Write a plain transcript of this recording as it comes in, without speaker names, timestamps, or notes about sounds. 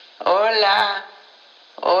Hola,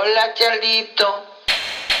 hola Charlito.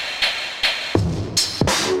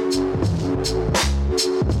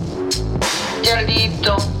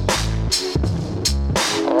 Charlito.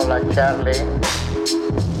 Hola Charlie.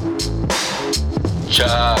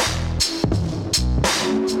 Char.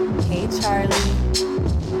 Hey Charlie.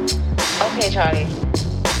 Okay, Charlie.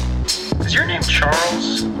 Is your name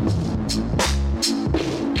Charles?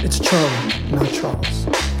 It's Charlie, not Charles.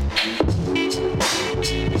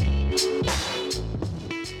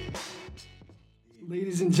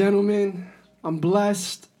 Ladies and gentlemen, I'm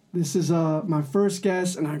blessed. This is my first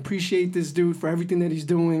guest, and I appreciate this dude for everything that he's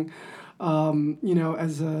doing.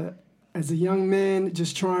 As a young man,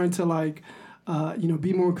 just trying to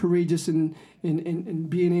be more courageous and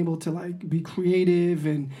being able to be creative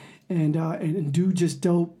and do just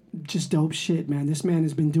dope shit, man. This man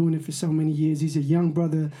has been doing it for so many years. He's a young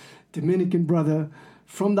brother, Dominican brother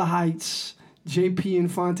from the Heights. JP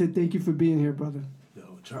Infante, thank you for being here, brother. Yo,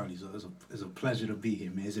 Charlie, it's a pleasure to be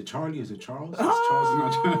here, man. Is it Charlie? Is it Charles?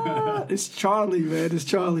 Charles not It's Charlie, man. It's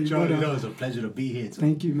Charlie. Charlie, it's a pleasure to be here.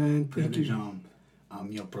 Thank you, man. Thank you.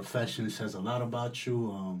 Your profession says a lot about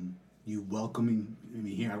you. You welcoming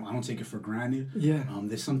me here. I don't take it for granted. Yeah.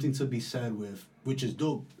 There's something to be said with, which is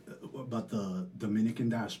dope, about the Dominican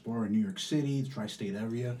diaspora in New York City, the tri-state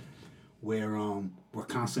area, where we're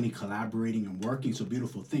constantly collaborating and working. It's a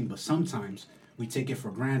beautiful thing, but sometimes we take it for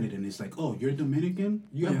granted, and it's like, oh, you're Dominican?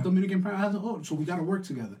 You have Dominican parents? Oh, so we got to work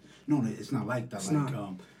together. No, it's not like that. It's not.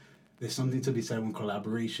 There's something to be said when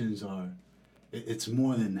collaborations are, it's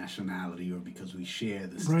more than nationality or because we share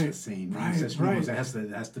the same ancestry. Right. It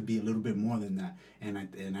has to be a little bit more than that.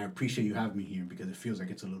 And I appreciate you having me here because it feels like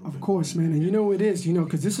it's a little bit. Of course, man. And you know it is,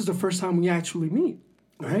 because this is the first time we actually meet.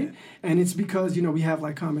 Right? Yeah. And it's because, we have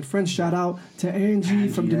common friends. Shout out to Angie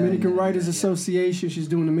from Dominican Writers Association. She's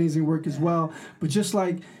doing amazing work as well. But just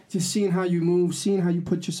seeing how you move, seeing how you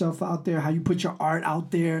put yourself out there, how you put your art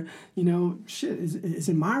out there, shit is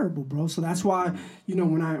admirable, bro. So that's why,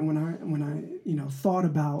 when I thought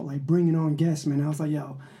about bringing on guests, man, I was like,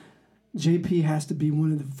 yo, JP has to be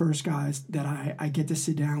one of the first guys that I get to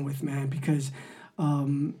sit down with, man, because,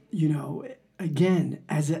 again,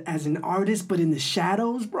 as an artist, but in the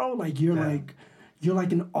shadows, bro, you're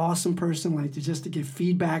an awesome person, to get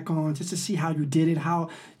feedback on, just to see how you did it, how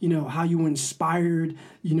you were inspired,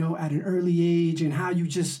 at an early age, and how you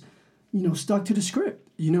just, stuck to the script.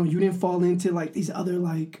 You didn't fall into these other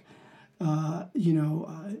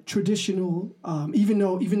traditional, even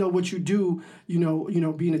though what you do,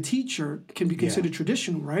 being a teacher can be considered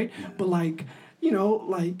traditional, right? Yeah.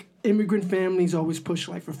 But immigrant families always push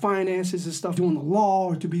for finances and stuff, doing the law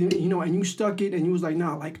or to be, and you stuck it and you was like,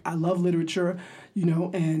 nah, I love literature,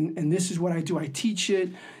 and this is what I do. I teach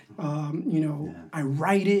it, I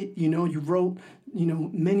write it, you wrote,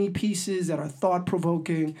 many pieces that are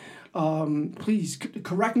thought-provoking. Please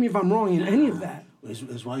correct me if I'm wrong in any of that.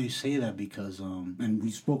 It's why you say that because, and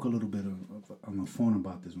we spoke a little bit on the phone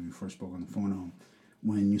about this when we first spoke on the phone,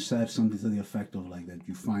 when you said something to the effect of that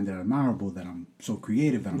you find it admirable that I'm so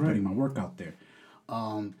creative and I'm putting my work out there.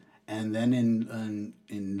 And then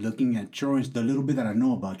in looking at yours, the little bit that I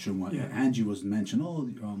know about you, what Angie was mentioned,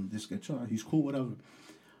 this guy, he's cool, whatever.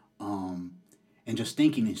 And just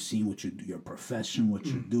thinking and seeing what you do, your profession, what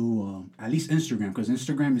you do, at least Instagram, because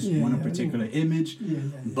Instagram is one particular image,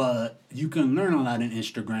 but you can learn a lot in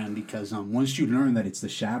Instagram because once you learn that it's the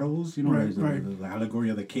shadows, the allegory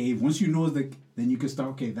of the cave, once you know then you can start,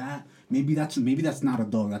 okay, that, maybe that's not a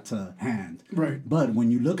dog, that's a hand. Right. But when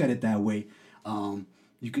you look at it that way,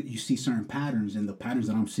 you see certain patterns, and the patterns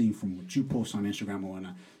that I'm seeing from what you post on Instagram or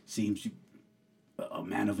whatnot seems a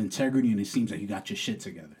man of integrity, and it seems like you got your shit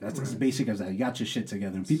together. That's as basic as that. You got your shit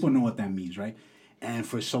together, and people know what that means, right? And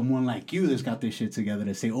for someone like you that's got their shit together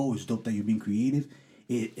to say, oh, it's dope that you're being creative,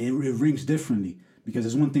 it rings differently. Because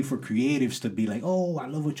it's one thing for creatives to be like, oh, I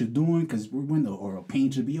love what you're doing, because or a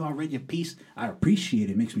painter to be, oh, I read your piece, I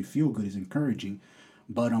appreciate it, makes me feel good, it's encouraging.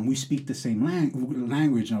 But we speak the same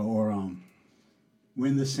language, or we're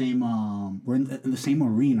in the same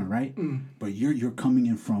arena, right? But you're coming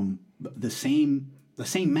in from the same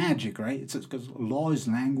magic, right? It's because law is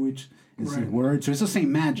language, it's words, so it's the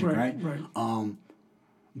same magic, right?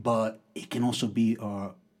 But it can also be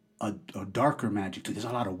a darker magic too. There's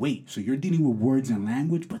a lot of weight. So you're dealing with words and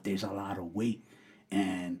language, but there's a lot of weight,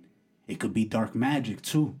 and it could be dark magic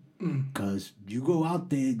too. Because you go out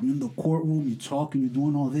there, you're in the courtroom, you're talking, you're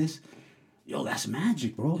doing all this. Yo, that's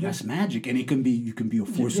magic, bro. Yeah. That's magic, and you can be a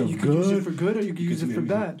force of good. You can use it for good, or you can use it for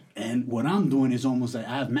bad. And what I'm doing is almost like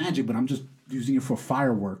I have magic, but I'm just using it for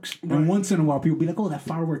fireworks. Right. And once in a while, people be like, "Oh, that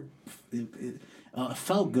firework."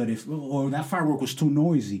 felt good, or that firework was too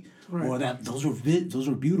noisy, Right. or that those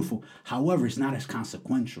were beautiful. However, it's not as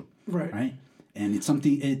consequential, Right. Right, and it's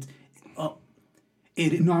something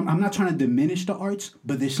No, I'm not trying to diminish the arts,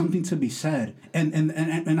 but there's something to be said, and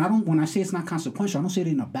I don't. When I say it's not consequential, I don't say it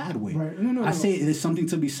in a bad way. Right. No. I say there's something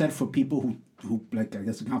to be said for people who like, I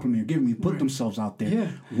guess the compliment you're giving me, put themselves out there.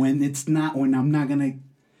 Yeah. When I'm not gonna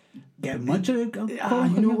get much of it.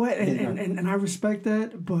 You know what? And I respect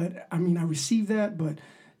that, but I mean, I receive that, but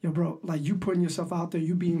yo, bro, like you putting yourself out there,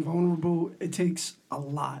 you being vulnerable, it takes a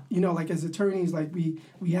lot. You know, like as attorneys, like we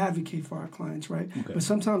advocate for our clients, right? Okay. But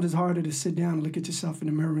sometimes it's harder to sit down and look at yourself in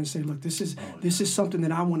the mirror and say, look, this is something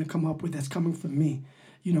that I want to come up with that's coming from me.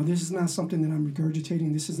 You know, this is not something that I'm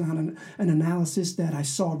regurgitating. This is not an analysis that I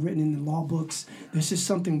saw written in the law books. This is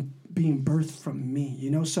something being birthed from me,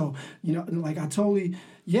 you know? So, you know, like I totally,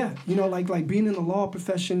 yeah, you know, like being in the law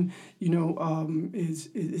profession, you know,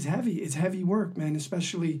 is heavy. It's heavy work, man,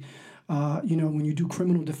 especially, you know, when you do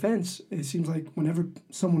criminal defense. It seems like whenever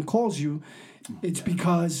someone calls you, it's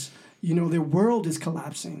because, you know, their world is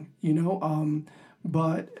collapsing, you know?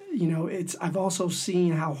 But, you know, I've also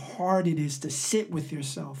seen how hard it is to sit with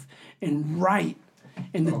yourself and write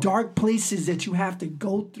in the dark places that you have to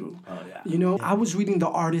go through. You know, I was reading The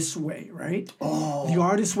Artist's Way, right? The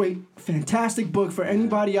Artist's Way, fantastic book for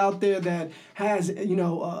anybody out there that has, you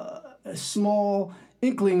know, a small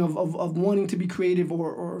inkling of wanting to be creative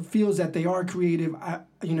or feels that they are creative. I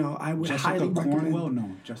would highly recommend. Cornwell?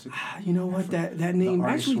 No, Jessica. You know what? That name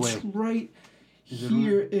actually it's right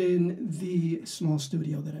here in the small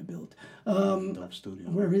studio that I built. Studio.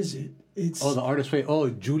 Where is it? It's The Artist's Way. Oh,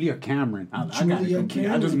 Julia Cameron. I got it.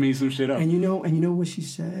 Cameron. I just made some shit up. And you know what she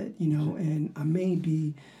said, you know, and I may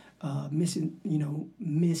be misstating,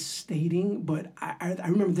 but I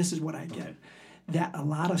remember this is what I get. That a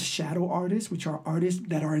lot of shadow artists, which are artists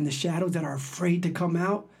that are in the shadows that are afraid to come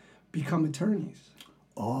out, become attorneys.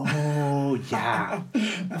 Oh, yeah.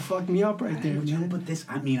 That fucked me up right there, man. But this,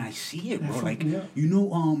 I mean, I see it, bro. That Like, fucked me up. you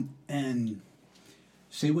know, and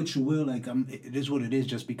say what you will, like, it is what it is,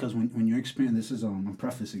 just because when you're experiencing, this is, I'm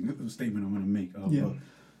prefacing the statement I'm going to make. But,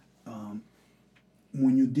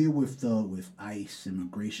 when you deal with ICE,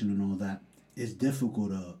 immigration, and all that, it's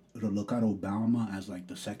difficult to look at Obama as, like,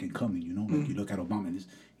 the second coming, you know? Like, you look at Obama, and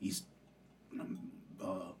he's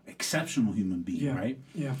exceptional human being, right?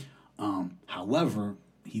 Yeah. However,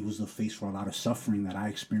 he was the face for a lot of suffering that I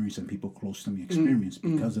experienced and people close to me experienced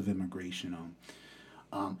because of immigration.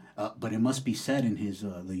 But it must be said in his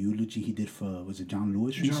the eulogy he did for, was it John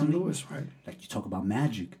Lewis recently? John Lewis, right. Like, you talk about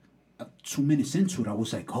magic. 2 minutes into it, I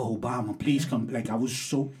was like, oh, Obama, please come. Like, I was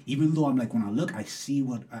so, even though I'm like, when I look, I see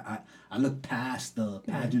what, I look past the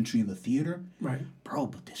pageantry of the theater. Right. Bro,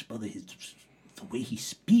 but this brother, the way he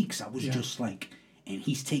speaks, I was just like, and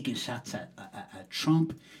he's taking shots at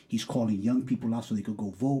Trump. He's calling young people out so they could go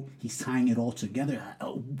vote. He's tying it all together.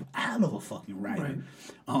 Hell of a fucking writer.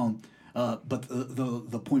 Right. But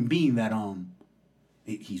the point being that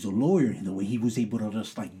he's a lawyer, and the way he was able to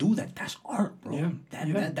just like do that—that's art, bro. Yeah.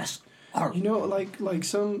 That's art. You know, like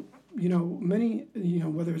some, you know, many, you know,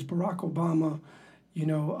 whether it's Barack Obama, you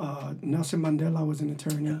know, Nelson Mandela was an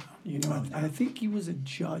attorney. You know, I think he was a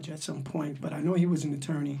judge at some point, but I know he was an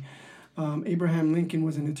attorney. Abraham Lincoln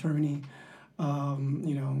was an attorney.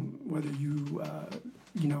 You know, whether you,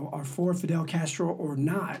 you know, are for Fidel Castro or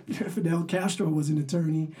not, Fidel Castro was an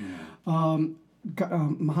attorney.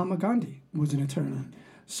 Mahatma Gandhi was an attorney.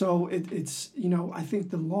 So it's, you know, I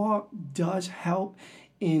think the law does help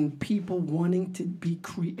in people wanting to be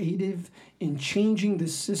creative in changing the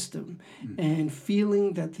system and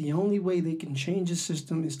feeling that the only way they can change the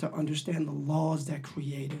system is to understand the laws that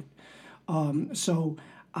create it. So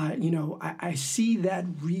I see that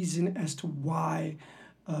reason as to why,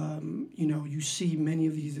 you know, you see many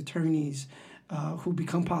of these attorneys who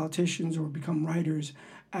become politicians or become writers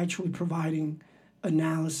actually providing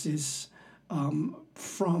analysis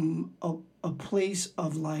from a place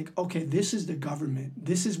of like, okay, this is the government.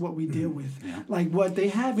 This is what we deal with. Yeah. Like what they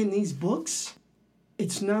have in these books,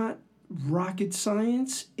 it's not rocket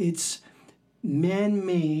science. It's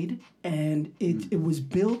man-made, and it was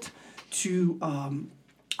built to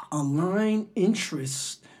align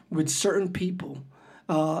interests with certain people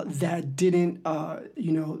that didn't,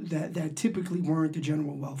 you know, that typically weren't the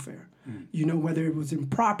general welfare. You know, whether it was in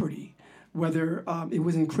property, whether it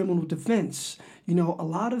was in criminal defense. You know, a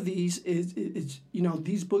lot of these is you know,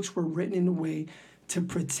 these books were written in a way to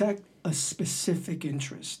protect a specific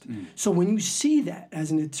interest. So when you see that as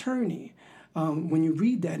an attorney, when you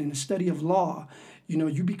read that in a study of law, you know,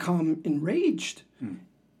 you become enraged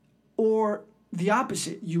or the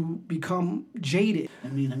opposite. You become jaded.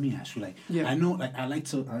 Let me ask you. Like, Yeah. I know, like, I like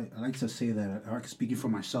to say that. I like speaking for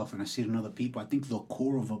myself, and I see it in other people. I think the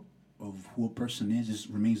core of who a person is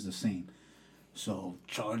remains the same. So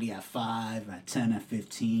Charlie at 5, at 10, at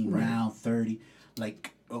 15, Right. now 30.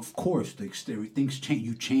 Like, of course, the exterior things change.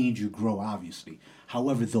 You change, you grow, obviously.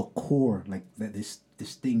 However, the core, like that,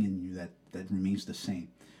 this thing in you that remains the same.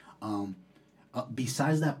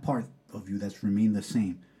 Besides that part of you that's remained the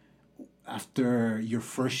same, after your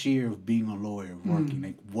first year of being a lawyer, working,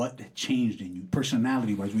 like what changed in you,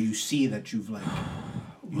 personality-wise, where you see that you've like...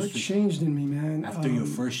 What changed in me, man? After your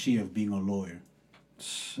first year of being a lawyer,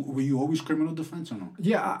 were you always criminal defense or no?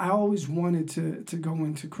 Yeah, I always wanted to go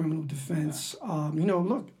into criminal defense. You know,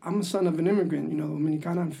 look, I'm a son of an immigrant. You know,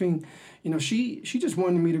 Dominicana and Fin. You know, she just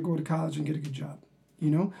wanted me to go to college and get a good job.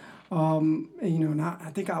 You know, and, you know, and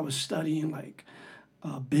I think I was studying like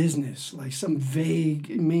business, like some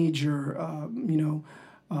vague major. You know.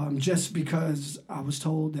 Just because I was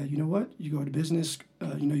told that, you know what, you go to business,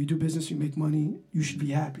 you know, you do business, you make money, you should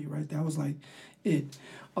be happy, right? That was like it.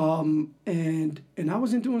 And I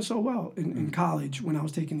wasn't doing so well in college when I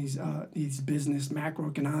was taking these business,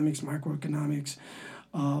 macroeconomics, microeconomics.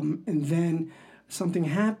 And then something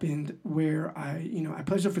happened where I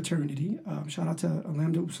pledged a fraternity. Shout out to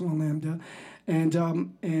Lambda Upsilon Lambda.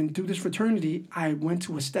 And through this fraternity, I went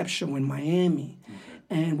to a step show in Miami.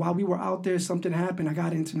 And while we were out there, something happened. I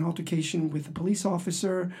got into an altercation with a police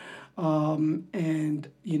officer, and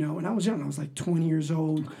you know, and I was young. I was like 20 years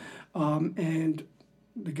old, and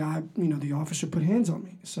the guy, you know, the officer put hands on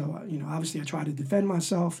me. So, you know, obviously I tried to defend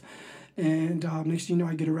myself, and next thing you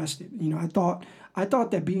know, I get arrested. You know, I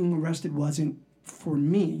thought that being arrested wasn't for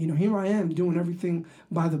me. You know, here I am doing everything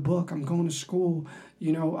by the book. I'm going to school.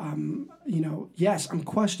 You know, yes, I'm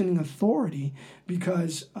questioning authority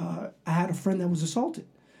because I had a friend that was assaulted.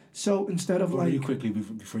 So instead of really quickly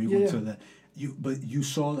before you go to that, you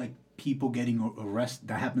saw like people getting arrested.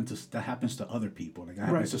 That happens to other people. Like that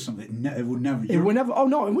happens to something. It would never. It would never. Oh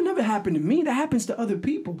no, it would never happen to me. That happens to other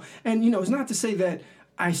people. And you know, it's not to say that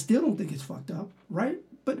I still don't think it's fucked up, right?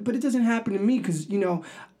 But it doesn't happen to me because, you know,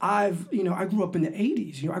 I grew up in the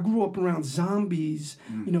 80s. You know, I grew up around zombies,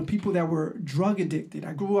 you know, people that were drug addicted.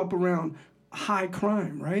 I grew up around high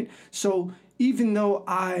crime, right? So even though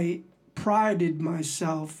I prided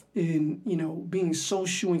myself in, you know, being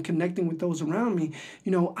social and connecting with those around me,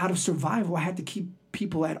 you know, out of survival, I had to keep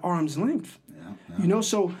people at arm's length. You know,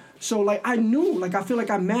 so like I knew, like I feel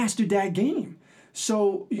like I mastered that game.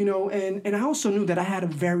 So, you know, and I also knew that I had a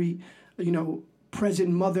very, you know, present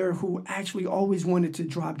mother who actually always wanted to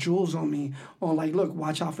drop jewels on me on like, look,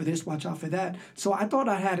 watch out for this, watch out for that. So I thought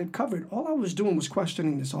I had it covered. All I was doing was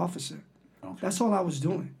questioning this officer. Okay. That's all I was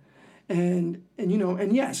doing. And you know,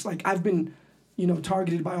 and yes, like I've been, you know,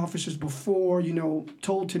 targeted by officers before, you know,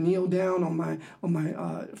 told to kneel down on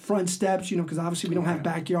my front steps, you know, because obviously we don't have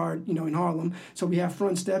backyard, you know, in Harlem. So we have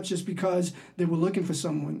front steps just because they were looking for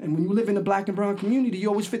someone. And when you live in a black and brown community, you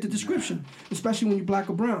always fit the description, especially when you're black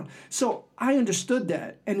or brown. So I understood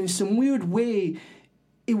that. And in some weird way,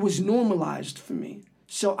 it was normalized for me.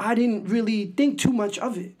 So I didn't really think too much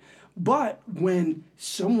of it. But when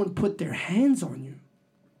someone put their hands on you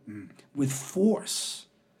with force,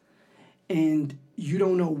 and you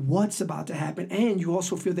don't know what's about to happen, and you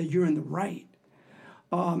also feel that you're in the right,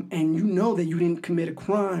 and you know that you didn't commit a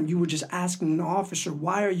crime, you were just asking an officer,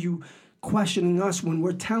 why are you questioning us when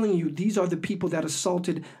we're telling you these are the people that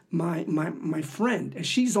assaulted my friend, and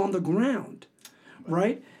she's on the ground,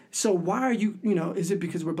 right? So why are you, you know, is it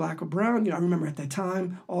because we're black or brown? You know, I remember at that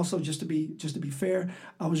time, also just to be fair,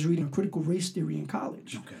 I was reading critical race theory in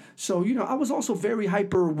college. Okay. So, you know, I was also very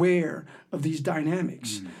hyper aware of these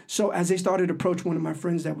dynamics. So as they started to approach one of my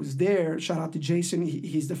friends that was there, shout out to Jason,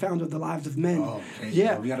 he's the founder of the Lives of Men. Oh, okay.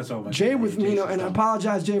 Yeah. We gotta talk about Jay that. with me, you know, and I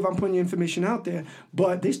apologize, Jay, if I'm putting your information out there,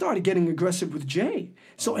 but they started getting aggressive with Jay.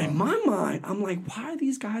 So in my mind, I'm like, why are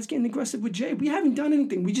these guys getting aggressive with Jay? We haven't done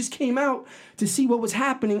anything. We just came out to see what was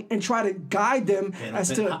happening and try to guide them as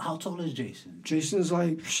to... How tall is Jason? Jason's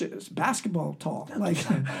like, shit, it's basketball tall. Like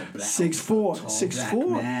 6'4", 6'4".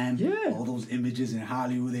 Man. Yeah. All those images in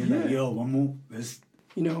Hollywood, they're like, yo, let's...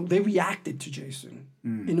 You know, they reacted to Jason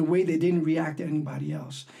in a way they didn't react to anybody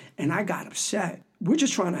else. And I got upset. We're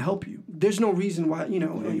just trying to help you. There's no reason why, you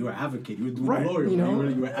know... You were advocating. You were doing right, lawyer. You know,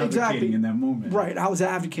 you were advocating in that moment. Right. I was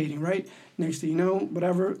advocating, right? Next thing you know,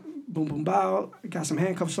 whatever, boom, boom, bow. I got some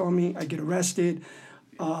handcuffs on me. I get arrested.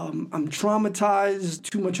 I'm traumatized.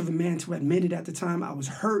 Too much of a man to admit it at the time. I was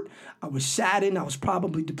hurt. I was saddened. I was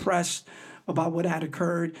probably depressed about what had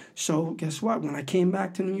occurred. So guess what? When I came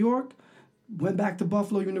back to New York, went back to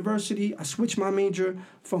Buffalo University. I switched my major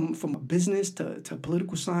from business to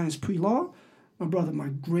political science pre-law. My brother, my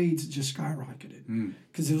grades just skyrocketed.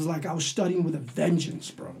 Because it was like I was studying with a vengeance,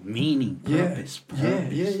 bro. Meaning, purpose.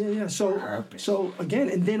 Yeah. So again,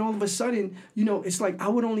 and then all of a sudden, you know, it's like I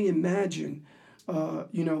would only imagine,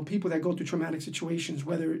 you know, people that go through traumatic situations,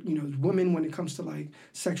 whether, you know, women when it comes to like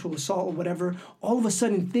sexual assault or whatever, all of a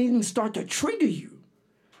sudden things start to trigger you.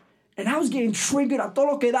 And I was getting triggered a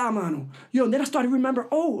todo lo que da, mano. Yo, and then I started to remember,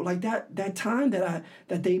 like that time that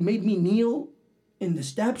they made me kneel in the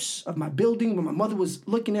steps of my building when my mother was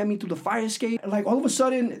looking at me through the fire escape. Like all of a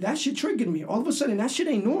sudden, that shit triggered me. All of a sudden, that shit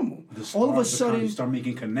ain't normal. All of a sudden, you start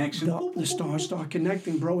making connections. The stars start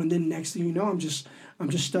connecting, bro. And then next thing you know, I'm just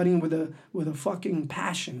studying with a fucking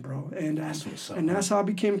passion, bro. And that's what's up, and that's how I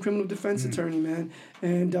became a criminal defense attorney, man.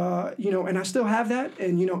 And you know, and I still have that.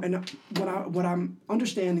 And you know, and what I'm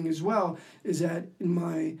understanding as well is that in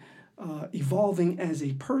my evolving as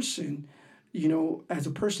a person, you know, as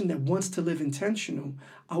a person that wants to live intentional,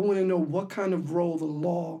 I want to know what kind of role the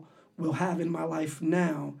law will have in my life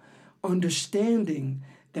now, understanding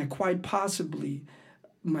that quite possibly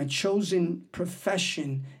my chosen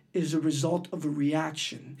profession is a result of a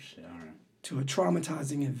reaction to a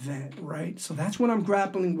traumatizing event, right? So that's what I'm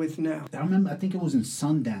grappling with now. I think it was in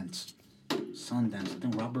Sundance. I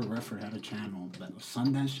think Robert Redford had a channel, like a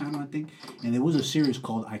Sundance channel, I think. And there was a series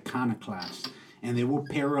called Iconoclast. And they will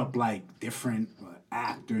pair up like different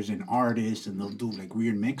actors and artists, and they'll do like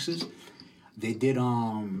weird mixes. They did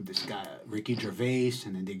this guy Ricky Gervais,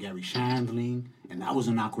 and then did Gary Shandling, and that was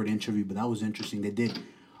an awkward interview, but that was interesting. They did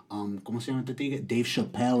 ¿cómo se llama Dave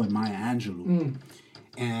Chappelle and Maya Angelou,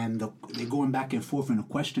 and they're going back and forth, and a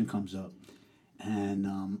question comes up, and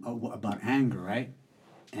about anger, right?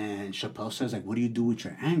 And Chappelle says like, "What do you do with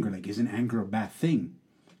your anger? Like, isn't anger a bad thing?"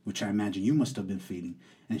 Which I imagine you must have been feeling.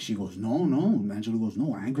 And she goes, no. Angela goes,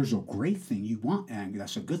 no, anger's a great thing. You want anger.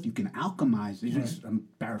 That's a good thing. You can alchemize. Right. I'm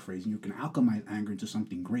paraphrasing. You can alchemize anger into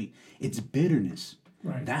something great. It's bitterness.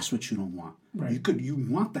 Right. That's what you don't want. Right. You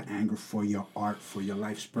want the anger for your art, for your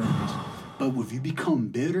life's purpose. But if you become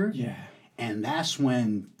bitter, and that's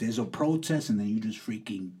when there's a protest, and then you just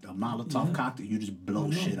freaking a Molotov cocktail, you just blow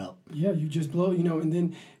shit up. Yeah, you just blow, you know, and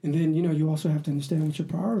then you know, you also have to understand what's your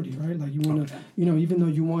priority, right? Like you want to, you know, even though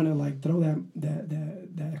you want to like throw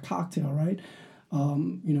that cocktail, right?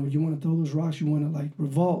 You know, you want to throw those rocks, you want to like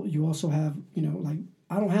revolt. You also have, you know, like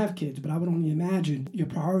I don't have kids, but I would only imagine your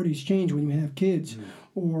priorities change when you have kids,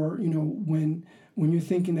 or you know, when you're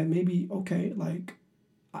thinking that maybe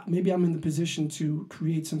maybe I'm in the position to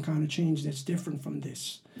create some kind of change that's different from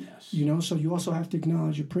this. Yes. You know, so you also have to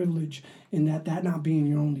acknowledge your privilege in that not being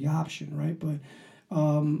your only option, right? But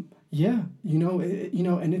you know,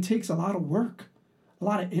 and it takes a lot of work, a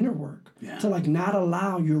lot of inner work to like not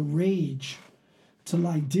allow your rage to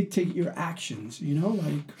like dictate your actions, you know,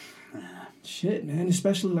 like shit, man,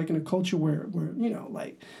 especially like in a culture where you know,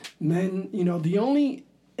 like men, you know, the only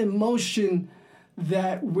emotion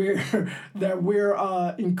that we're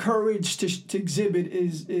encouraged to exhibit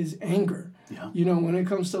is anger. Yeah. You know, when it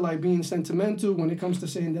comes to like being sentimental, when it comes to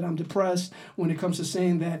saying that I'm depressed, when it comes to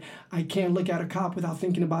saying that I can't look at a cop without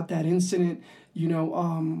thinking about that incident, you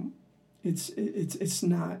know, it's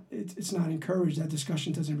not encouraged. That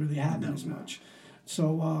discussion doesn't really happen as much.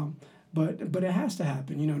 So but it has to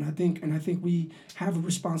happen, you know, and I think we have a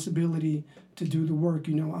responsibility to do the work.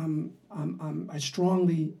 You know, I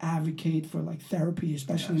strongly advocate for like therapy,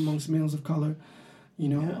 especially amongst males of color, you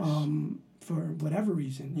know, for whatever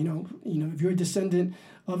reason. You know, if you're a descendant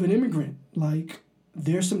of an immigrant, like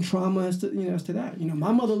there's some trauma as to that. You know,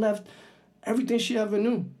 my mother left everything she ever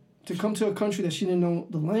knew to come to a country that she didn't know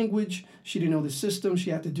the language, she didn't know the system. She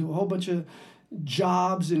had to do a whole bunch of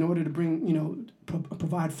jobs in order to bring, you know,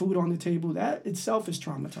 provide food on the table. That itself is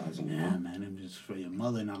traumatizing. You know? Man, it was for your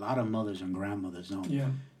mother, and a lot of mothers and grandmothers don't. Yeah.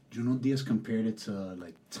 Junot Diaz compared it to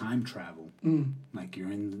like time travel. Like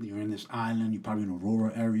you're in this island, you're probably in a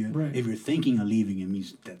rural area. Right. If you're thinking of leaving, it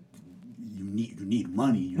means that you need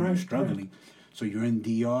money. You're struggling, right. So you're in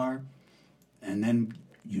DR, and then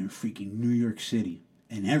you're in freaking New York City.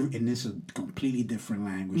 And this is a completely different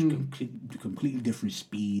language, completely different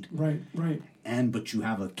speed. Right. But you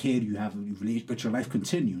have a kid, but your life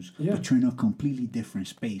continues. Yeah. But you're in a completely different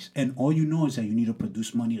space, and all you know is that you need to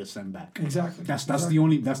produce money to send back. Exactly. That's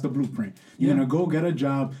the blueprint. You're gonna go get a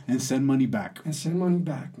job and send money back.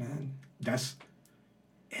 Man. The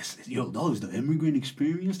immigrant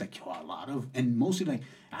experience, like a lot of, and mostly like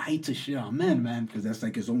I hate to shit on men, man, because that's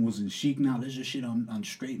like it's almost in chic now. Let's just shit on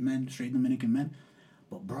straight men, straight Dominican men.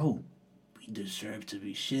 But bro, we deserve to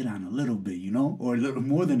be shit on a little bit, you know, or a little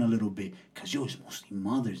more than a little bit, because it's mostly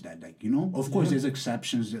mothers that, like, you know, of course there's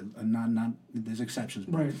exceptions, there's exceptions,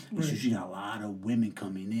 but it's usually a lot of women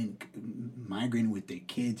coming in, migrating with their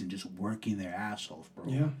kids and just working their ass off, bro.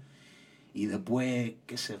 Yeah. Y después,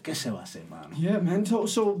 ¿qué se va a hacer, mano? Yeah, man.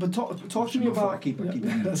 But talk to me about. I keep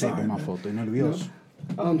that's all right, my man. photo, nervioso.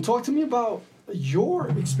 Talk to me about your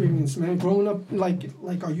experience, man. Growing up,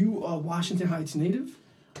 like, are you a Washington Heights native?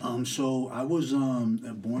 So I was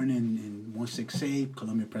born in 168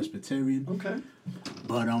 Columbia Presbyterian. Okay.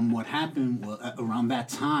 But what happened around that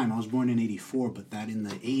time, I was born in 84, but that in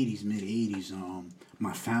the 80s, mid 80s,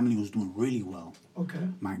 my family was doing really well. Okay.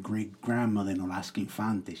 My great grandmother, Nolasca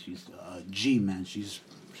Infante, she's a G, man. She's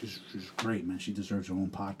great, man. She deserves her own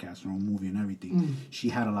podcast, her own movie, and everything. She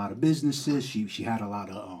had a lot of businesses. She had a lot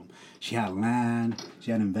of she had land, she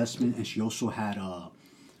had investment, and she also had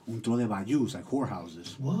un tro de bayous, like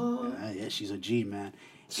whorehouses. What? Yeah, she's a G, man.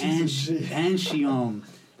 She's a G. And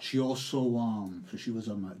she also so she was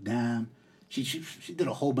a madame. She did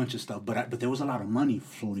a whole bunch of stuff, but there was a lot of money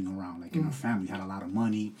floating around. Like in our family, we had a lot of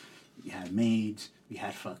money. We had maids. We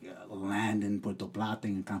had land in Puerto Plata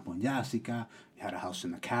and Campo Yasica. We had a house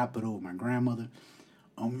in the capital with my grandmother.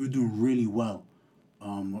 We were doing really well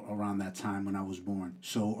around that time when I was born.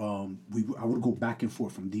 So I would go back and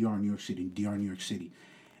forth from DR, New York City, DR, New York City.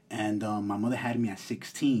 And my mother had me at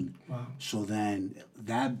 16. Wow. So then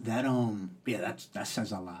that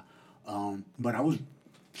says a lot. But I was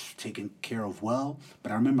taken care of well.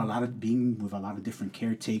 But I remember being with a lot of different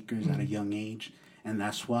caretakers at a young age. And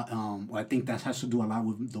that's what I think that has to do a lot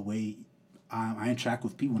with the way I interact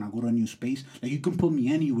with people when I go to a new space. Like, you can put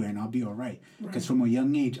me anywhere and I'll be all right. Because from a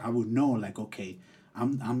young age, I would know, like, okay,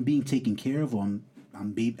 I'm being taken care of, or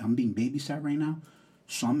I'm being babysat right now.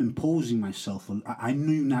 So I'm imposing myself. I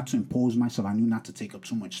knew not to impose myself. I knew not to take up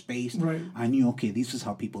too much space. Right. I knew, okay, this is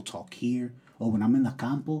how people talk here. Oh, when I'm in the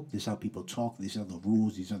campo, this is how people talk. These are the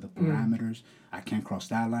rules. These are the parameters. I can't cross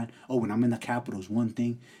that line. Oh, when I'm in the capital is one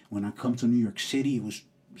thing. When I come to New York City, it was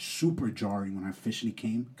super jarring when I officially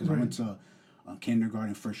came. Because I went to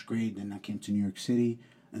kindergarten, first grade. Then I came to New York City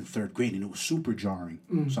in third grade. And it was super jarring.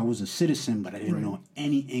 So I was a citizen, but I didn't know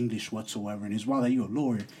any English whatsoever. And it's wild that you're a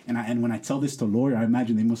lawyer. And when I tell this to a lawyer, I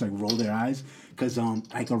imagine they must, like, roll their eyes. Because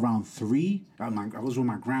like around 3, I was with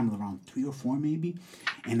my grandmother around 3 or 4 maybe.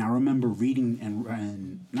 And I remember reading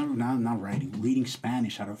and not writing, reading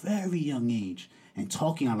Spanish at a very young age and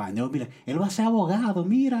talking a lot. And they would be like, él va a ser abogado,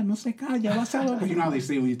 mira, no se calla, va a ser abogado. You know how they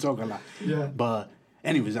say when you talk a lot. Yeah. But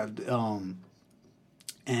anyways,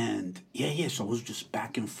 and so I was just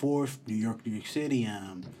back and forth, New York City.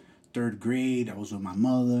 Third grade, I was with my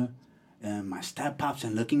mother and my step-pops.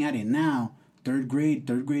 And looking at it now, third grade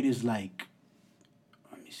is like,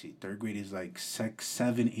 let me see, third grade is like 6,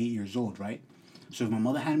 7, 8 years old, right? So if my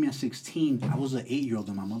mother had me at 16, I was an 8-year-old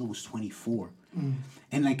and my mother was 24.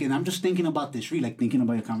 And I'm just thinking about this, really, like thinking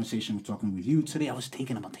about the conversation we're talking with you today. I was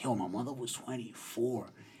thinking about, my mother was 24,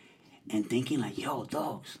 and thinking like,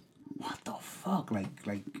 dogs, what the fuck,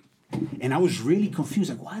 like, and I was really confused,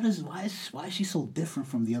 like, why is she so different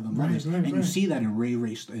from the other mothers? Right. You see that in Ray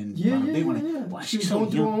and why she was so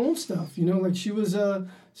going through her young? own stuff, like she was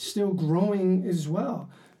still growing as well.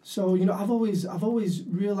 So I've always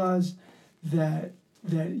realized that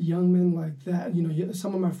young men like that,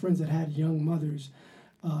 some of my friends that had young mothers,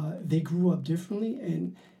 they grew up differently,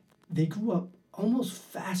 and they grew up almost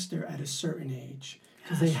faster at a certain age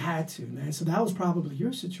because they had to, man. So that was probably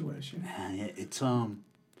your situation. It's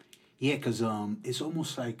because it's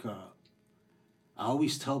almost like I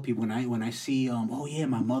always tell people when I see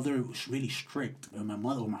my mother was really strict, or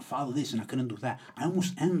my father this, and I couldn't do that. I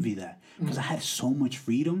almost envy that because I had so much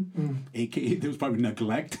freedom. AKA there was probably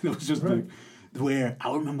neglect. It was just like, where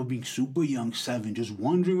I remember being super young, 7, just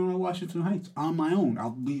wandering around Washington Heights on my own.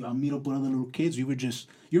 I'll meet up with other little kids. We were just,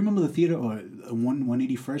 you remember the theater or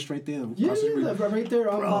 181st right there? Right there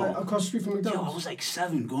across the street from McDonald's. I was like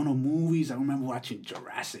 7, going to movies. I remember watching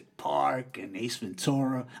Jurassic Park and Ace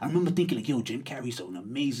Ventura. I remember thinking like, Jim Carrey's an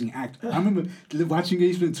amazing actor. I remember watching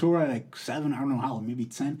Ace Ventura at like 7, I don't know how, maybe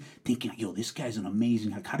 10, thinking like, this guy's an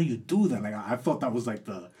amazing, like, how do you do that? Like, I thought that was like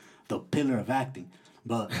the pillar of acting.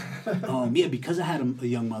 But because I had a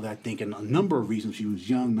young mother, I think, and a number of reasons. She was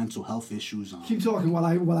young, mental health issues. Keep talking while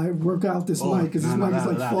I work out this mic, because this mic is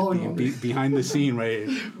like falling on me. Behind the scene, right?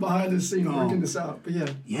 Behind the scene, working this out. But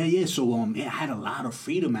yeah. So I had a lot of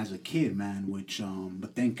freedom as a kid, man. Which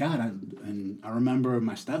but thank God, I remember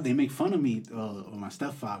they make fun of me. My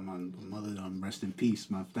stepfather, my mother, rest in peace.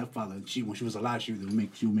 My stepfather, when she was alive, she would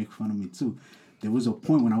make fun of me too. There was a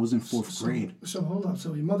point when I was in 4th grade. So hold up.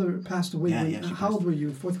 So your mother passed away. Yeah. How old were you?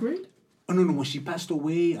 4th grade? Oh no, when she passed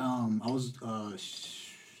away,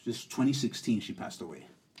 this 2016 she passed away.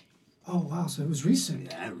 Oh wow, so it was recent.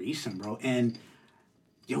 Yeah, recent, bro. And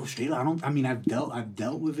yo, straight up, I've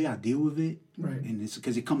dealt with it. I deal with it. Right. And it's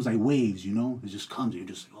because it comes like waves, you know. It just comes. You're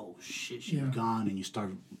just oh shit, she's Yeah. gone, and you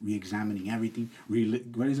start re-examining everything.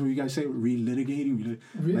 What is it you guys say? Relitigating.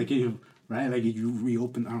 Like you, right? Like you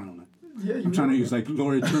reopen. I don't know. Yeah, I'm trying to use like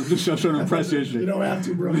lawyer terms. I'm trying to impress your shit. You don't have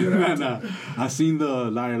to, bro. You don't have to. Nah. I seen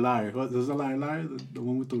the Liar. What was the Liar? The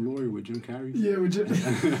one with the lawyer with Jim Carrey. Yeah,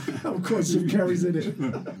 of course, Jim Carrey's in it.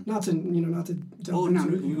 Not to Oh no,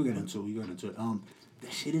 into it. we go get into it.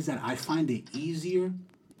 The shit is that I find it easier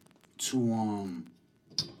to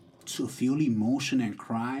feel emotion and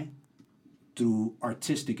cry through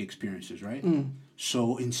artistic experiences, right?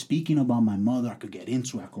 So in speaking about my mother, I could get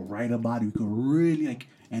into it. I could write about it. We could really like,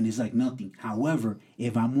 and it's like nothing. However,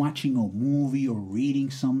 if I'm watching a movie or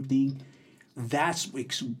reading something, that's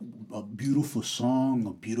a beautiful song,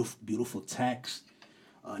 a beautiful text,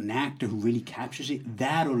 an actor who really captures it.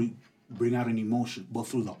 That'll bring out an emotion, but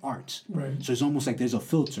through the arts. Right. So it's almost like there's a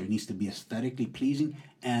filter. It needs to be aesthetically pleasing,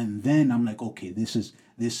 and then I'm like, okay, this is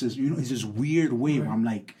it's this weird way where I'm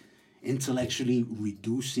like intellectually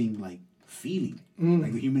reducing like feeling,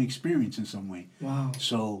 like the human experience in some way. Wow.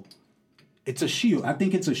 So it's a shield. I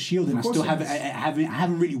think it's a shield, and I still haven't. I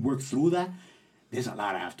haven't really worked through that. There's a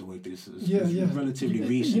lot I have to work through. It's relatively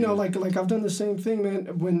recent. You know, like I've done the same thing, man.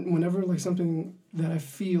 Whenever like something that I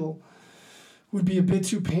feel would be a bit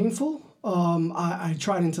too painful, I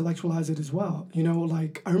try to intellectualize it as well. You know,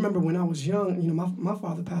 like I remember when I was young. You know, my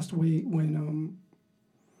father passed away when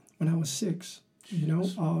I was 6. You know,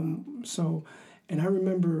 so, and I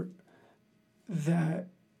remember that.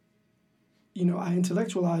 You know, I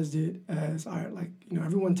intellectualized it as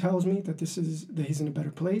everyone tells me that he's in a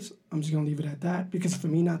better place. I'm just gonna leave it at that, because for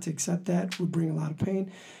me not to accept that would bring a lot of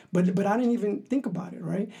pain. But I didn't even think about it,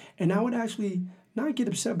 right? And I would actually not get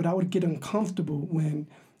upset, but I would get uncomfortable when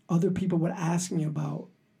other people would ask me about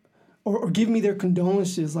or give me their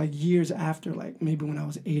condolences like years after, like maybe when I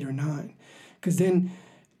was 8 or 9, because then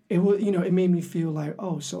it would, you know, it made me feel like,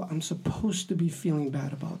 oh, so I'm supposed to be feeling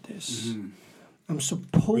bad about this. Mm-hmm. I'm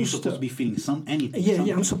supposed to be feeling anything. Yeah,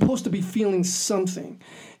 something. I'm supposed to be feeling something,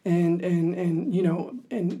 and you know,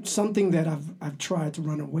 and something that I've tried to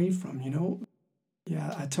run away from. You know,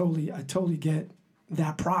 yeah, I totally get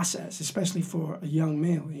that process, especially for a young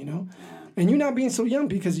male. You know, and you're not being so young,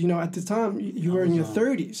 because you know at the time you were in your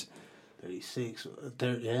 30s. 36,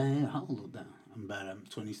 30. Yeah, how old am I? I'm about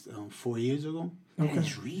 24 years ago. Okay.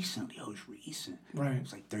 It's recent. Yo, it's recent. Right.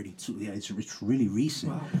 It's like 32. Yeah, it's really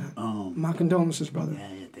recent. Wow. My condolences, brother.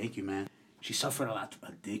 Yeah, thank you, man. She suffered a lot of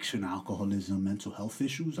addiction, alcoholism, mental health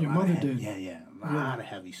issues. Your mother did. Yeah, a lot of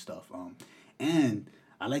heavy stuff. And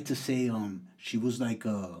I like to say, she was like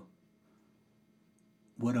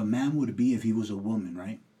what a man would be if he was a woman,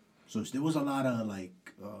 right? So there was a lot of like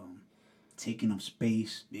taking up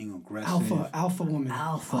space, being aggressive. Alpha woman.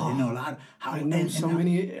 Alpha, you know, a lot of how I know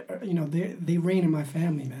many. You know, they reign in my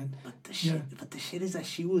family, man. But the shit is that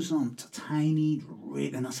she was tiny,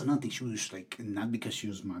 red, and that's another thing. She was like, not because she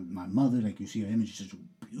was my mother, like you see her image, she's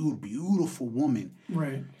a beautiful woman.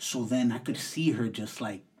 Right. So then I could see her just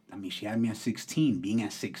like, I mean, she had me at 16, being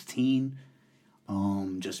at 16,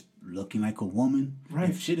 just looking like a woman. Right.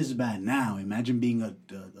 If shit is bad now, imagine being an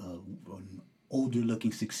older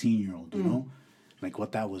looking 16-year-old, you know, like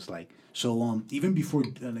what that was like. So even before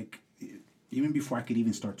I could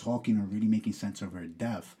even start talking or really making sense of her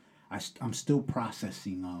death, I'm still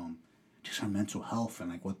processing just her mental health and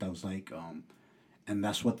like what that was like. And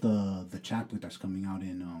that's what the chapbook that's coming out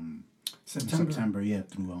in September, yeah,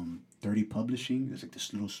 through 30 Publishing. There's like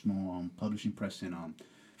this little small publishing press in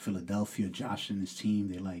Philadelphia. Josh and his team,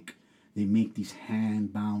 they make these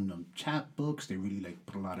hand-bound chapbooks. They really like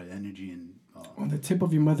put a lot of energy in. On the tip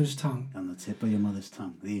of your mother's tongue. On the tip of your mother's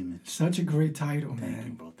tongue. Amen. Such a great title,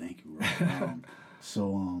 man. Thank you, bro.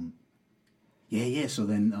 Yeah. So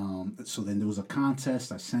then there was a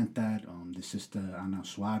contest. I sent that. The sister Ana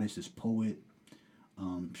Suarez, this poet,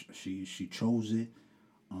 she chose it.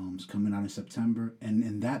 It's coming out in September, and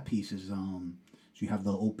in that piece is so you have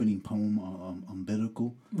the opening poem,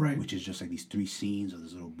 Umbilical, right, which is just like these 3 scenes of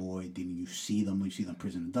this little boy. Then you see them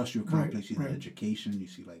prison industrial complex, you see the education, you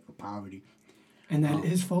see like the poverty. And that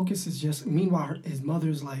his focus is just, meanwhile, his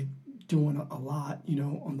mother's like doing a lot, you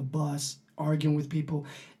know, on the bus, arguing with people,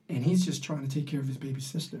 and he's just trying to take care of his baby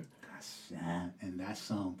sister. That's sad, and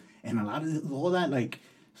that's and a lot of all that like,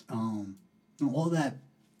 all that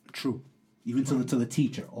true, even to the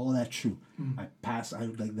teacher, all that true. I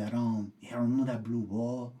like that. Yeah, I remember that blue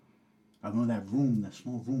ball. I remember that room, that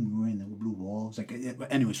small room we were in, there were blue walls. Like,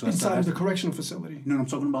 anyway, so Inside of the correctional facility. No, I'm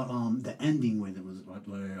talking about the ending where there was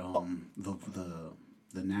where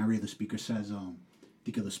the narrator, the speaker says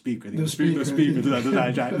diga the speaker. The speaker.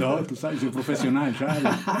 No, tú sabes, soy profesional, ¿sabes?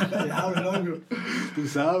 Tú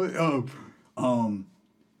sabes.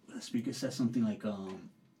 The speaker says something like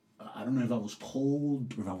I don't know if I was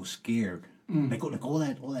cold or if I was scared. Like all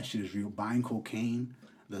that shit is real. Buying cocaine.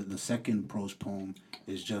 The second prose poem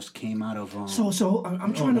is just came out of So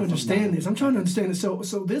I'm trying to understand this. I'm trying to understand this.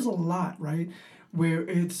 So there's a lot, right, where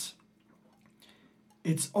it's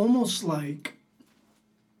almost like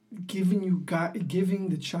giving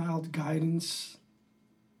the child guidance.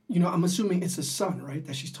 You know, I'm assuming it's a son, right,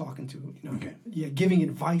 that she's talking to. You know, okay. Yeah, giving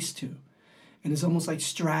advice to, and it's almost like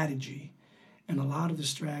strategy, and a lot of the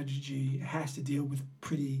strategy has to deal with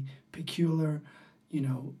pretty peculiar, you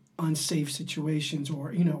know, unsafe situations,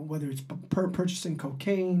 or you know, whether it's purchasing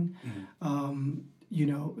cocaine, you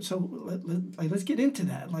know. So let's get into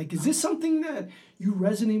that. Like, is this something that you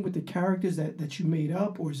resonate with the characters that you made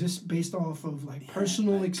up, or is this based off of like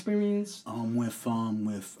personal experience? With on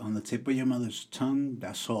the tip of your mother's tongue,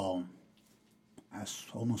 that's all. That's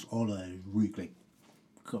almost all of it is real. Like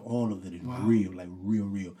all of it is real, like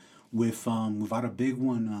real. Without a big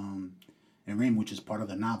one, and Rain, which is part of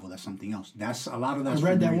the novel, that's something else. That's a lot of that. I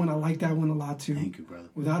read that one. I like that one a lot too. Thank you, brother.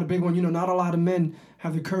 Without a big one, you know, not a lot of men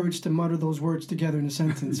have the courage to mutter those words together in a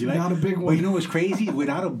sentence. Without a big one. But you know what's crazy?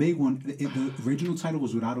 Without a big one, the original title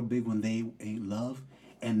was Without a Big One, They Ain't Love.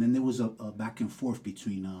 And then there was a back and forth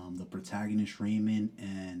between the protagonist, Raymond,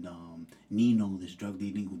 and Nino, this drug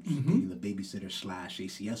dealing who's dating the babysitter /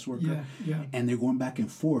 ACS worker. Yeah. And they're going back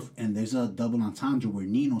and forth. And there's a double entendre where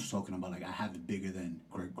Nino's talking about, like, I have it bigger than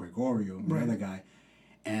Gregorio, the other guy.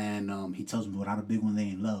 And he tells him, without a big one, they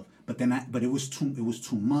ain't love. But it was too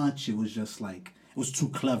much. It was just like, it was too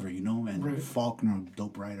clever, you know. And Faulkner, a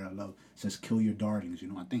dope writer I love, says, kill your darlings, you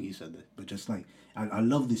know. I think he said that. But just like, I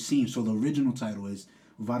love this scene. So the original title is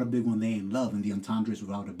Without a Big One, They Ain't Love. And the entendre is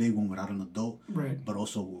without a big one, without an adult. Right. But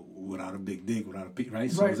also without a big dick, without a big,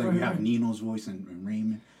 right? So it's like we have Nino's voice and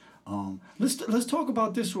Raymond. Let's talk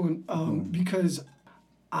about this one because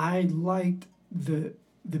I liked the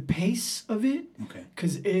pace of it. Okay.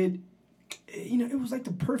 Because it was like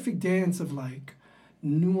the perfect dance of like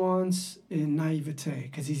nuance and naivete.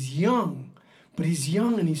 Because he's young, but he's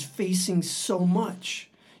young and he's facing so much.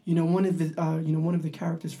 You know, one of the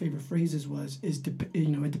character's favorite phrases it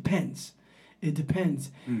depends. It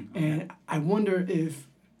depends. Okay. And I wonder if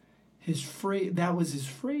that was his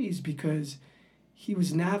phrase because he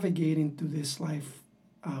was navigating through this life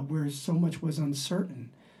where so much was uncertain.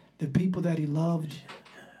 The people that he loved,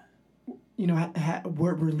 you know,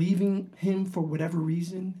 were leaving him for whatever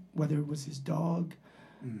reason, whether it was his dog,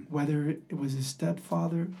 whether it was his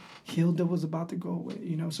stepfather. Hilda was about to go away,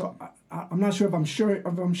 you know. So I'm not sure if I'm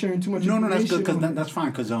sharing too much. No, that's good because that's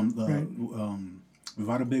fine because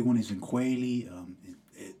Without a Big One is in Quayle.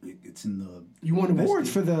 It's in the. You won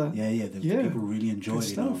awards for the. Yeah. People really enjoyed it.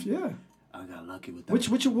 Stuff, I got lucky with that.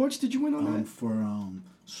 Which awards did you win on that?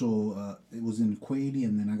 It was in Quayle,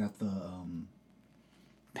 and then I got the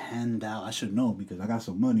PennDAO. I should know because I got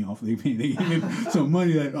some money off. They gave me some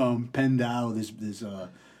money that PennDAO. This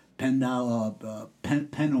PennDAO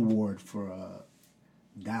Penn Award for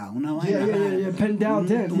DAO. Yeah. PennDAO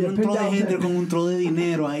 10. Un tro de gente con un tro de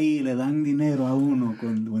dinero ahí le dan dinero a uno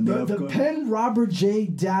when the Penn Robert J.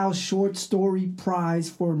 Dow Short Story Prize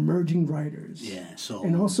for Emerging Writers. Yeah. So.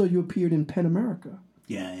 And also you appeared in Penn America.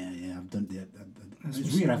 Yeah. I've done that. That's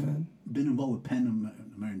it's weird. I've been involved with Penn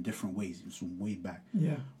America in different ways. It's from way back.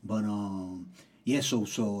 Yeah. But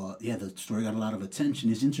the story got a lot of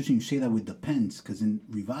attention. It's interesting you say that with depends, because in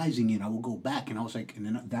revising it, I will go back and I was like, and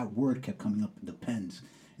then that word kept coming up, depends.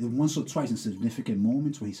 And once or twice in significant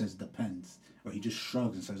moments where he says depends, or he just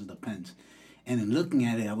shrugs and says it depends. And in looking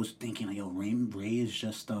at it, I was thinking, like, yo, Ray is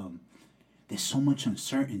just there's so much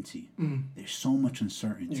uncertainty. There's so much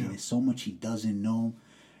uncertainty. Yeah. There's so much he doesn't know.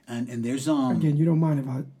 And there's again, you don't mind if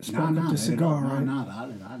I spawn up the cigar, right?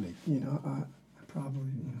 Dale. You know, I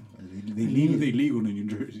probably. They legal in New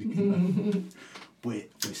Jersey. But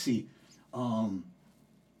see, so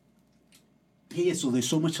there's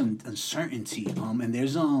so much uncertainty. And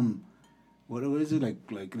there's what is it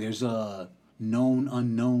like? There's known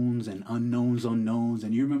unknowns and unknowns.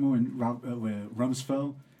 And you remember when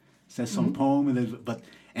Rumsfeld says some poem,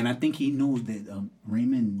 and I think he knows that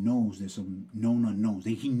Raymond knows there's some known unknowns.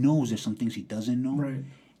 He knows there's some things he doesn't know, right?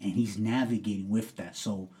 And he's navigating with that.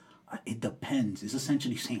 So it depends. It's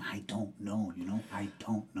essentially saying, I don't know. You know, I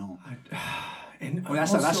don't know. And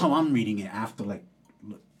that's how I'm reading it. After, like,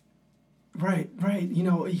 look, Right, right. You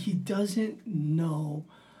know, he doesn't know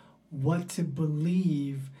what to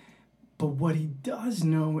believe, but what he does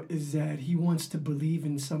know is that he wants to believe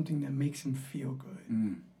in something that makes him feel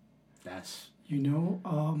good. That's You know,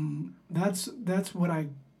 that's what I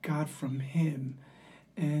got from him,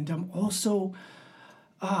 and I'm also,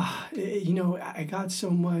 you know, I got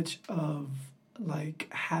so much of like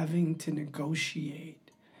having to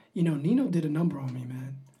negotiate. You know, Nino did a number on me,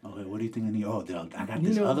 man. okay. What do you think of Nino? Oh, dude, I got Nino-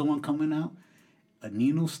 this other one coming out, a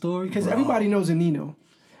Nino story. Because Bro. everybody knows a Nino.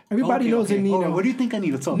 Everybody Okay, knows okay. a Nino. Hold on, what do you think of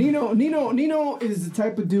Nino? Talk. Nino is the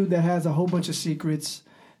type of dude that has a whole bunch of secrets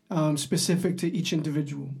specific to each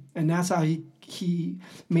individual, and that's how he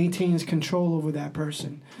maintains control over that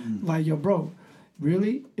person. Like, yo, bro,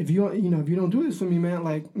 really? If you don't do this for me, man,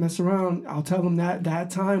 like mess around, I'll tell them that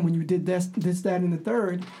time when you did this, that, and the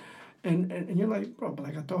third, and you're like, bro, but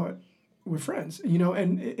like I thought we're friends, you know,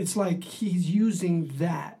 and it's like he's using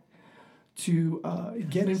that to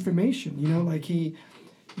get information, you know, like he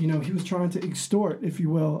was trying to extort, if you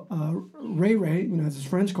will, Ray, you know, as his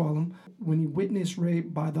friends call him, when he witnessed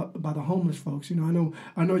rape by the homeless folks. You know,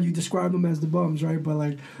 I know you describe them as the bums, right? But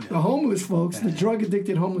like the homeless folks, the drug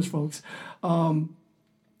addicted homeless folks, and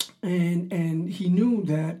he knew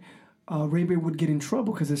that Ray would get in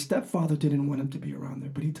trouble because his stepfather didn't want him to be around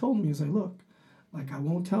there. But he told me, he was like, look, like I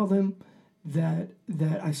won't tell them that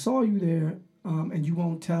I saw you there, and you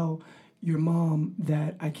won't tell your mom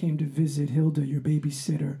that I came to visit Hilda, your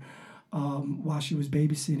babysitter, while she was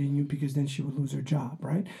babysitting you, because then she would lose her job,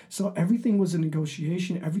 right? So everything was a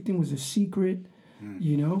negotiation. Everything was a secret,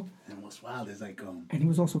 you know? And what's wild is like, And he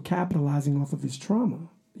was also capitalizing off of his trauma.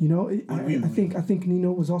 You know, I think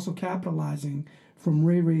Nino was also capitalizing from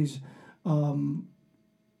Ray's,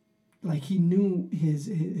 like he knew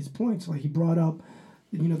his points. Like he brought up,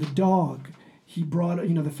 you know, the dog. He brought,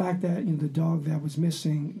 you know, the fact that, you know, the dog that was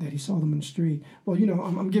missing, that he saw them in the street. Well, you know,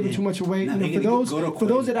 I'm giving too much away. Nah, you know, for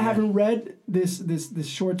those that haven't read this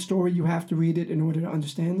short story, you have to read it in order to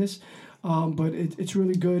understand this. But it's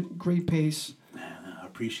really good, great pace. Man, I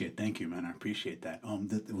appreciate it. Thank you, man. I appreciate that.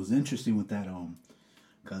 It was interesting with that,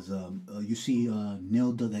 because you see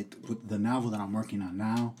Nilda, with the novel that I'm working on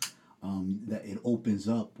now, that it opens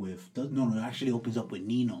up with, it actually opens up with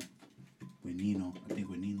Nino. With Nino, I think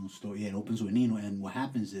with Nino's story. Yeah, it opens with Nino, and what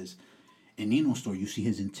happens is, in Nino's story, you see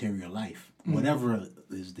his interior life, whatever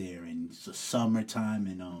is there, and it's the summertime,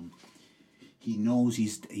 and he knows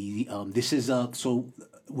this is so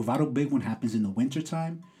without a big one happens in the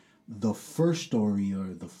wintertime. The first story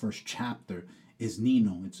or the first chapter is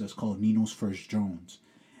Nino. It's just called Nino's First Drones.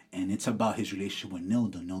 And it's about his relationship with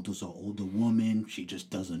Nilda. Nilda's an older woman. She just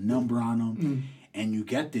does a number on him. And you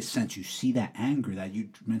get this sense, you see that anger that you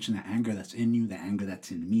mentioned, that anger that's in you, the anger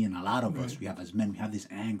that's in me, and a lot of us, we have as men, we have this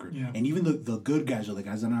anger. Yeah. And even the good guys, or the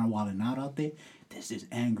guys that are wilding out there, there's this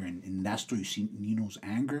anger. And in that story, you see Nino's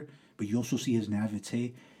anger, but you also see his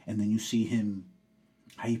naivete, and then you see him,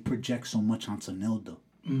 how he projects so much onto Nilda.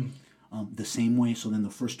 The same way, so then the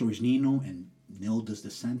first story is Nino, and Nilda's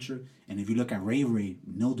the center. And if you look at Ray,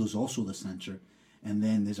 Nilda's also the center. And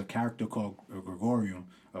then there's a character called Gregorio,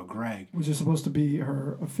 or Greg. Which is supposed to be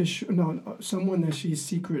her official, someone that she's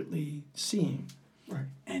secretly seeing. Right.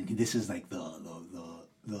 And this is like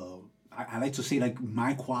I like to say, like,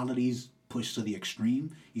 my qualities pushed to the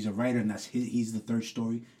extreme. He's a writer, and he's the third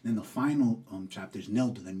story. Then the final chapter is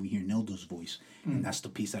Nilda. Then we hear Nilda's voice. And that's the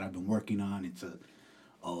piece that I've been working on. It's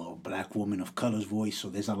a black woman of color's voice. So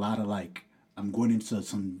there's a lot of, like, I'm going into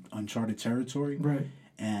some uncharted territory. Right.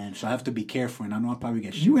 And so I have to be careful, and I know I'll probably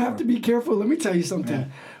get shit. You have to be careful. Let me tell you something. Yeah.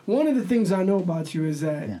 One of the things I know about you is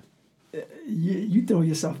that you throw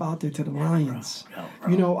yourself out there to the lions.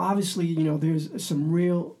 Bro. You know, obviously, you know, there's some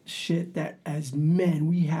real shit that as men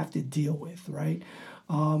we have to deal with, right?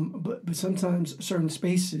 But sometimes certain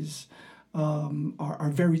spaces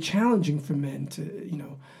are very challenging for men to, you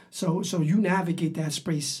know. So you navigate that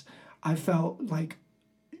space. I felt like,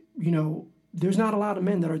 you know, there's not a lot of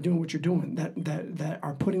men that are doing what you're doing, that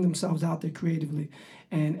are putting themselves out there creatively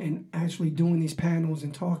and actually doing these panels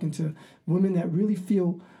and talking to women that really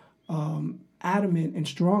feel adamant and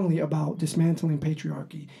strongly about dismantling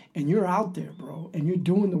patriarchy. And you're out there, bro, and you're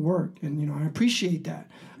doing the work. And, you know, I appreciate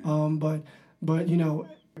that. But you know,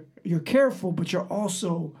 you're careful, but you're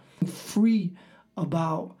also free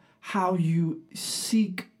about how you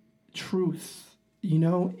seek truth, you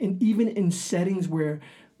know, and even in settings where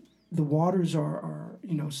the waters are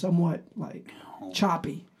you know, somewhat like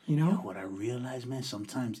choppy, you know? What I realize, man,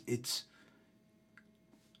 sometimes it's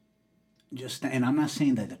just, and I'm not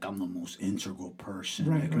saying that like I'm the most integral person.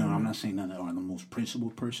 Right, like, right, no, right. I'm not saying that I'm the most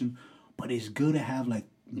principled person, but it's good to have like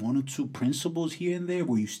one or two principles here and there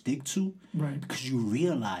where you stick to, Right. because you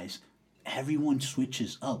realize everyone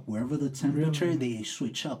switches up. Wherever the temperature, Really? they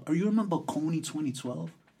switch up. Or you remember Coney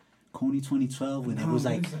 2012? Coney 2012, where there No, was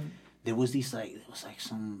what like, is that? there was these like, it was like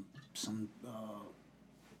some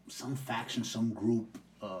faction, some group,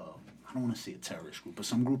 I don't want to say a terrorist group, but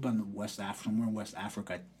some group in the somewhere in West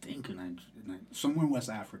Africa, I think, somewhere in West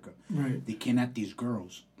Africa. Right. They kidnapped these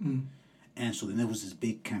girls. And so then there was this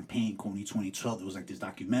big campaign, Coney 2012. There was like this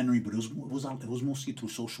documentary, but it was mostly through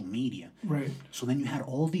social media. Right. So then you had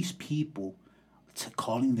all these people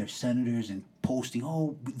calling their senators and posting,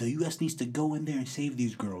 oh, the U.S. needs to go in there and save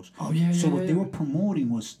these girls. Oh, yeah, So yeah, what yeah. they were promoting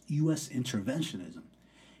was U.S. interventionism.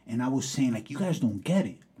 And I was saying, like, you guys don't get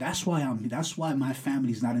it. That's why my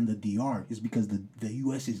family's not in the DR, is because the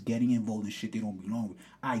U.S. is getting involved in shit they don't belong with.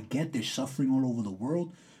 I get they're suffering all over the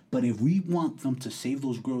world, but if we want them to save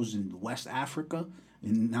those girls in West Africa,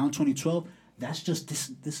 now in 2012, that's just,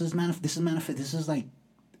 this is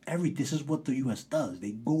what the U.S. does.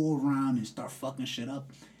 They go around and start fucking shit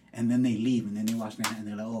up, and then they leave, and then they wash their hands, and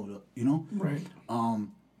they're like, oh, you know? Right.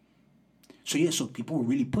 So people were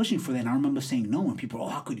really pushing for that. And I remember saying no, and people, oh,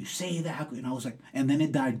 how could you say that? And I was like, and then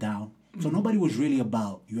it died down. So nobody was really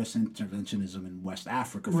about U.S. interventionism in West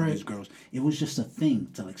Africa for these girls. It was just a thing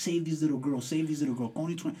to like save these little girls,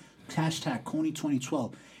 hashtag Coney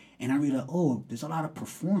 2012. And I realized, oh, there's a lot of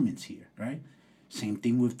performance here, right? Same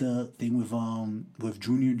thing with with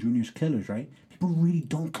Junior's killers, right? People really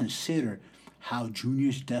don't consider how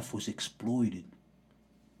Junior's death was exploited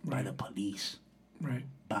by the police. Right.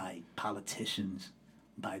 By politicians,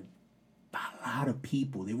 by a lot of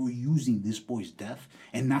people. They were using this boy's death,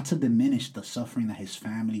 and not to diminish the suffering that his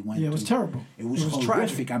family went through. Yeah, it was terrible. It was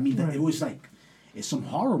horrific. Tragic. I mean, Right. it was like, it's some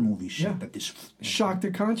horror movie shit Yeah. that this Shocked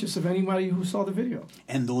the conscience of anybody who saw the video.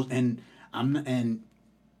 and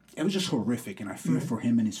it was just horrific, and I feel for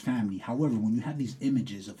him and his family. However, when you have these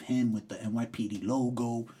images of him with the NYPD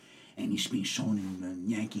logo, and he's being shown in the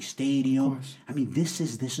Yankee Stadium, I mean, this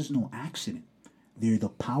is no accident. They're the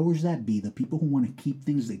powers that be, the people who want to keep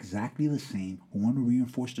things exactly the same, who want to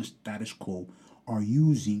reinforce the status quo, are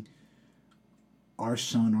using our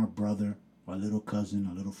son, our brother, our little cousin,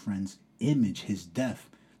 our little friend's image, his death,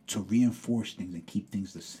 to reinforce things and keep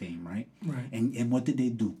things the same, right? Right. And what did they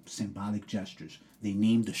do? Symbolic gestures. They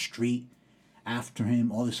named the street after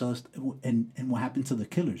him, all this other stuff. And what happened to the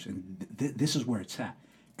killers? And this is where it's at.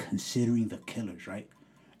 Considering the killers, right?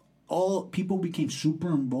 All people became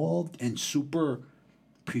super involved and super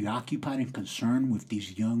preoccupied and concerned with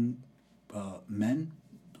these young men.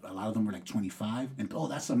 A lot of them were like 25, and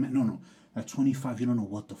that's a man. No, at 25 you don't know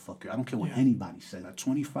what the fuck. I don't care what anybody says. At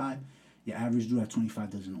 25, your average dude at 25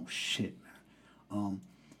 doesn't know shit, man.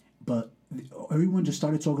 But everyone just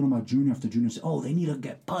started talking about Junior after Junior said, "Oh, they need to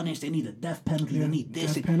get punished. They need a death penalty. They need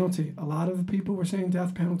this death penalty." A lot of the people were saying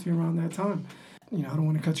death penalty around that time. You know, I don't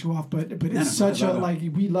want to cut you off, but it's like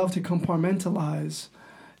we love to compartmentalize,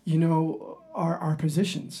 you know, our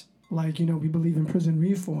positions. Like, you know, we believe in prison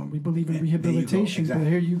reform, we believe in rehabilitation, exactly. But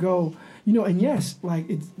here you go, you know, and yes, like,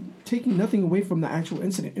 it's taking nothing away from the actual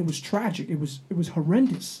incident. It was tragic. It was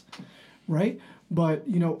horrendous, right? But,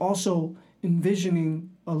 you know, also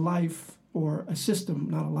envisioning a life or a system,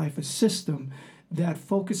 not a life, a system that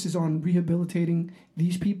focuses on rehabilitating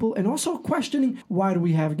these people and also questioning, why do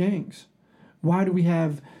we have gangs? Why do we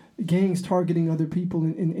have gangs targeting other people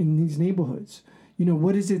in these neighborhoods? You know,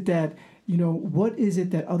 what is it that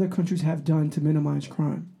other countries have done to minimize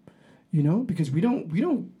crime? You know, because we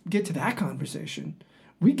don't get to that conversation.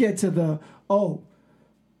 We get to the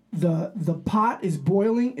pot is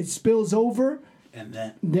boiling, it spills over, and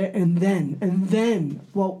then,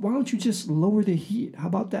 well, why don't you just lower the heat? How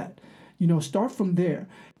about that? You know, start from there.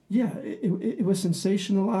 Yeah, it was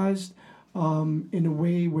sensationalized in a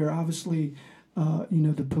way where obviously, you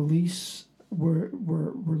know, the police were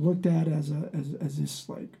looked at as this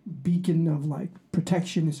like beacon of like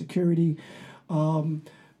protection and security,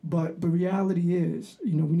 but the reality is,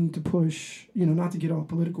 you know, we need to push. You know, not to get all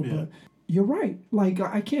political, but you're right. Like,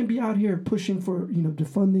 I can't be out here pushing for, you know,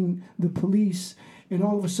 defunding the police, and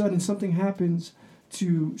all of a sudden something happens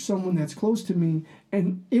to someone that's close to me,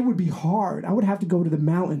 and it would be hard. I would have to go to the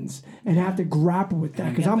mountains and have to grapple with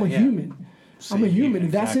that because I'm a human. I'm a human.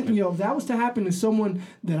 If that's it, you know, if that was to happen to someone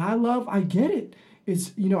that I love, I get it.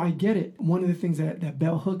 It's, you know, I get it. One of the things that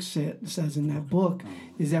Bell Hooks says in that book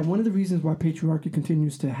is that one of the reasons why patriarchy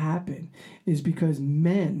continues to happen is because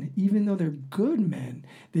men, even though they're good men,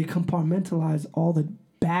 they compartmentalize all the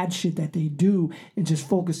bad shit that they do and just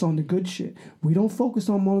focus on the good shit. We don't focus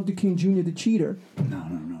on Martin Luther King Jr., the cheater.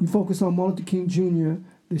 No. We focus on Martin Luther King Jr.,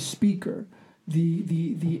 the speaker,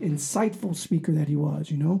 the insightful speaker that he was.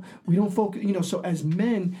 You know, we don't focus. You know, so as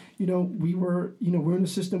men, you know, we're in a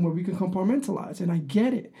system where we can compartmentalize, and I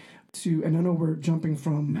get it. And I know we're jumping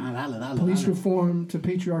from police reform to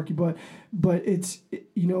patriarchy, but it's,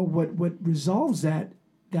 you know, what resolves that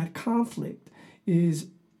conflict is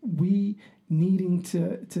we needing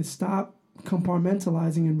to stop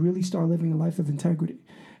compartmentalizing and really start living a life of integrity,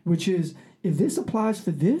 which is, if this applies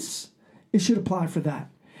for this, it should apply for that.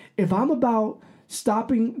 If I'm about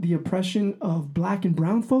stopping the oppression of black and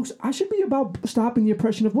brown folks, I should be about stopping the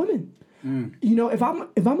oppression of women. You know, if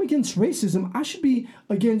I'm against racism, I should be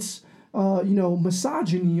against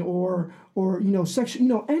misogyny or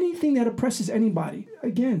sexual, anything that oppresses anybody.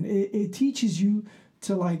 Again, it teaches you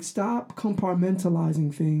to like stop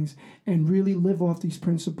compartmentalizing things and really live off these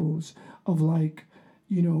principles of like,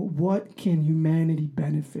 what can humanity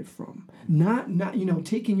benefit from? Not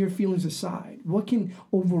taking your feelings aside. What can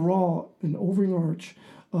overall an overarch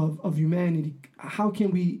of humanity? How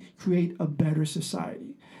can we create a better society?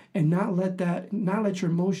 And not let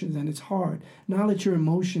your emotions, and it's hard, not let your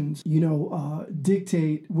emotions,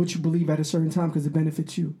 dictate what you believe at a certain time because it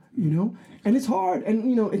benefits you, And it's hard,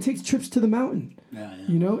 and, it takes trips to the mountain. Yeah.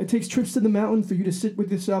 It takes trips to the mountain for you to sit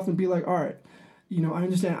with yourself and be like, all right, I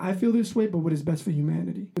understand, I feel this way, but what is best for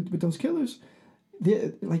humanity? But those killers,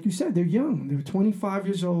 like you said, they're young. They're 25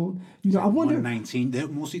 years old. I wonder. 19. They're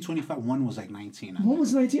mostly 25. One was like 19. One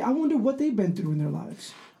was 19. I wonder what they've been through in their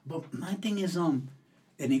lives. But my thing is,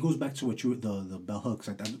 and it goes back to what the bell hooks.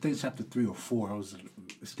 I think it's chapter 3 or 4. I was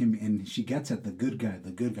skimming, and she gets at the good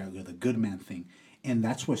man thing, and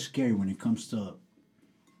that's what's scary when it comes to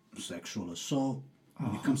sexual assault.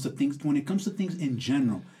 When it comes to things in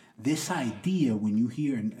general. This idea, when you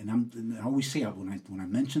hear, and I always say when I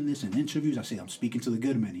mention this in interviews, I say I'm speaking to the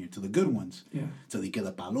good men here, to the good ones, to the que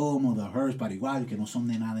de palomo, the hers, pariguayo, que no son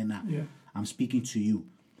de nada, de nada. Yeah. I'm speaking to you.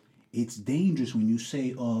 It's dangerous when you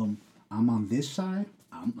say, I'm on this side.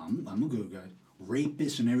 I'm a good guy.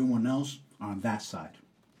 Rapists and everyone else are on that side,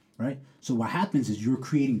 right? So what happens is you're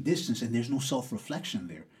creating distance, and there's no self-reflection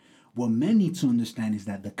there. What men need to understand is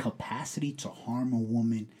that the capacity to harm a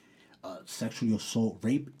woman, sexually assault,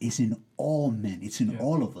 rape, is in all men. It's in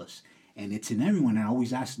all of us, and it's in everyone. And I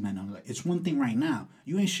always ask men, I'm like, it's one thing right now.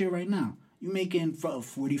 You ain't shit right now. You making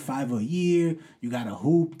 $45 a year. You got a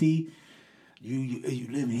hoopty. You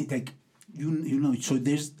live in like. So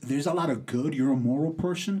there's a lot of good. You're a moral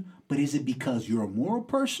person, but is it because you're a moral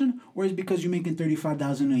person, or is it because you're making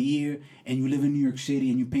 $35,000 a year and you live in New York City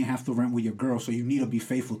and you pay half the rent with your girl, so you need to be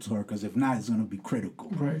faithful to her, because if not, it's gonna be critical,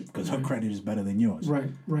 right? Because her credit is better than yours, right.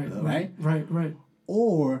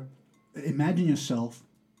 Or imagine yourself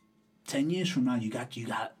 10 years from now.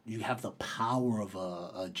 You have the power of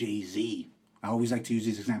a Jay-Z. I always like to use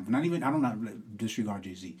this example. I don't disregard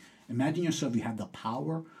Jay-Z. Imagine yourself. You have the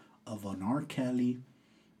power of an R. Kelly,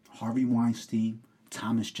 Harvey Weinstein,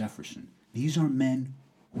 Thomas Jefferson. These are men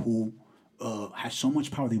who had so much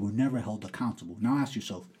power they were never held accountable. Now ask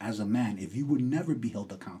yourself, as a man, if you would never be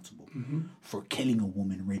held accountable for killing a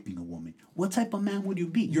woman, raping a woman, what type of man would you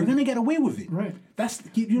be? You're gonna get away with it. Right.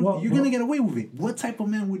 You're gonna get away with it. What type of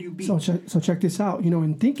man would you be? So check this out.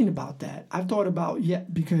 In thinking about that, I've thought about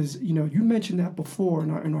because you mentioned that before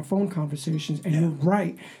in our phone conversations, and you're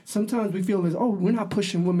right. Sometimes we feel as we're not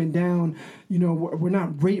pushing women down. We're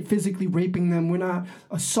not physically raping them. We're not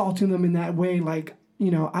assaulting them in that way. Like,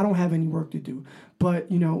 I don't have any work to do. But,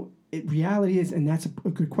 reality is, and that's a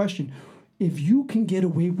good question, if you can get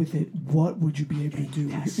away with it, what would you be able to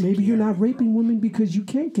do? Maybe you're not raping women because you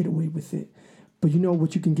can't get away with it. But you know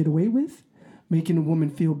what you can get away with? Making a woman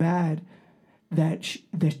feel bad that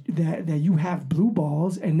you have blue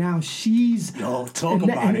balls, and now she's... And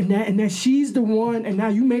that she's the one, and now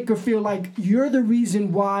you make her feel like you're the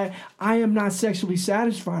reason why I am not sexually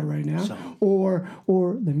satisfied right now. Or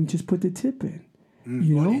let me just put the tip in.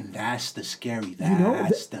 And that's the scary.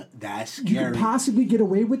 That's scary. You could possibly get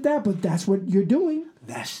away with that, but that's what you're doing.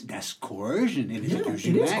 That's coercion. It is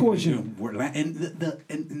coercion.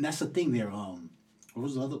 And that's the thing there. What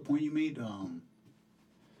was the other point you made?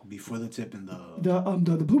 Before the tip and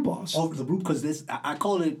the blue balls. Oh, the blue, because I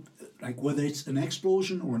call it, like, whether it's an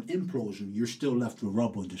explosion or an implosion, you're still left with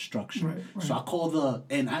rubble and destruction. Right. So I call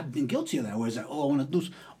and I've been guilty of that, where it's like, I want to do,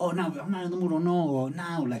 now I'm not in the mood, or no, or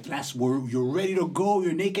now, like, you're ready to go,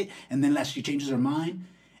 you're naked, and then she changes her mind,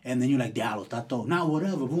 and then you're like, diablo, tato, now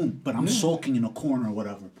whatever, boom, but I'm sulking in a corner or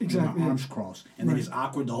whatever, exactly, with my arms crossed, and then it's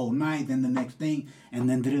awkward the whole night, then the next thing, and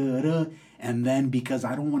then and then because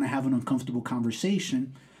I don't want to have an uncomfortable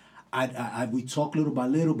conversation, we talk little by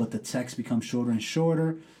little, but the text becomes shorter and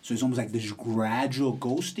shorter. So it's almost like this gradual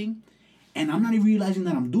ghosting. And I'm not even realizing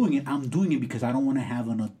that I'm doing it. I'm doing it because I don't want to have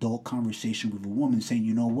an adult conversation with a woman saying,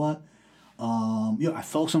 you know what? I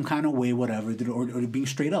felt some kind of way, whatever, or being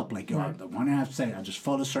straight up, like, I want to have sex, I just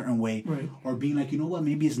felt a certain way, or being like, you know what,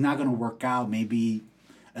 maybe it's not gonna work out, maybe,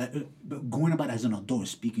 but going about as an adult,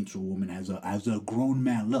 speaking to a woman as a grown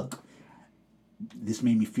man, look, this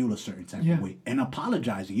made me feel a certain type of way, and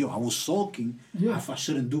apologizing, I was sulking, I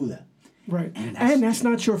shouldn't do that, right, and that's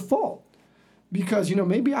not your fault. Because,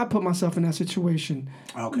 maybe I put myself in that situation,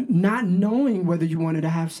 not knowing whether you wanted to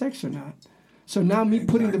have sex or not. So now me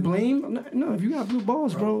putting the blame, no, if you got blue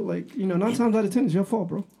balls, bro, like, 9 times out of 10, it's your fault,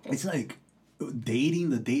 bro. It's like the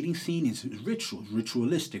dating scene is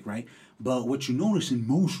ritualistic, right? But what you notice in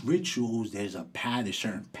most rituals, there's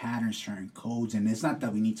certain patterns, certain codes, and it's not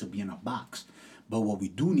that we need to be in a box. But what we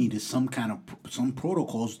do need is some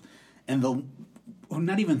protocols, and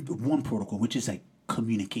not even one protocol, which is like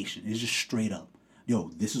communication. It's just straight up.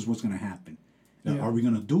 This is what's going to happen. Are we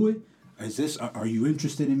going to do it? Are you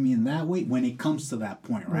interested in me in that way? When it comes to that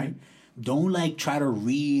point, right? Don't try to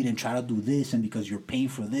read and try to do this, and because you're paying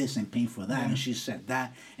for this and paying for that, and she said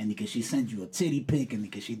that, and because she sent you a titty pic, and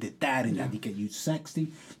because she did that, and that because you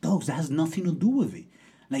sexting. Dogs, that has nothing to do with it.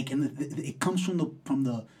 And it comes from the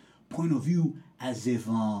point of view as if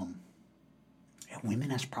women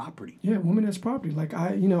as property. Yeah, women as property.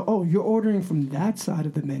 You're ordering from that side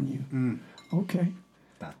of the menu. Okay.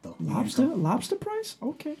 Lobster price?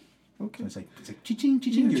 Okay. So it's like ching.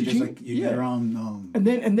 You're just like you get around. And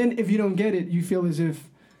then if you don't get it, you feel as if,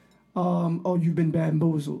 you've been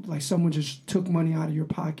bamboozled. Like someone just took money out of your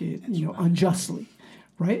pocket, unjustly,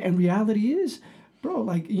 right? And reality is,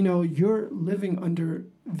 bro, you're living under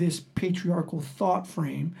this patriarchal thought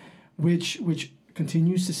frame, which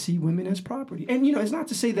continues to see women as property. And it's not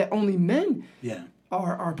to say that only men.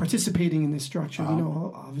 Are participating in this structure.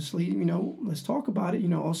 Obviously, let's talk about it.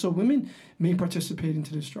 Also women may participate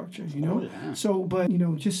into this structure, So, but,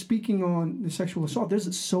 just speaking on the sexual assault,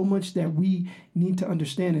 there's so much that we need to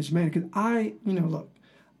understand as men. Because I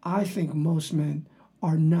think most men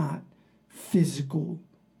are not physical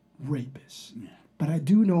rapists. Yeah. But I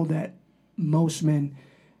do know that most men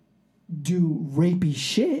do rapey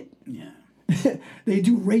shit. Yeah. They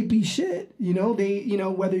do rapey shit,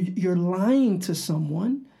 whether you're lying to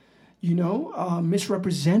someone,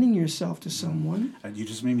 misrepresenting yourself to someone. You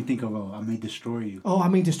just made me think of I May Destroy You. Oh, I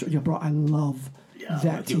May Destroy You, bro. I love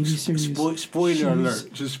that TV series. Spoiler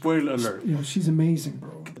alert. Just spoiler alert. She's amazing,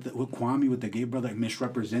 bro. With Kwame, with the gay brother,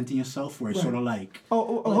 misrepresenting yourself, where it's sort of like...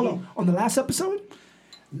 Oh, hold on. On the last episode?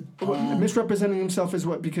 Misrepresenting himself is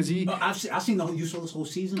what? Because he... I've seen you saw this whole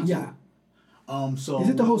season? Yeah. So is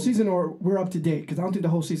it the whole season or we're up to date? Because I don't think the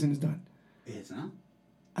whole season is done. It's not.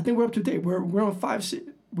 I think we're up to date. We're on 5.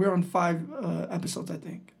 We're on 5 episodes, I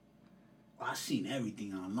think. I've seen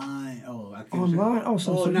everything online. Online? I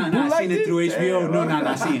seen it through HBO. No,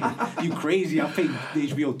 not seen it. You crazy? I paid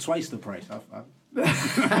HBO twice the price. No,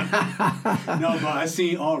 but I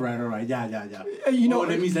seen. All right. Yeah.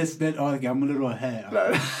 That means I'm a little ahead.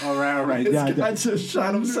 All right. I just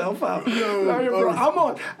shot himself out. Bro, I'm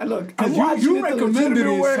on. Look, I'm watching you recommended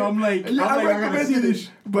it, way. so I'm like, I recommended it,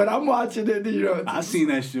 but I'm watching it. I seen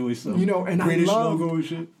that shit with some and British logo and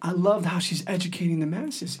shit. I loved how she's educating the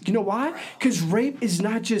masses. You know why? Because rape is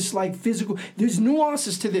not just like physical. There's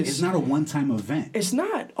nuances to this. It's not a one-time event. It's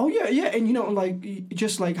not. Oh yeah, and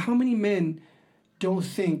just like how many men don't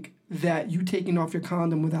think that you taking off your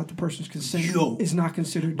condom without the person's consent is not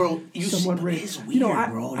considered somewhat rape. It's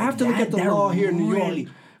weird, bro. I have to look at the law here in New York.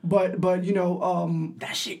 But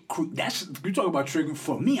that shit. You talk about triggering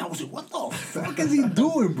for me. I was like, what the fuck is he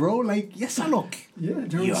doing, bro? Like, yes, I look. Yeah,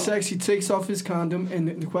 during sex, he takes off his condom,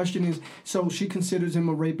 and the question is, so she considers him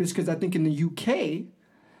a rapist because I think in the UK,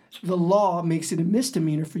 the law makes it a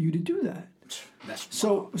misdemeanor for you to do that.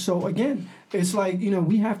 So again, it's like,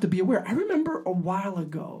 we have to be aware. I remember a while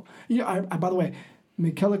ago, I by the way,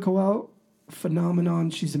 Michaela Coel, phenomenon.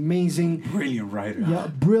 She's amazing. Brilliant writer. Yeah,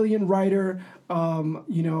 brilliant writer.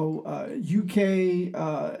 UK,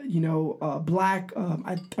 black.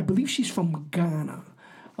 I believe she's from Ghana.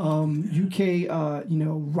 UK,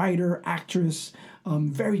 writer, actress,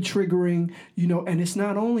 very triggering, and it's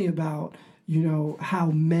not only about, how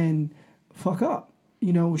men fuck up.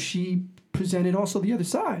 She presented also the other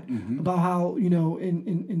side about how,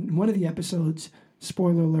 in one of the episodes,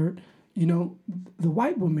 spoiler alert, the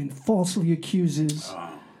white woman falsely accuses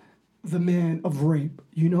the man of rape,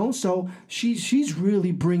 so she's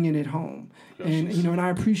really bringing it home. And, and I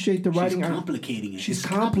appreciate the writing. She's complicating it. She's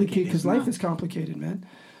complicated because life is complicated, man.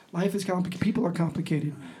 Life is complicated. People are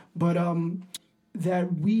complicated. But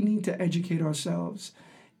that we need to educate ourselves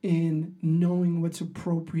in knowing what's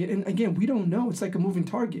appropriate. And again, we don't know. It's like a moving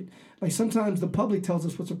target. Like sometimes the public tells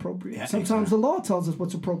us what's appropriate. Yeah, Sometimes the law tells us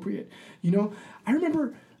what's appropriate. You know, I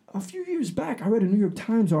remember a few years back, I read a New York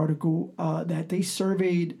Times article that they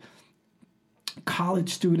surveyed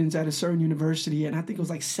college students at a certain university, and I think it was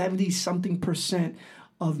like 70-something%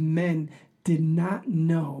 of men did not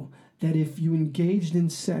know that if you engaged in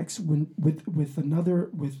sex with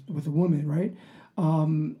a woman, right?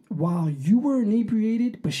 While you were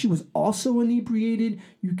inebriated, but she was also inebriated,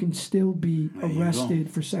 you can still be arrested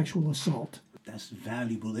for sexual assault. That's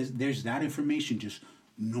valuable. There's that information, just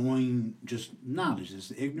knowing, just knowledge.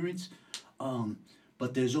 There's ignorance.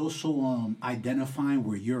 But there's also identifying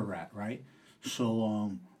where you're at, right?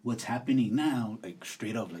 So what's happening now, like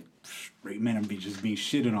straight up, like straight men are just being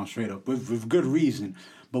shitted on straight up with good reason.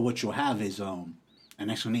 But what you'll have is an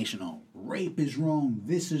explanation on rape is wrong,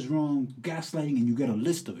 this is wrong, gaslighting, and you get a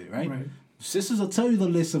list of it, right? Sisters will tell you the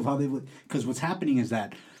list of how they would, because what's happening is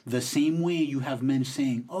that the same way you have men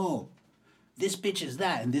saying, oh, this bitch is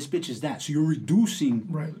that and this bitch is that. So you're reducing,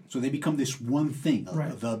 so they become this one thing,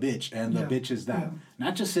 the bitch, and the bitch is that. Yeah.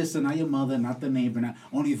 Not your sister, not your mother, not the neighbor, not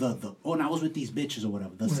only and I was with these bitches or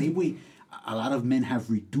whatever. The same way a lot of men have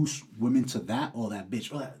reduced women to that, that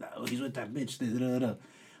bitch, he's with that bitch. Da, da, da.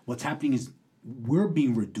 What's happening is we're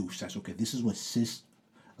being reduced. That's okay. This is what cis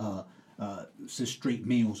straight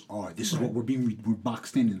males are. This is what we're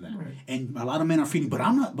boxed in that. And a lot of men are feeling, but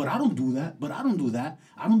I don't do that.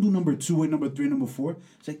 I don't do number 2 and number 3, number 4.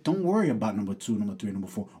 It's like, don't worry about number 2, number 3, number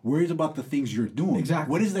 4. Worry about the things you're doing.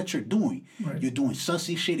 Exactly. What is that you're doing? You're doing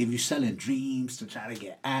sussy shit. If you're selling dreams to try to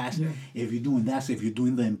get ass, if you're doing that, if you're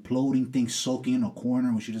doing the imploding thing, soaking in a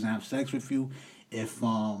corner when she doesn't have sex with you,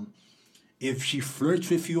 if she flirts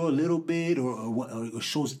with you a little bit or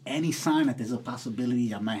shows any sign that there's a possibility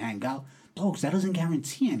y'all might hang out, dogs, that doesn't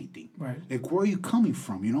guarantee anything. Like, where are you coming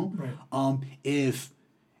from, you know? If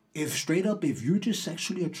straight up, if you're just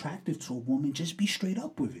sexually attractive to a woman, just be straight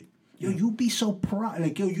up with it. You'd be so proud.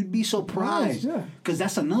 Like, you'd be surprised. Because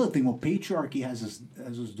that's another thing. What patriarchy has us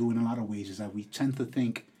do in a lot of ways is that we tend to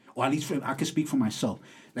think, or at least I can speak for myself.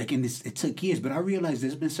 Like, it took years, but I realized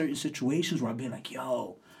there's been certain situations where I've been like,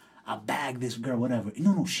 yo, I bagged this girl, whatever.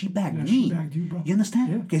 No, she bagged me. She bagged you, bro. You understand?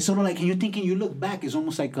 Yeah. Okay, so like, and you're thinking, you look back, it's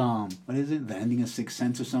almost like, what is it? The ending of Sixth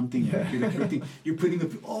Sense or something. You're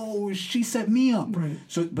putting she set me up.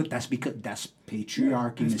 So, but that's because that's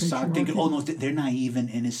patriarchy. And start thinking, no, they're naive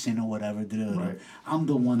and innocent or whatever. I'm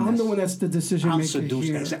the one that's the decision maker. I'm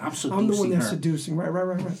seducing I'm the one that's her. Seducing.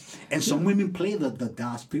 Right. And some women play the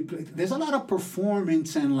DOS. There's a lot of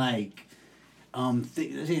performance and like,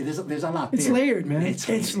 there's a lot there. It's layered, man.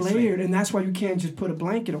 It's layered, and that's why you can't just put a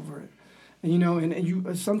blanket over it. And, you know, and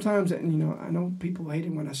you sometimes, and, you know, I know people hate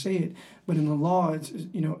it when I say it, but in the law, it's,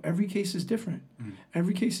 you know, every case is different.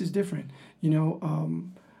 Every case is different. You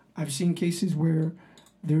know, I've seen cases where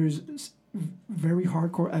there's very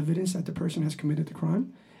hardcore evidence that the person has committed the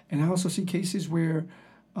crime, and I also see cases where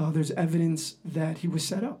there's evidence that he was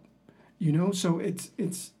set up. You know, so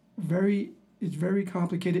it's very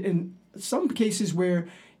complicated, and some cases where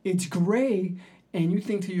it's gray and you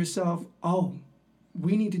think to yourself, oh,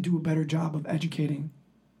 we need to do a better job of educating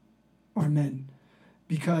our men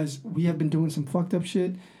because we have been doing some fucked up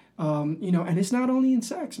shit. You know, and it's not only in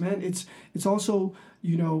sex, man. It's also,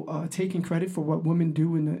 you know, taking credit for what women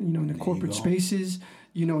do in the, you know, in the corporate spaces,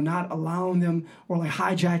 you know, not allowing them or like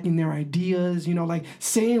hijacking their ideas, you know, like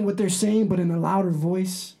saying what they're saying but in a louder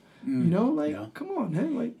voice. You know, like, come on,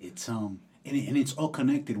 man. Like, it's and it's all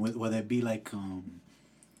connected with whether it be like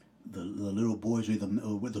the little boys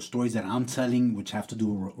with the stories that I'm telling, which have to do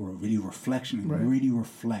with really reflection and really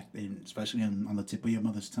reflect, and especially on the tip of your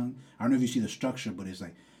mother's tongue. I don't know if you see the structure, but it's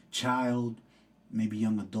like child, maybe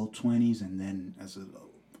young adult 20s, and then as a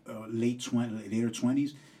later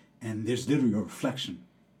 20s, and there's literally a reflection.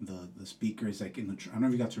 The speaker is like I don't know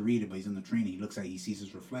if you got to read it, but he's in the training. He looks like he sees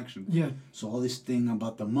his reflection. Yeah. So all this thing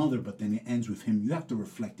about the mother, but then it ends with him. You have to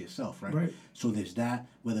reflect yourself, right? So there's that.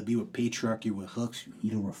 Whether it be with patriarchy, with hooks, you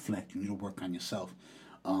need to reflect. You need to work on yourself.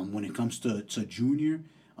 When it comes to Junior,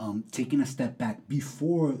 taking a step back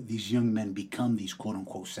before these young men become these quote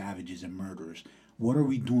unquote savages and murderers. What are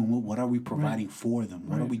we doing? What are we providing for them?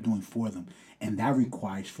 What are we doing for them? And that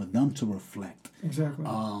requires for them to reflect. Exactly.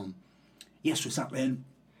 Yes, it's not, and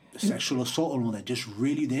sexual assault and all that, just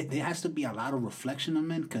really, there has to be a lot of reflection on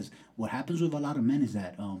men, because what happens with a lot of men is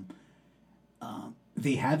that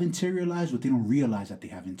they have interior lives, but they don't realize that they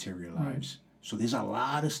have interior lives. So there's a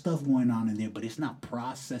lot of stuff going on in there, but it's not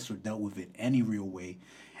processed or dealt with in any real way.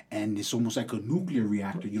 and it's almost like a nuclear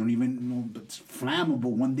reactor. You don't even know, but it's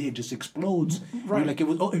flammable. One day it just explodes. Right. You're like it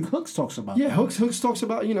was. Oh, and Hooks talks about. Yeah, that. Hooks talks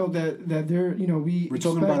about that they're We're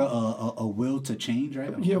talking about a will to change,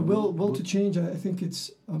 right? Yeah, will to change. I think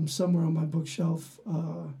it's somewhere on my bookshelf.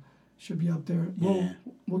 Should be up there.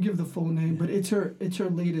 We'll give the full name, but it's her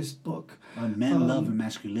latest book. Men, Love, and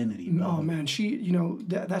Masculinity. Oh man, she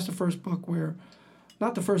that's the first book where,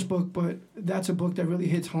 not the first book, but that's a book that really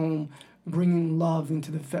hits home, bringing love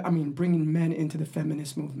into bringing men into the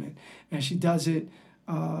feminist movement, and she does it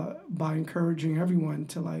by encouraging everyone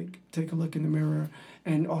to like take a look in the mirror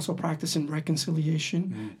and also practicing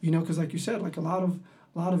reconciliation. Because like you said, like a lot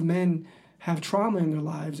of men have trauma in their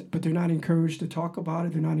lives, but they're not encouraged to talk about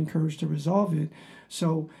it. They're not encouraged to resolve it.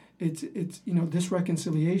 So it's this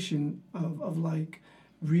reconciliation of like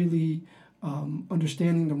really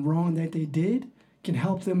understanding the wrong that they did can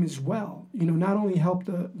help them as well. Not only help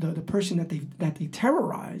the person that they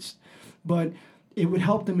terrorized, but it would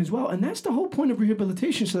help them as well. And that's the whole point of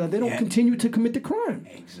rehabilitation, so that they don't continue to commit the crime.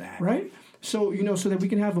 Exactly. Right? So so that we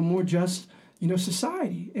can have a more just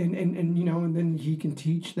society, and then he can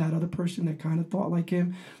teach that other person that kind of thought like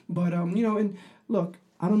him. But and look,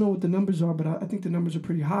 I don't know what the numbers are, but I think the numbers are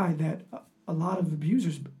pretty high, that a lot of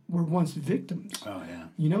abusers were once victims. Oh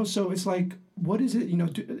yeah. So it's like, what is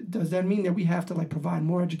it? Does that mean that we have to like provide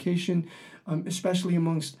more education, especially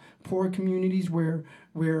amongst poor communities where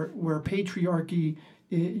patriarchy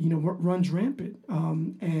runs rampant,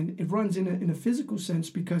 and it runs in a physical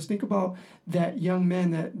sense, because think about that young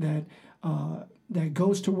man that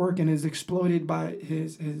goes to work and is exploited by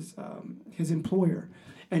his employer,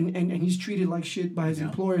 and he's treated like shit by his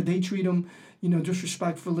employer. They treat him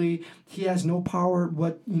disrespectfully. He has no power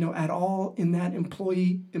at all in that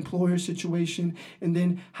employer situation. And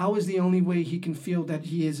then how is the only way he can feel that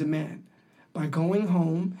he is a man? By going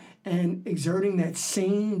home and exerting that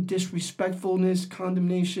same disrespectfulness,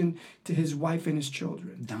 condemnation to his wife and his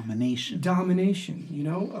children. Domination,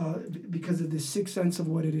 because of the sixth sense of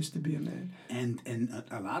what it is to be a man. And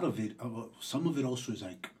a lot of it, some of it also is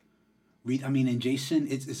like, and Jason,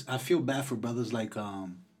 it's I feel bad for brothers like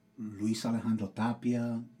Luis Alejandro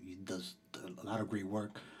Tapia. He does a lot of great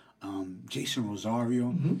work. Jason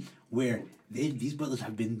Rosario, where these brothers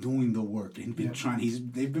have been doing the work and been trying.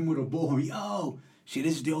 They've been with a bullhorn. Shit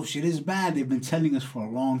is bad. They've been telling us for a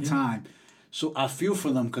long time. So I feel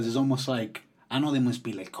for them, because it's almost like, I know they must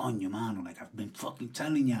be like, coño, mano, like I've been fucking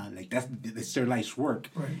telling y'all, like that's their life's work.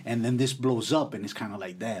 Right. And then this blows up, and it's kind of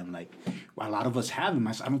like, damn, like a lot of us haven't.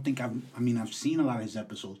 I don't think I've seen a lot of his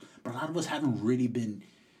episodes, but a lot of us haven't really been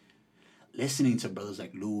listening to brothers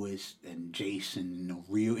like Lewis and Jason,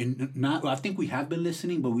 Rio, and I think we have been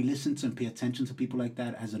listening, but we listen to and pay attention to people like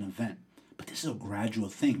that as an event. But this is a gradual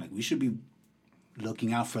thing. Like, we should be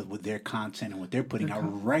looking out for with their content and what they're putting out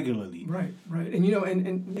regularly. Right. And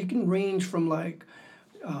and it can range from like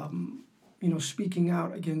speaking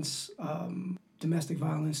out against domestic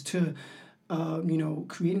violence to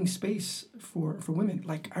creating space for women.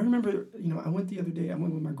 Like, I remember, I went the other day, I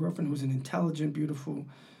went with my girlfriend, who was an intelligent, beautiful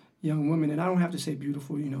young woman, and I don't have to say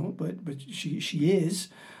beautiful, but she is.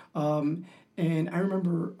 And I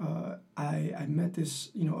remember I met this,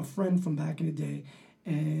 a friend from back in the day,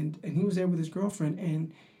 and he was there with his girlfriend,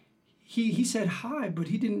 and he said hi, but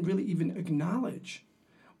he didn't really even acknowledge,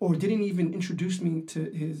 or didn't even introduce me to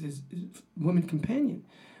his woman companion.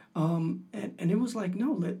 And it was like,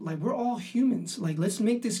 no, like we're all humans. Like, let's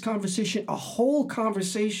make this conversation a whole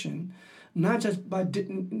conversation, not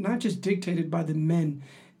just dictated by the men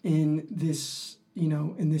in this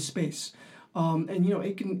space. And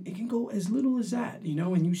it can go as little as that,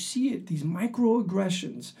 and you see it, these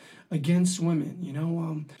microaggressions against women,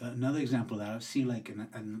 Another example that I see, like,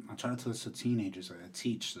 and I try to tell this to teenagers, like I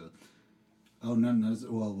teach,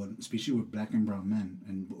 especially with black and brown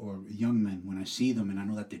men or young men, when I see them and I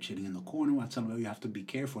know that they're chilling in the corner, I tell them, you have to be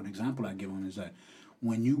careful. An example I give them is that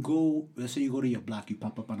when you go, let's say you go to your block, you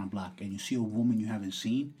pop up on a block, and you see a woman you haven't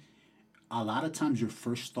seen, a lot of times your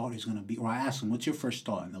first thought is going to be, or I ask them, what's your first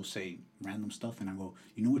thought? And they'll say random stuff. And I go,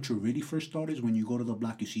 you know what your really first thought is? When you go to the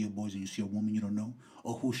block, you see your boys and you see a woman you don't know,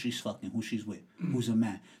 or who she's fucking, who she's with, who's a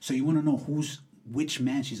man. So you want to know which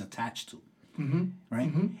man she's attached to.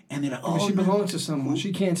 Right? And they're like, oh, she belongs to someone.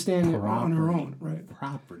 She can't stand on her own. Right.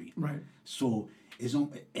 Property. Right. So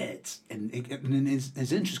it's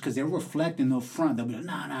interesting, because they'll reflect in the front. They'll be like,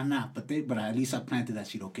 nah. But at least I planted that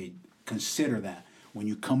seed. Okay, consider that. When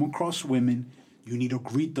you come across women, you need to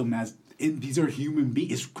greet them as these are human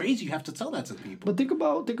beings. It's crazy. You have to tell that to people. But think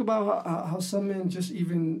about how some men just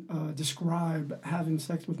even describe having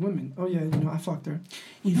sex with women. Oh yeah, I fucked her.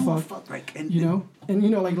 We fucked. Fuck, like, And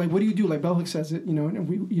like what do you do? Like Bell Hooks says it,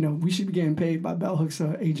 and we should be getting paid by Bell Hooks'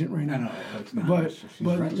 agent right now. I know, it's not, but she's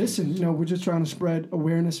but right. listen, we're just trying to spread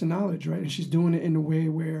awareness and knowledge, right? And she's doing it in a way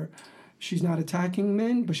where she's not attacking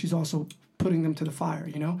men, but she's also putting them to the fire,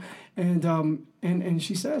 and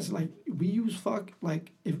she says, like, we use fuck,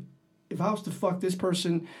 like, if I was to fuck this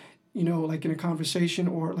person, like in a conversation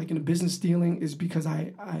or like in a business dealing, is because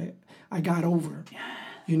I got over,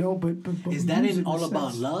 but is that in All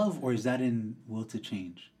About Love, or is that in Will to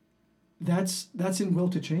Change? That's in Will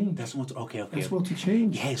to Change. That's okay. That's Will to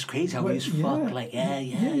Change. Yeah, it's crazy how we use fuck, like, yeah.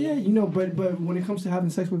 But when it comes to having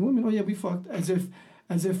sex with women, oh yeah, we fucked, as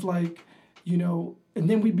if like, and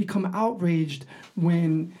then we become outraged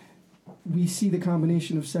when we see the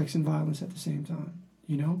combination of sex and violence at the same time,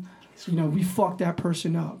 we fucked that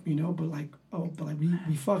person up, but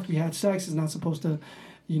we fucked, we had sex. Is not supposed to,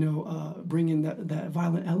 bring in that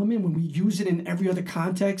violent element when we use it in every other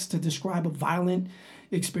context to describe a violent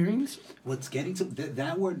experience. What's getting to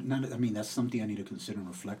that word? That's something I need to consider and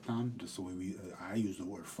reflect on. Just the way I use the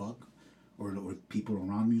word fuck, or people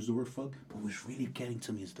around me use the word fuck. But what's really getting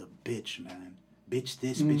to me is the bitch, man. Bitch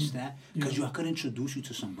this, bitch that. Because I could introduce you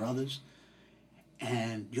to some brothers,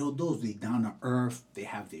 and they down to earth. They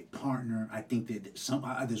have their partner. I think that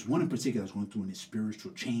there's one in particular that's going through a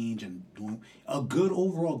spiritual change and doing a good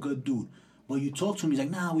overall good dude. But you talk to him, he's like,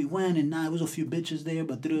 nah, we went, and it was a few bitches there,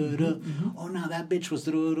 but oh, nah, that bitch was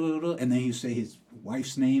and then he'll say his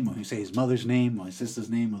wife's name, or he'll say his mother's name, or his sister's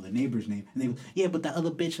name, or the neighbor's name, and they go, yeah, but that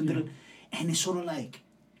other bitch, and it's sort of like,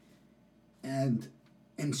 and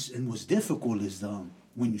what's difficult is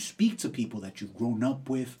when you speak to people that you've grown up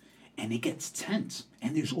with, and it gets tense,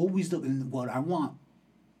 and there's always what I want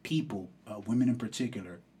people, women in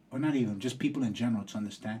particular, or not even, just people in general, to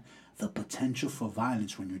understand the potential for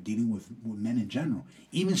violence when you're dealing with men in general.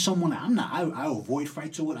 Even someone I avoid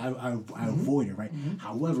fights or what, I avoid it, right? Mm-hmm.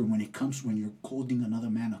 However, when you're holding another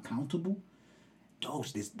man accountable,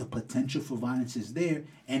 the potential for violence is there,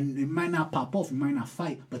 and it might not pop off, you might not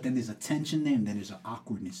fight, but then there's a tension there, and then there's an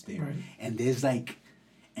awkwardness there. Right. And there's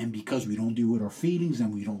and because we don't deal with our feelings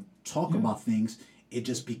and we don't talk about things, it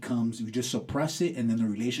just becomes, we just suppress it, and then the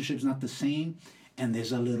relationship's not the same. And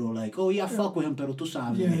there's a little fuck with him, pero tú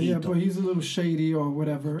sabes. But he's a little shady or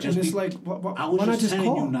whatever. And it's I was just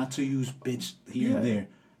telling you not to use bitch here and there.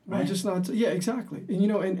 Right? Just not to, exactly.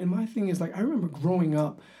 And, and my thing is, I remember growing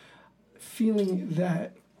up feeling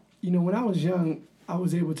that, when I was young, I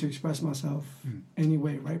was able to express myself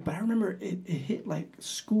anyway, right? But I remember it hit,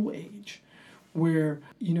 school age, where,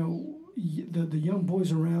 the young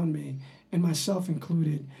boys around me, and myself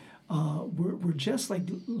included, were just,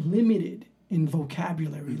 limited in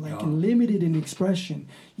vocabulary, and limited in expression,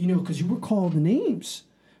 because you were called names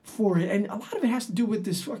for it. And a lot of it has to do with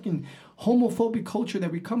this fucking homophobic culture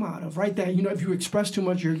that we come out of, right? That, if you express too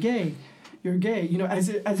much, you're gay. You're gay, as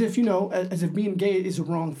if being gay is a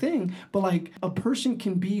wrong thing. But, a person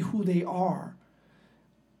can be who they are.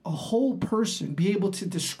 A whole person, be able to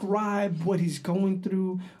describe what he's going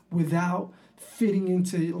through without fitting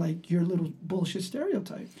into, your little bullshit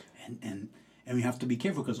stereotype. And we have to be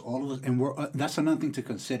careful, because all of us, and that's another thing to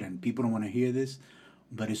consider, and people don't want to hear this,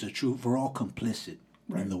 but it's the truth. We're all complicit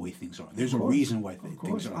in the way things are. There's a reason why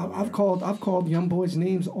things are. I've called young boys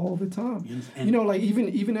names all the time. And,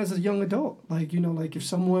 even as a young adult, if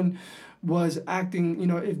someone was acting,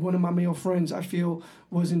 if one of my male friends, I feel,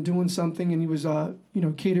 wasn't doing something and he was,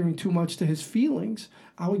 catering too much to his feelings,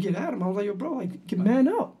 I would get at him. I was like, yo, bro, man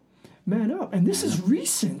up. And this is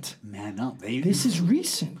recent. Man up. This is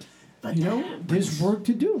recent. But there's work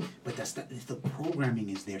to do. But the programming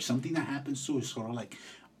is there. Something that happens too is sort of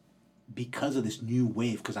because of this new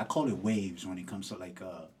wave, because I call it waves when it comes to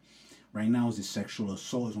right now is this sexual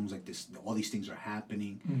assault. It's almost like this. All these things are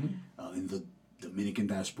happening in the Dominican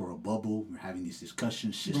diaspora bubble. We're having these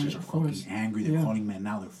discussions. Sisters are fucking angry. They're calling men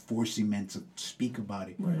now. They're forcing men to speak about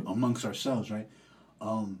it amongst ourselves, right?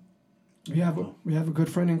 We have a good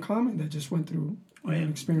friend in common that just went through an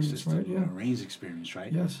experience, right? Yeah, Lorraine's experience,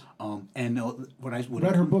 right? Yes. And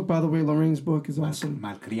read her book, by the way. Lorraine's book is awesome.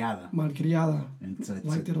 Malcriada.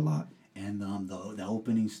 Liked it a lot. And the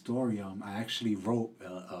opening story, I actually wrote,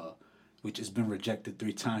 which has been rejected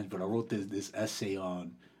 3 times, but I wrote this essay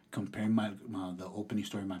on comparing the opening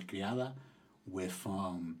story Malcriada with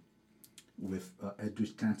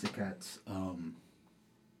Edwidge Tansikat's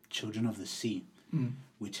Children of the Sea.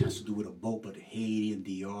 which has to do with a boat, but Haiti and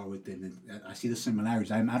DR within. And I see the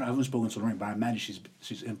similarities. I haven't spoken to Lorraine, but I imagine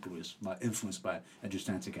she's influenced by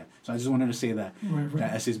Edgestantica. So I just wanted to say that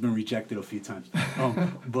that essay's been rejected a few times.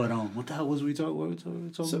 But what the hell was we talking? What were we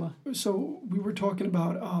talking about? So we were talking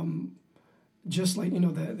about just like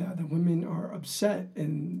the women are upset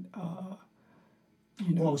and.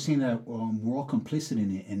 Well, I was saying that we're all complicit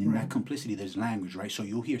in it, and in that complicity, there's language, right? So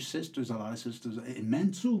you'll hear sisters, a lot of sisters, and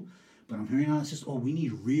men too. But I'm hearing a lot of sisters, we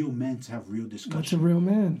need real men to have real discussion. What's a real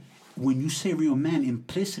man? When you say real man,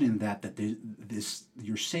 implicit in that there's this,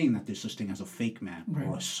 you're saying that there's such thing as a fake man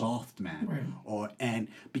or a soft man, and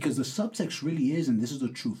because the subtext really is, and this is the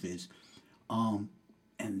truth is,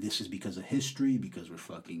 and this is because of history, because we're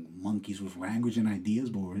fucking monkeys with language and ideas,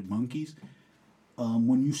 but we're monkeys.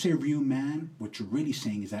 When you say real man, what you're really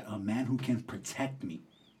saying is that a man who can protect me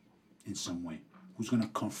in some way, who's going to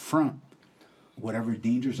confront whatever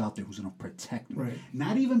dangers out there, who's going to protect me. Right.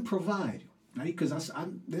 Not even provide, right? Because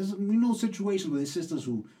we know situations where there's sisters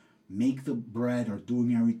who make the bread or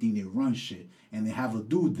doing everything, they run shit, and they have a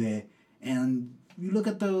dude there, and you look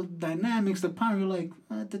at the dynamics, the power, you're like,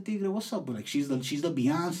 the tigre, what's up? But like, she's the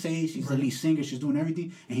Beyonce, she's the lead singer, she's doing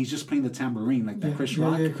everything, and he's just playing the tambourine like that Chris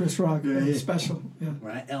Rock. Yeah, Chris Rock, special,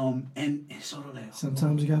 right. And it's sort of like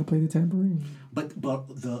sometimes you gotta play the tambourine. But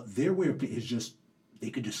their way of play is just they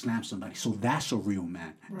could just slam somebody. So that's a real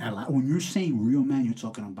man. Right. When you're saying real man, you're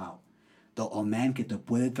talking about a man que te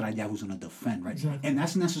puede traer who's gonna defend, right? Exactly. And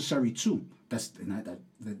that's necessary too. I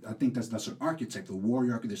think that's an archetype, the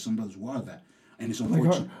warrior archetype. There's some brothers who are that. And it's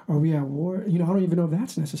unfortunate. Like are we at war? I don't even know if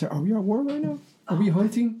that's necessary. Are we at war right now? Are we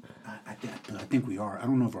hunting? I think we are. I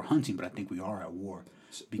don't know if we're hunting, but I think we are at war.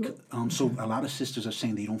 Because so a lot of sisters are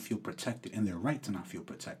saying they don't feel protected, and they're right to not feel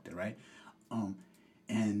protected, right?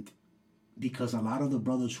 And because a lot of the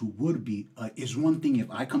brothers who would be is one thing if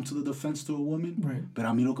I come to the defense to a woman, right? But a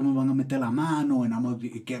mí lo que me van a meter la mano and I'm gonna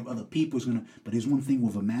get other people is gonna. But there's one thing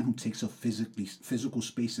with a man who takes up physical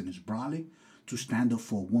space in his brale to stand up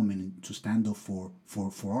for a woman and to stand up for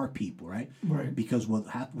our people, right? Right. Because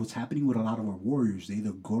what's happening with a lot of our warriors, they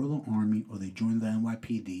either go to the army or they join the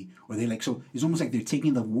NYPD or they so it's almost like they're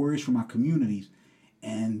taking the warriors from our communities,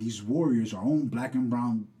 and these warriors, our own black and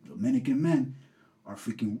brown Dominican men, are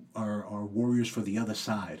warriors for the other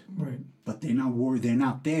side. Right. But they're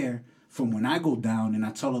not there from when I go down and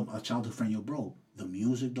I tell a childhood friend, yo, bro, the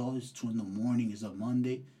music though is 2 a.m, is a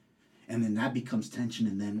Monday, and then that becomes tension,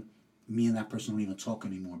 and then me and that person don't even talk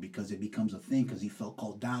anymore because it becomes a thing because he felt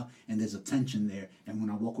called out and there's a tension there. And when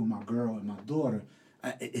I walk with my girl and my daughter,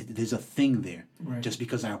 there's a thing there. Right. Just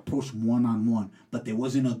because I approached one-on-one. But there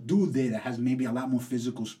wasn't a dude there that has maybe a lot more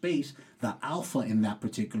physical space, the alpha in that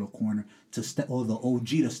particular corner, to step, or the OG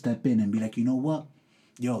to step in and be like, you know what?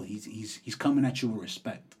 Yo, he's coming at you with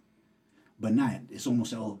respect. But not, it's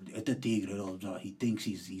almost like, he thinks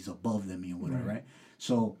he's above them or whatever, right?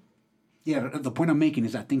 So... yeah, the point I'm making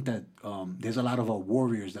is I think that there's a lot of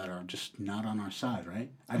warriors that are just not on our side,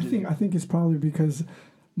 right? I think it's probably because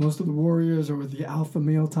most of the warriors or the alpha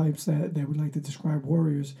male types that would like to describe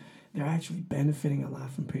warriors, they're actually benefiting a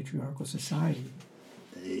lot from patriarchal society.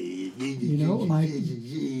 It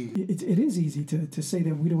is easy to say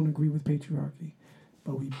that we don't agree with patriarchy,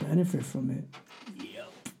 but we benefit from it.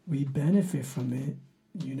 Yep. We benefit from it,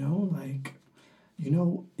 You know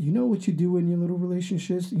what you do in your little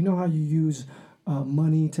relationships. You know how you use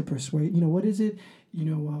money to persuade. What is it?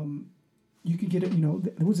 You could get it.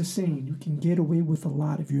 There was a saying: you can get away with a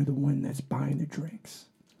lot if you're the one that's buying the drinks.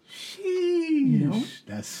 Sheesh.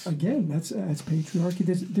 That's patriarchy.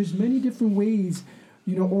 There's many different ways.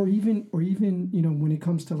 Or even when it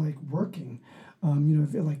comes to like working.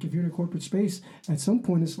 If you're in a corporate space, at some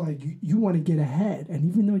point it's like you want to get ahead, and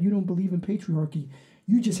even though you don't believe in patriarchy,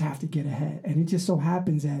 you just have to get ahead, and it just so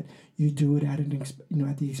happens that you do it at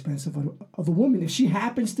at the expense of a woman. If she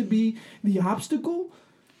happens to be the obstacle,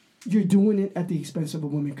 you're doing it at the expense of a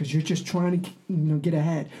woman because you're just trying to get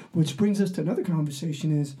ahead. Which brings us to another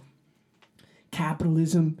conversation: is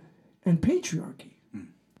capitalism and patriarchy.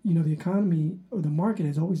 The economy or the market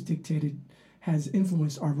has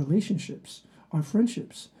influenced our relationships, our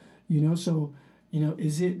friendships. So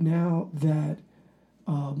is it now that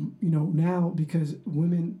now because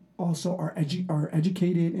women also are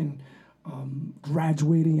educated and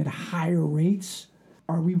graduating at higher rates,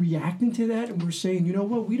 are we reacting to that and we're saying,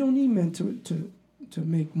 we don't need men to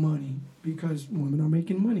make money because women are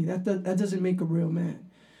making money? That doesn't make a real man.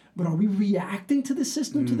 But are we reacting to the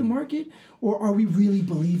system, to the market, or are we really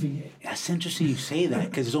believing it? That's interesting you say that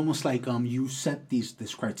because it's almost like you set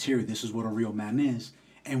this criteria. This is what a real man is.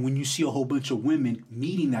 And when you see a whole bunch of women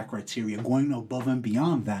meeting that criteria, going above and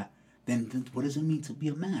beyond that, then what does it mean to be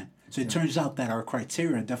a man? So it turns out that our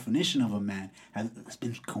criteria, definition of a man, has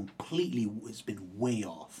been it's been way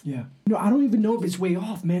off. Yeah. No, I don't even know if it's way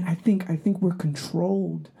off, man. I think we're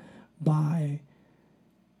controlled by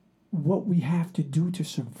what we have to do to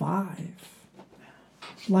survive.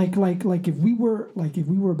 Like if we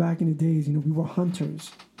were back in the days, you know, we were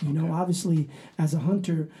hunters. You know, obviously as a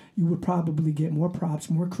hunter, you would probably get more props,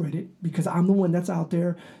 more credit, because I'm the one that's out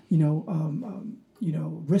there, you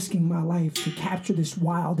know, risking my life to capture this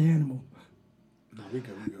wild animal. No, we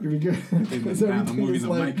good. Here we go. I'm moving the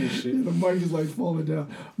mic and shit. The mic is like falling down.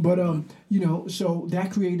 But you know, so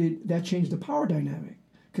that changed the power dynamic.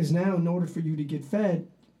 Because now, in order for you to get fed,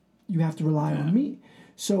 you have to rely on meat.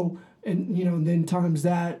 So, and you know, and then times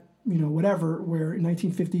that, you know, whatever, where in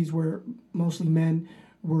 1950s, where mostly men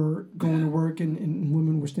were going to work and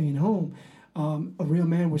women were staying home, a real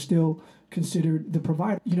man was still considered the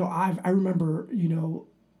provider. You know, I remember, you know,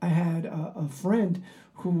 I had a friend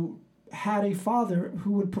who had a father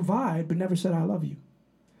who would provide but never said I love you.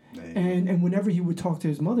 And whenever he would talk to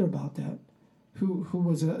his mother about that, who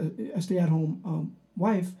was a stay-at-home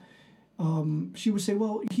wife, she would say,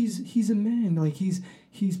 well, he's a man, like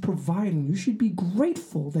he's providing. You should be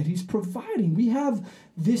grateful that he's providing. We have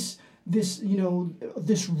this you know,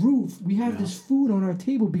 this roof, we have this food on our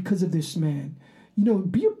table because of this man. You know,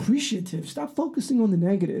 be appreciative. Stop focusing on the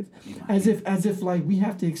negative, as if like we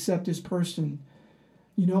have to accept this person,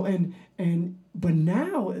 you know. But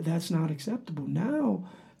now that's not acceptable. Now,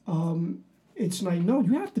 it's like, no,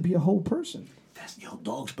 you have to be a whole person. That's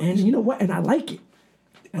dogs. And you know what? And I like it.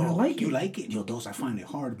 And I like you it. like it? Yo, dogs, I find it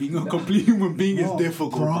hard. Being a complete human being is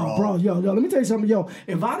difficult, bro. Yo, let me tell you something. Yo,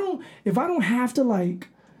 if I don't have to like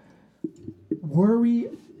worry.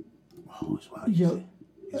 Oh, it's wild. Yo.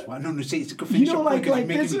 It's why no, say it's You know, like you're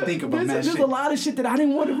making me think about there's a lot of shit that I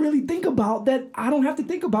didn't want to really think about that I don't have to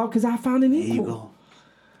think about because I found an equal.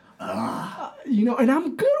 There you go. You know, and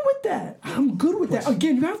I'm good with that. I'm good with that.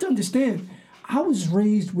 Again, you have to understand, I was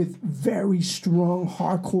raised with very strong,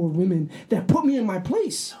 hardcore women that put me in my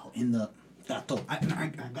place. I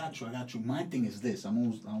got you. My thing is this. I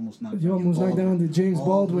almost knocked. You almost knocked down the James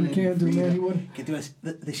Baldwin can't do, man. He would.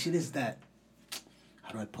 The shit is that.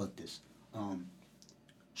 How do I put this?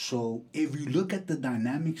 So if you look at the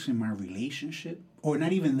dynamics in my relationship, or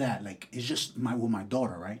not even that, like it's just with my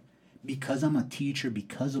daughter, right? Because I'm a teacher,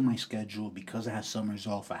 because of my schedule, because I have summers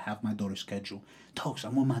off, I have my daughter's schedule. Dogs,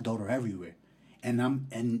 I'm with my daughter everywhere,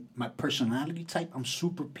 and my personality type, I'm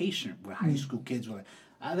super patient with high school kids. Where like,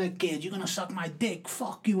 I like kids, you're gonna suck my dick,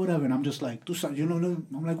 fuck you, whatever, and I'm just like, do something, you know,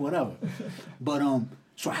 I'm like whatever, but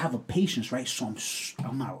so I have a patience, right? So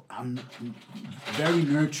I'm very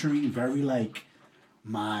nurturing, very like.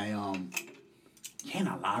 My in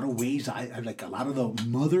a lot of ways, I like a lot of the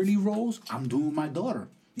motherly roles I'm doing with my daughter.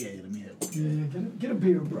 Yeah, let me help. Yeah, get a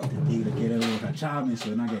beer, bro. Get a little cachame so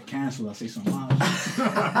when I get canceled, I say some miles.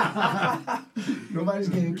 Nobody's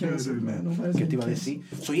getting canceled, man. Nobody's getting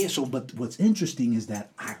canceled. So but what's interesting is that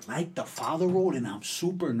I like the father role and I'm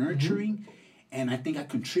super nurturing, and I think I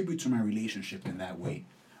contribute to my relationship in that way.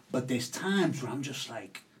 But there's times where I'm just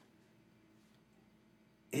like,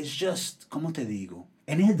 it's just, como te digo?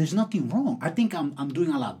 And there's nothing wrong. I think I'm doing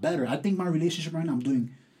a lot better. I think my relationship right now, I'm doing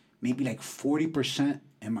maybe like 40%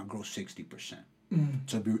 and my girl 60%.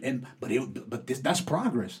 That's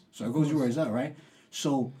progress. So it goes yours out, right?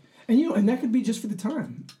 So. And you know, and that could be just for the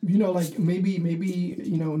time. You know, like maybe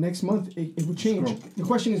you know, next month it would change. The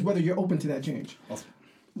question is whether you're open to that change.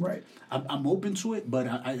 Right. I'm open to it, but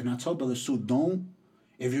I tell brothers too,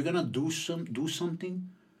 if you're gonna do something.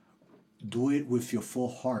 Do it with your full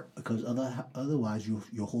heart, because otherwise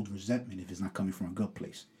you'll hold resentment if it's not coming from a good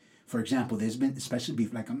place. For example, there's been, especially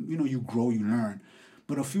like you grow, you learn.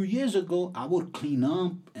 But a few years ago, I would clean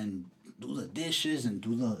up and do the dishes and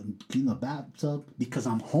clean the bathtub because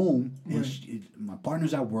I'm home and my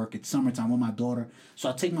partner's at work. It's summertime with my daughter, so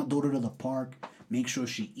I take my daughter to the park, make sure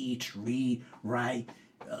she eats, read, write.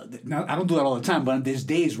 Now I don't do that all the time, but there's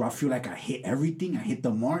days where I feel like I hit everything, I hit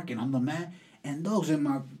the mark, and I'm the man. And dogs, and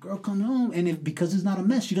my girl comes home, and because it's not a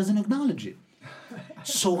mess, she doesn't acknowledge it.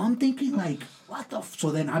 So I'm thinking like, what the?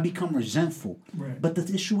 So then I become resentful. Right. But the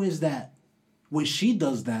issue is that when she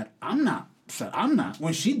does that, I'm not.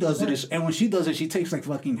 When she does it, and when she does it, she takes like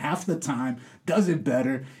fucking half the time, does it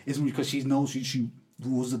better, is because she knows she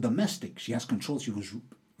rules the domestic. She has control. She was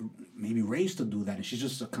maybe raised to do that, and she's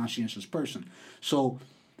just a conscientious person. So.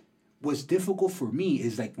 What's difficult for me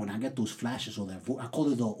is like when I get those flashes or that I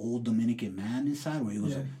call it the old Dominican man inside where he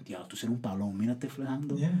was like, "Diablo, tú ser un palón, mírate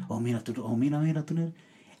flejando, oh mira tú,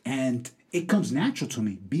 And it comes natural to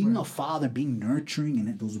me. Being a father, being nurturing,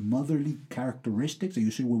 and those motherly characteristics that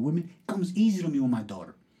you see with women comes easy to me with my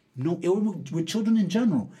daughter. No, with children in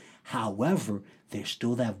general. However, there's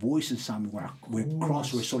still that voice inside me where we're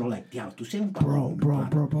sort of like, yeah, tú eres un cabrón,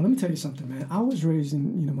 Bro. Let me tell you something, man. I was raised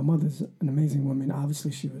in, my mother's an amazing woman.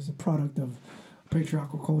 Obviously, she was a product of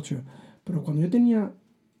patriarchal culture. Pero cuando yo tenía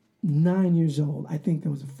 9 years old, I think that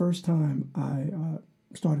was the first time I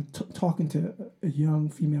started talking to a young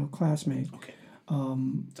female classmate. Okay.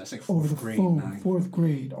 That's like over the grade, phone, 9. 4th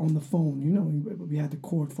grade, on the phone. You know, we had the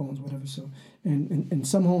cord phones, whatever. So, and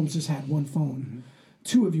some homes just had one phone. Mm-hmm.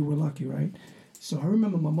 2 of you were lucky, right? So I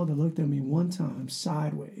remember my mother looked at me one time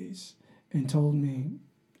sideways and told me,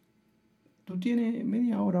 "Tú tienes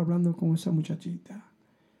media hora hablando con esa muchachita.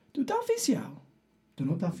 Tú estás oficial. Tú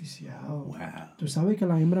no estás oficial. Wow. Tú sabes que a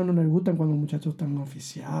la hembra no le gustan cuando los muchachos están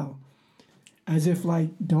oficial." As if,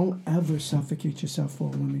 like, don't ever suffocate yourself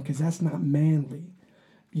for a woman, because that's not manly.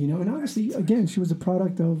 You know, and obviously, again, she was a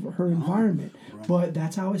product of her environment. Right. But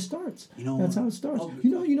that's how it starts. That's how it starts.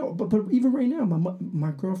 But even right now,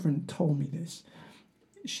 my girlfriend told me this.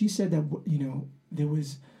 She said that, there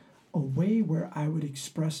was a way where I would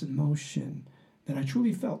express emotion that I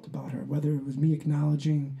truly felt about her, whether it was me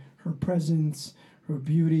acknowledging her presence, her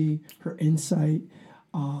beauty, her insight,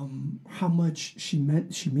 how much she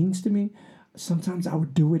means to me. Sometimes I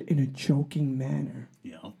would do it in a joking manner.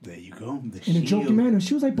 Yeah, there you go. In a joking manner.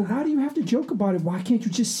 She was like, but why do you have to joke about it? Why can't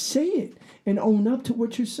you just say it and own up to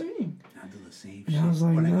what you're saying? I do the same and I was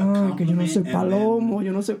like, no, que yo no soy palomo,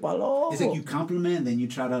 yo no soy palomo. It's like you compliment and then you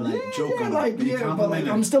try to joke on it. But like,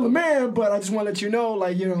 I'm still a man, but I just want to let you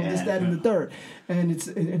know, this, that, and the third. And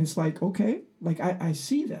it's like, okay, like I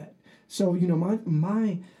see that. So,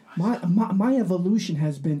 my evolution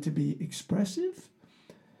has been to be expressive.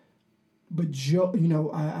 But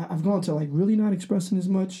I've gone to like really not expressing as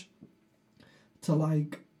much, to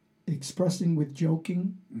like expressing with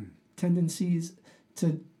joking tendencies,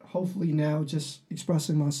 to hopefully now just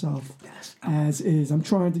expressing myself as is. I'm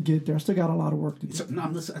trying to get there. I still got a lot of work to do.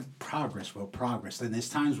 I'm listening. Progress. And there's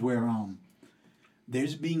times where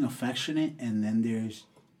there's being affectionate and then there's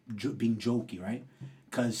being jokey, right?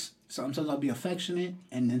 Because sometimes I'll be affectionate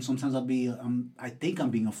and then sometimes I'll be I think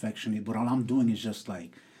I'm being affectionate, but all I'm doing is just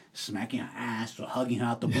like smacking her ass or hugging her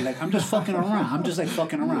out the butt. Like, I'm just fucking around. I'm just like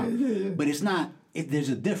fucking around. Yeah. But it's not, there's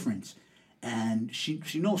a difference. And she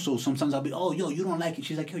knows. So sometimes I'll be, oh, yo, you don't like it.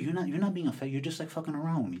 She's like, yo, you're not being affected. You're just like fucking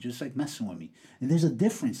around with me. Just like messing with me. And there's a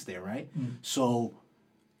difference there, right? Mm. So,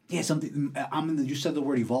 yeah, you said the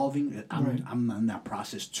word evolving. I'm in that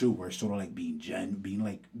process too, where it's sort of like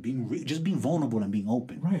just being vulnerable and being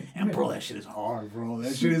open. Right. And bro, that shit is hard, bro.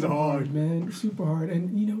 That shit is hard, man. Super hard.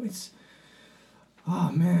 And it's,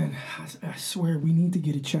 oh man, I swear we need to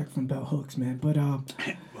get a check from Bell Hooks, man. But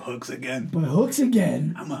Hooks again.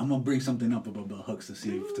 I'm gonna bring something up about Bell Hooks to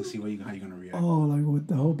see how you're gonna react. Oh, like with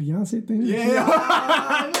the whole Beyonce thing. Yeah,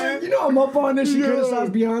 I'm up on this. She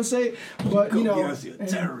criticized Beyonce, but Beyonce a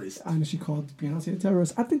terrorist. I know she called Beyonce a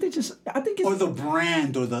terrorist. I think it's or the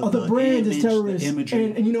brand or the brand image, is terrorist. The imagery.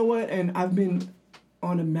 And you know what? And I've been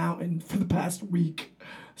on a mountain for the past week.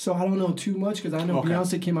 So I don't know too much because I know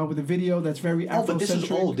Beyonce came out with a video that's very Afrocentric. But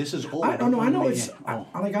this is old. I know it's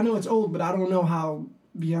I know it's old, but I don't know how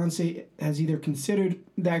Beyonce has either considered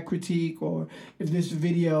that critique or if this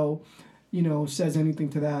video, says anything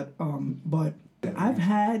to that. But I've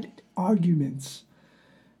had arguments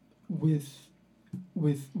with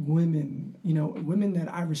women, women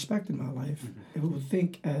that I respect in my life, who would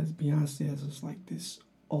think as Beyonce as like this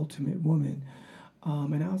ultimate woman.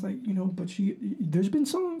 And I was like, but there's been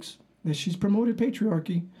songs that she's promoted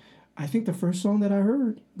patriarchy. I think the first song that I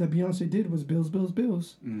heard that Beyonce did was Bills, Bills,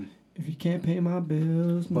 Bills. Mm. If you can't pay my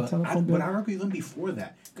bills, my telephone bill. But I argue even before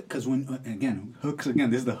that. Because this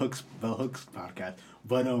is the Bell Hooks podcast.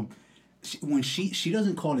 But when she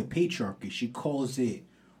doesn't call it patriarchy, she calls it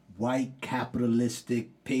white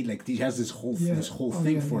capitalistic like she has this whole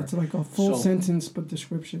thing for it. It's like a full sentence but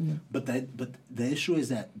description. Yeah. But the issue is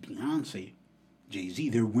that Beyonce, Jay-Z,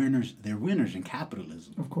 they're winners in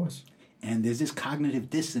capitalism. Of course. And there's this cognitive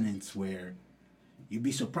dissonance where you'd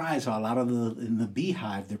be surprised how a lot of in the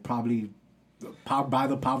beehive, they're probably by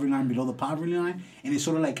the poverty line, below the poverty line. And it's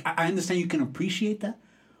sort of like, I understand you can appreciate that,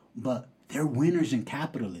 but they're winners in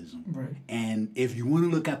capitalism. Right. And if you want to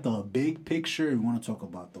look at the big picture, you want to talk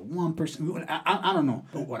about the 1%, I don't know.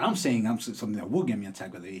 But what I'm saying, something that will get me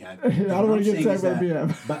attacked by the beehive. I don't want to get attacked by the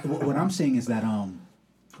beehive. But what I'm saying is that,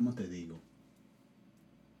 ¿cómo te digo?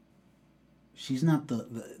 She's not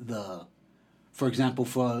the for example,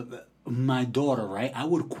 for my daughter, right? I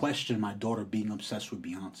would question my daughter being obsessed with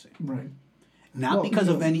Beyonce. Right. Not Well, because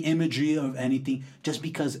you of know- any imagery or anything, just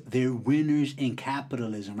because they're winners in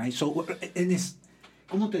capitalism, right? So, and it's,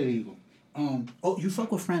 ¿cómo te digo? You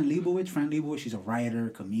fuck with Fran Lebowitz? Fran Lebowitz, she's a writer,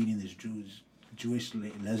 comedian, this Jewish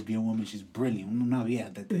lesbian woman. She's brilliant. No, yeah.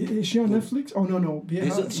 Is she on Netflix? Oh, no. Yeah,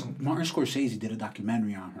 Martin Scorsese did a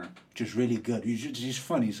documentary on her, which is really good. She's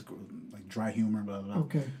funny. It's like dry humor, blah, blah, blah.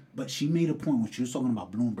 Okay. But she made a point when she was talking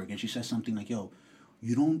about Bloomberg, and she said something like, yo,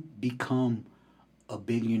 you don't become a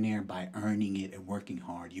billionaire by earning it and working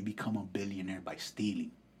hard. You become a billionaire by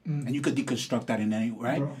stealing. And you could deconstruct that in any,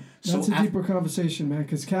 right? Bro, that's a deeper conversation, man,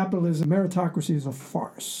 because capitalism, meritocracy is a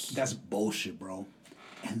farce. That's bullshit, bro.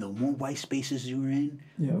 And the more white spaces you're in,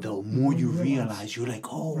 Yep. the more you realize, you're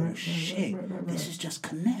like, oh, Right, shit, right. this is just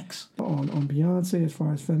connects. On Beyonce, as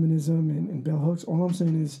far as feminism and bell hooks, all I'm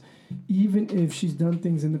saying is, even if she's done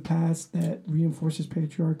things in the past that reinforces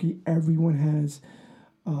patriarchy, everyone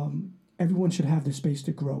should have the space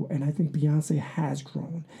to grow. And I think Beyonce has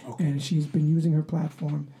grown. Okay. And she's been using her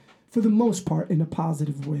platform, for the most part, in a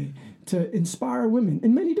positive way to inspire women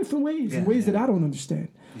in many different ways, in ways that I don't understand.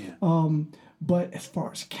 Yeah. But as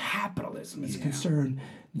far as capitalism is concerned,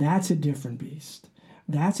 that's a different beast.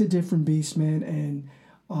 That's a different beast, man. And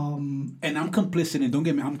I'm complicit in it. Don't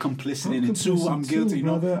get me, I'm complicit in it too. complicit I'm guilty. too, You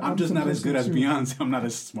know, brother. I'm I'm just not as good as complicit too. Beyonce. I'm not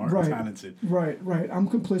as smart and talented. Right. I'm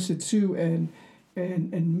complicit too,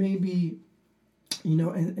 and maybe, you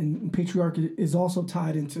know, and patriarchy is also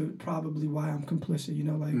tied into probably why I'm complicit. You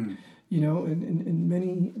know, like, you know, in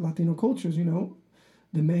many Latino cultures, you know,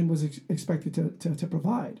 the man was expected to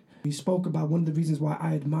provide. We spoke about one of the reasons why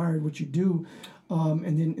I admired what you do,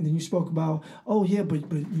 and then you spoke about, oh yeah,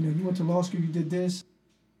 but you know, you went to law school, you did this.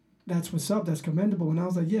 That's what's up. That's commendable. And I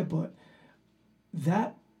was like, yeah, but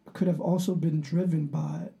that could have also been driven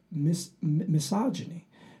by misogyny.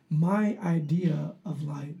 My idea of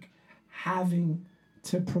like having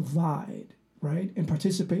to provide, right, and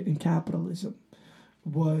participate in capitalism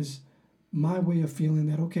was my way of feeling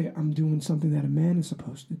that, okay, I'm doing something that a man is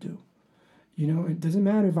supposed to do. You know, it doesn't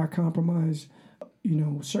matter if I compromise, you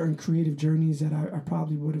know, certain creative journeys that I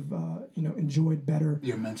probably would have, you know, enjoyed better.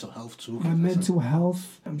 Your mental health too. My mental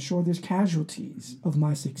health. I'm sure there's casualties of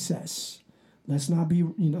my success. Let's not be,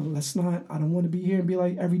 you know, I don't want to be here and be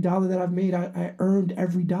like, every dollar that I've made, I earned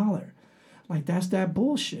every dollar. Like, that's that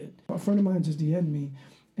bullshit. A friend of mine just DM'd me,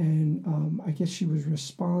 and I guess she was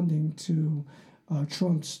responding to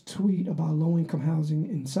Trump's tweet about low-income housing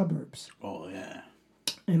in suburbs. Oh, yeah.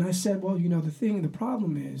 And I said, well, you know, the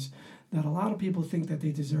problem is that a lot of people think that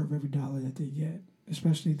they deserve every dollar that they get,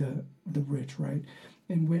 especially the rich, right?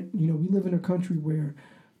 And when, you know, we live in a country where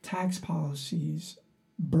tax policies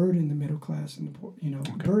burden the middle class and the poor, you know,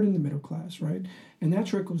 burden the middle class, right? And that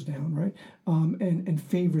trickles down, right? And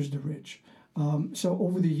favors the rich. So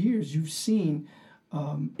over the years, you've seen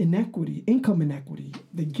inequity, income inequity,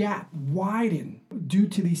 the gap widen due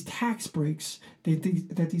to these tax breaks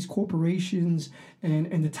that these corporations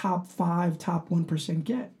and the top 1%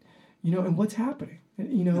 get. You know, and what's happening?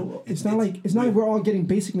 You know, it's not like we're all getting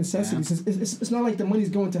basic necessities. Yeah. It's not like the money's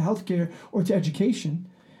going to healthcare or to education.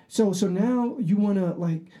 So now you want to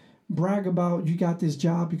like brag about you got this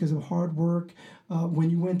job because of hard work. When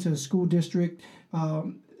you went to a school district,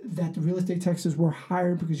 that the real estate taxes were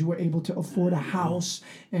higher because you were able to afford a house.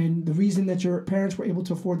 And the reason that your parents were able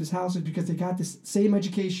to afford this house is because they got this same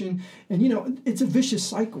education. And, you know, it's a vicious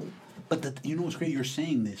cycle. But you know what's great? You're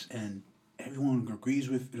saying this, and everyone agrees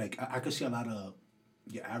with, like, I could see a lot of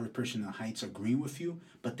your average person in the Heights agreeing with you,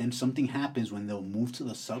 but then something happens when they'll move to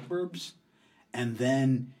the suburbs, and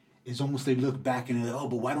then it's almost they look back and they're like, oh,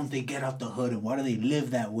 but why don't they get out the hood, and why do they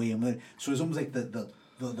live that way? And so it's almost like the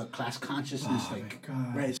class consciousness, right?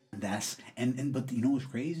 But you know what's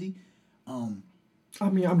crazy? I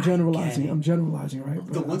mean, I'm generalizing, right?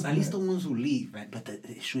 The ones, at least the ones who leave, right? But the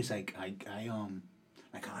issue is like I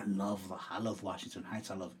love Washington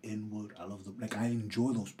Heights. I love Inwood. I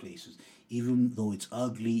enjoy those places, even though it's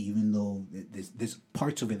ugly. Even though there's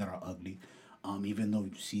parts of it that are ugly. Even though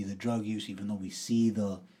you see the drug use, even though we see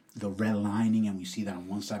the redlining, and we see that on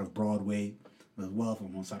one side of Broadway, the wealth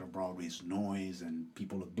on one side of Broadway is noise, and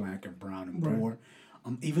people look black and brown and poor.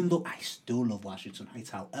 Even though I still love Washington Heights,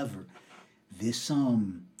 however, this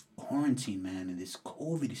quarantine, man, and this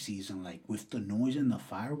COVID season, like with the noise and the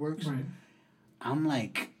fireworks. Right. I'm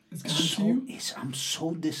like, I'm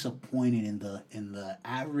so disappointed in the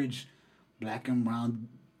average black and brown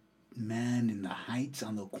man in the Heights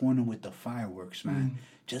on the corner with the fireworks, man.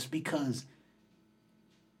 Just because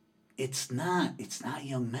it's not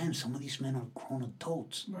young men. Some of these men are grown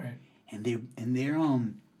adults, right? And they're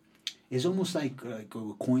it's almost like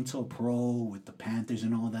COINTELPRO with the Panthers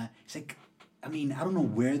and all that. It's like I mean, I don't know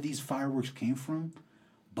where these fireworks came from,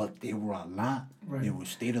 but they were a lot. Right. They were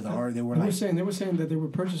state of the art. They were They like were saying that they were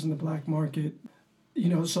purchased in the black market,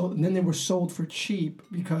 so and then they were sold for cheap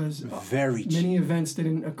because very cheap. many events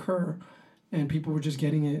didn't occur, and people were just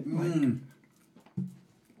getting it like.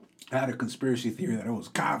 I had a conspiracy theory that it was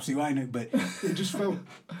cops, but it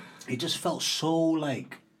just felt so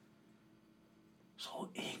like so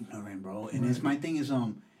ignorant, bro. And it's my thing is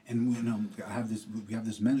and we have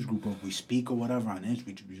this men's group of we speak or whatever on it.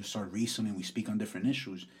 We just started recently and we speak on different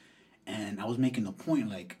issues. And I was making the point,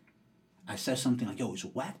 like, I said something like, yo, it's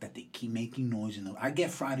whack that they keep making noise. I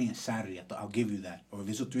get Friday and Saturday, I'll give you that. Or if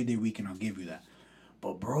it's a 3-day weekend, I'll give you that.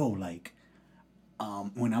 But, bro, like,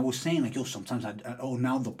 when I was saying, like, yo, sometimes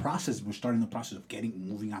now we're starting the process of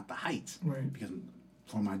moving out the heights. Right. Because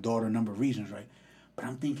for my daughter, a number of reasons, right? But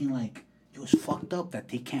I'm thinking, like, yo, it's fucked up that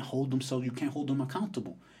they can't hold themselves, you can't hold them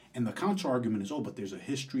accountable. And the counter argument is, but there's a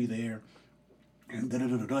history there, and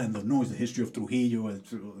and the noise, the history of Trujillo.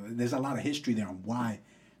 There's a lot of history there on why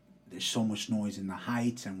there's so much noise in the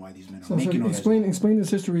heights and why these men are making noise. Explain this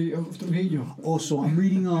history of Trujillo. Also, I'm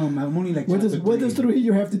reading. I'm only like. What does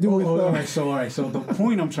Trujillo have to do with? All right. So the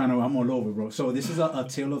point I'm all over, bro. So this is a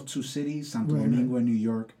tale of two cities, Santo Domingo and New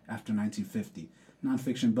York, after 1950.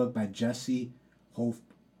 Nonfiction book by Jesse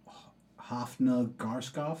Hofna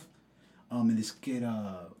Garskoff. And this kid,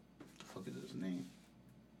 what the fuck is his name?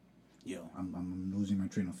 Yo, I'm losing my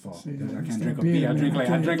train of thought. I can't drink a beer. I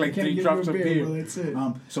drink like 3 drops of beer. Well, that's it.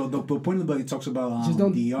 So the point of the book, it talks about just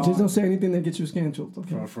don't say anything that gets you scheduled.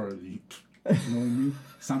 Okay. For you know what I mean?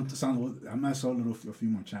 I might saw a few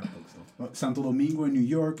more chapbooks though. But Santo Domingo in New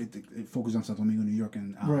York, it focuses on Santo Domingo, New York,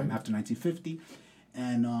 and after 1950.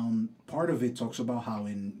 And part of it talks about how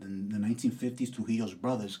in the 1950s, Trujillo's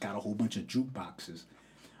brothers got a whole bunch of jukeboxes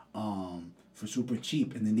for super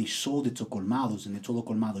cheap, and then they sold it to colmados, and they told the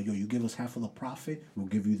colmado, yo, you give us half of the profit, we'll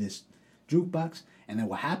give you this jukebox. And then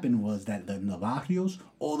what happened was that in the barrios,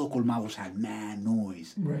 all the colmados had mad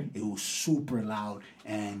noise. Right. It was super loud,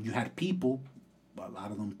 and you had people, a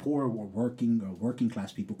lot of them poor or working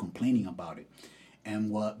class people, complaining about it.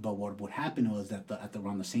 And what would happen was that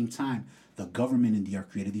around the same time, the government in DR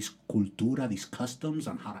created these cultura, these customs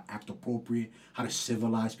on how to act appropriate, how to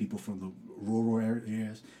civilize people from the rural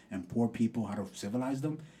areas and poor people, how to civilize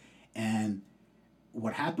them. And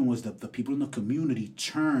what happened was that the people in the community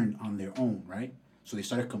turned on their own, right? So they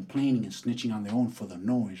started complaining and snitching on their own for the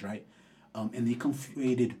noise, right? And they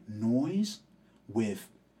conflated noise with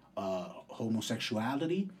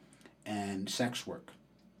homosexuality and sex work.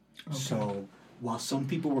 Okay. So while some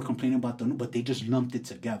people were complaining about but they just lumped it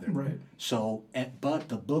together. Right. So, but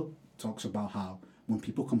the book talks about how when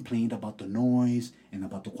people complained about the noise and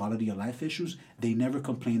about the quality of life issues, they never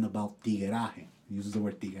complained about tigueraje. He uses the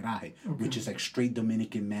word tigueraje, which is like straight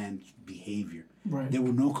Dominican man behavior. Right. There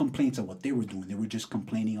were no complaints of what they were doing. They were just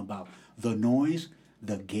complaining about the noise,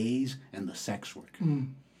 the gays, and the sex work.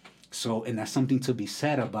 So, and that's something to be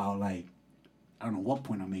said about, like, I don't know what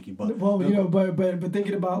point I'm making, but but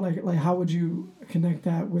thinking about like how would you connect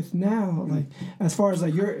that with now, like as far as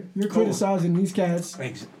like you're criticizing these cats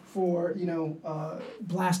for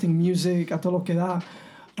blasting music a todo lo que da,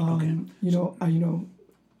 I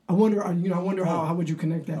wonder how would you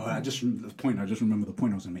connect that? I just remember the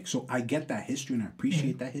point I was gonna make. So I get that history and I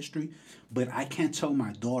appreciate that history, but I can't tell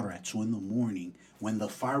my daughter at 2 a.m. when the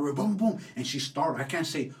firework boom boom and she started. I can't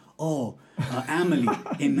say, Amelie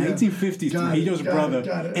in 1950s, Trujillo's brother,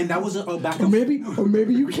 and that was a back. Or maybe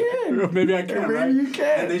you can. Maybe I can. Maybe you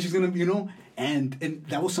can. And then she's gonna, and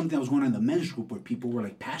that was something that was going on in the men's group where people were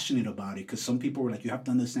like passionate about it because some people were like, you have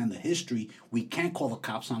to understand the history. We can't call the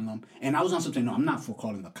cops on them. And I was on something. No, I'm not for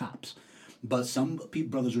calling the cops, but some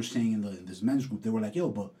brothers were saying in this men's group, they were like, yo,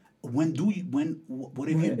 but what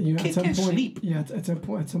if your kid can't sleep? Yeah, at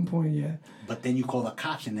some point, yeah. But then you call the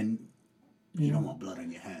cops and then. You don't want blood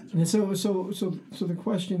on your hands. And so the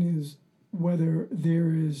question is whether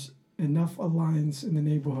there is enough alliance in the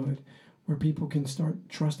neighborhood where people can start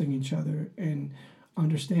trusting each other and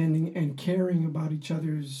understanding and caring about each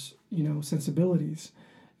other's, sensibilities.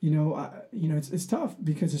 It's tough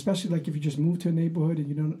because especially like if you just move to a neighborhood and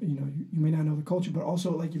you don't, you may not know the culture, but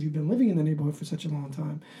also like if you've been living in the neighborhood for such a long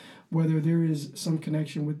time, whether there is some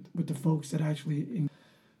connection with the folks that actually.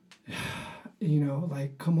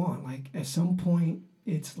 Like, come on, like at some point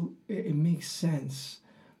it makes sense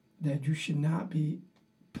that you should not be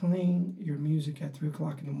playing your music at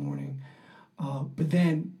 3:00 in the morning. But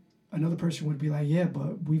then another person would be like, yeah,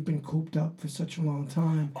 but we've been cooped up for such a long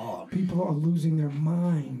time. People are losing their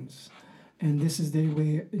minds. And this is their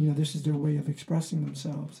way of expressing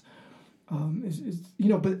themselves.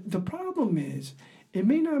 But the problem is it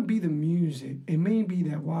may not be the music. It may be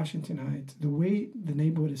that Washington Heights, the way the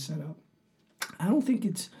neighborhood is set up. I don't think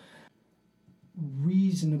it's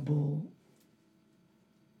reasonable.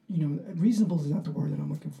 Reasonable is not the word that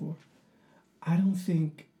I'm looking for. I don't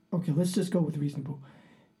think. Okay, let's just go with reasonable.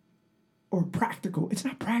 Or practical. It's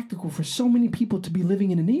not practical for so many people to be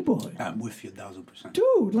living in a neighborhood. I'm with you 1,000%.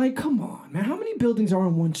 Dude, like, come on, man. How many buildings are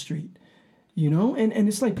on one street? And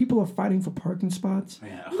it's like people are fighting for parking spots.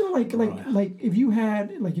 Yeah. Like if you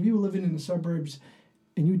were living in the suburbs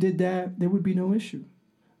and you did that, there would be no issue.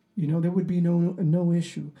 There would be no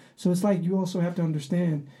issue. So it's like you also have to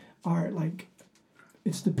understand,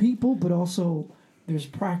 it's the people, but also there's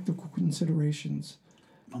practical considerations.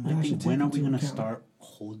 I think when are we going to start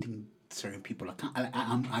holding certain people accountable?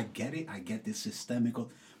 I get it. I get this systemic,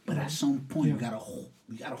 but at some point we gotta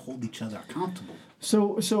hold each other accountable.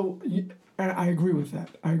 So I agree with that.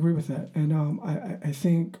 And I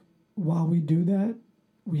think while we do that,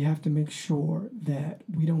 we have to make sure that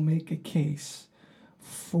we don't make a case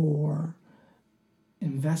for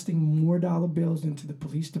investing more dollar bills into the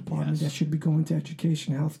police department that should be going to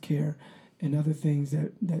education, healthcare, and other things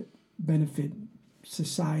that benefit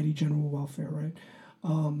society, general welfare, right?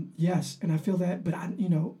 Yes, and I feel that, but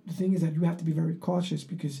the thing is that you have to be very cautious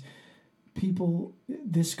because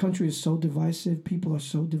this country is so divisive, people are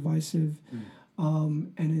so divisive,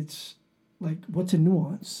 and it's like, what's a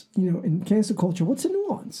nuance? In cancel culture, what's a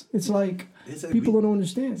nuance? It's like people don't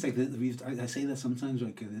understand. It's like I say that sometimes,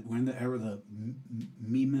 like we're in the era of the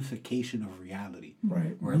memification of reality.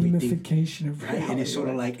 Right, memification of reality. Right, and it's sort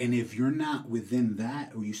of like, and if you're not within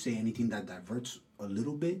that, or you say anything that diverts a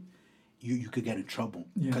little bit, you could get in trouble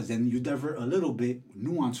because then you divert a little bit,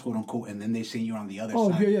 nuance, quote unquote, and then they say you're on the other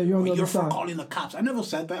side. Yeah, you're on the other side. You're for calling the cops. I never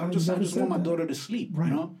said that. I just want my daughter to sleep.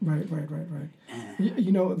 Right, right.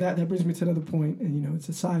 That brings me to another point, and it's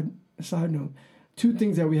a side note. Two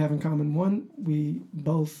things that we have in common. One, we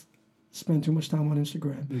both spend too much time on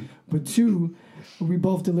Instagram, but two, we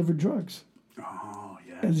both deliver drugs. Oh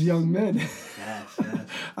yes. As young men. Yes.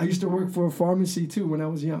 I used to work for a pharmacy too when I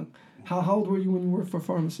was young. How old were you when you worked for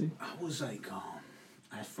pharmacy? I was like,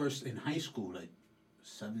 at first in high school, like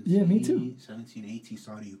 17. Yeah, me too. 17, 18,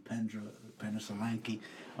 started Upendra Solanki.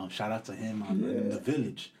 Shout out to him in the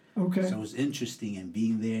village. Okay. So it was interesting, and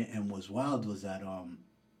being there, and what's wild was that I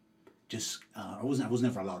was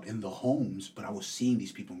never allowed in the homes, but I was seeing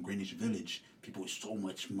these people in Greenwich Village, people with so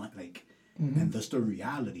much money, and that's the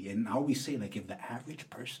reality. And I always say, like, if the average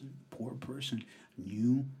person, poor person,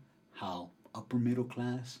 knew how upper middle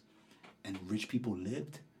class and rich people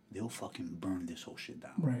lived, they'll fucking burn this whole shit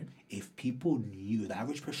down. Right. If people knew, the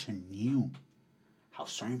average person knew how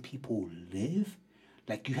certain people live,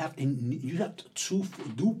 like you have two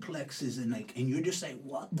duplexes and you're just like,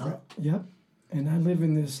 what the? Right. Yep. And I live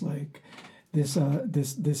in this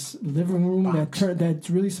this living room that's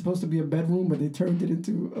really supposed to be a bedroom, but they turned it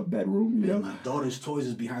into a bedroom. My daughter's toys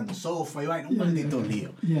is behind the sofa. Right?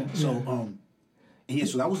 Yeah. So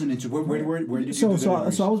so that was an interesting. Where did you do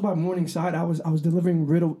that? So I was by Morningside. I was delivering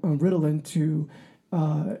Ritalin to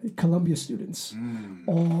Columbia students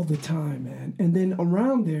all the time, man. And then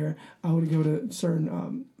around there, I would go to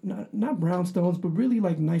certain not brownstones, but really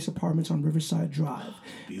like nice apartments on Riverside Drive.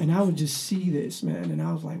 Beautiful. And I would just see this, man, and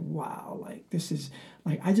I was like, wow, like this is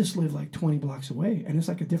like I just live like 20 blocks away, and it's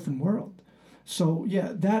like a different world. So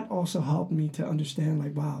yeah, that also helped me to understand,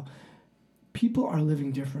 like, wow, people are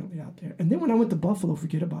living differently out there. And then when I went to Buffalo,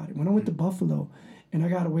 forget about it. When I went to Buffalo and I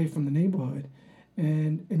got away from the neighborhood,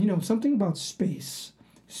 and something about space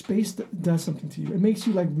does something to you. It makes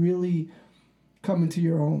you like really come into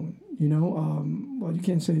your own, well, you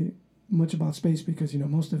can't say much about space because,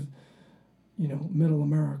 most of, middle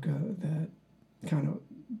America that kind of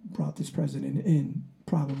brought this president in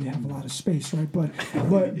probably have a lot of space, right? But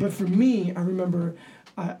for me, I remember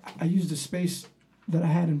I used the space that I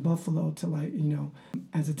had in Buffalo to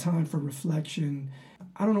as a time for reflection.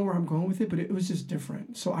 I don't know where I'm going with it, but it was just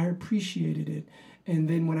different. So I appreciated it. And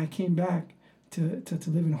then when I came back to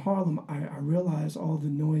live in Harlem, I realized all the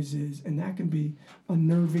noises, and that can be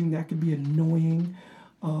unnerving, that can be annoying.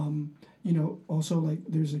 Also like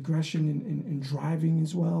there's aggression in driving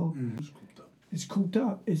as well. It's cooped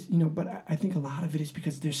up. But I think a lot of it is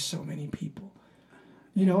because there's so many people.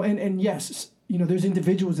 And yes, there's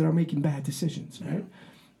individuals that are making bad decisions, right?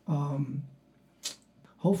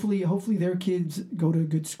 Hopefully their kids go to a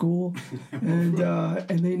good school and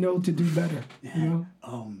they know to do better. Yeah.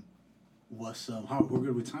 How we're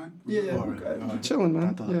good with time? Yeah, we're chilling,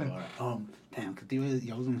 man. Damn,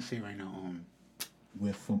 I was gonna say right now,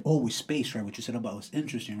 with space, right? What you said about was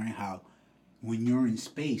interesting, right? How when you're in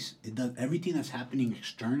space, it does everything that's happening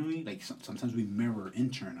externally. Like sometimes we mirror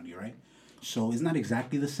internally, right? So it's not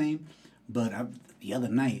exactly the same. But the other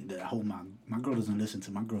night, my girl doesn't listen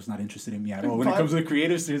to. My girl's not interested in me at all. When it comes to the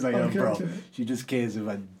creative, she's like, Okay, bro, okay. she just cares if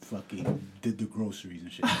I fucking did the groceries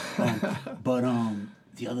and shit. But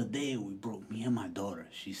the other day we broke. Me and my daughter.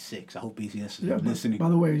 She's 6. I hope he's listening. By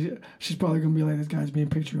the way, she's probably gonna be like, "This guy's being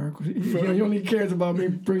patriarchal. He only cares about me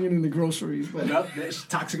bringing in the groceries." But Yep, that's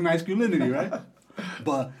toxic masculinity, right?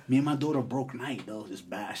 But me and my daughter broke night though. It's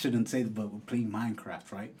bad. I shouldn't say that, but we're playing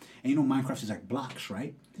Minecraft, right? And you know Minecraft is like blocks,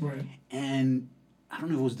 right? right. And I don't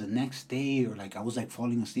know if it was the next day or like I was like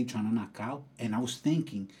falling asleep trying to knock out, and I was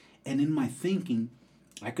thinking, and in my thinking,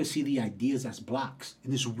 I could see the ideas as blocks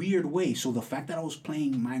in this weird way. So the fact that I was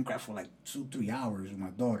playing Minecraft for like 2-3 hours with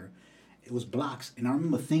my daughter, it was blocks, and I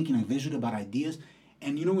remember thinking like visually about ideas,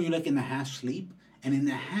 and you know when you're like in the half sleep. And in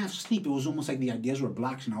the half sleep, it was almost like the ideas were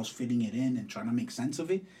blocks and I was fitting it in and trying to make sense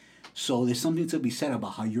of it. So there's something to be said about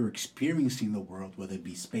how you're experiencing the world, whether it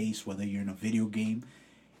be space, whether you're in a video game.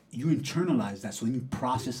 You internalize that, so then you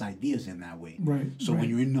process ideas in that way. Right. So right. when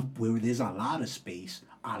you're where there's a lot of space,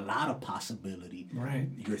 a lot of possibility, Right.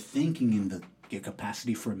 you're thinking in your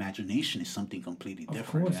capacity for imagination is something completely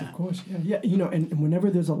different. Of course. Yeah. You know, and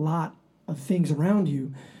whenever there's a lot of things around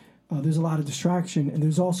you, there's a lot of distraction, and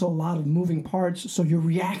there's also a lot of moving parts, so you're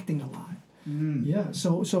reacting a lot. Yeah,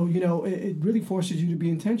 so you know, it really forces you to be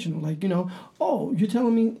intentional. Like, you know, oh, you're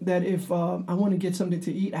telling me that if I want to get something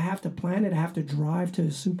to eat, I have to plan it, I have to drive to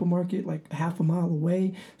a supermarket like half a mile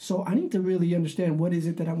away. So I need to really understand what is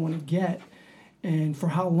it that I want to get and for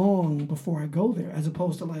how long before I go there, as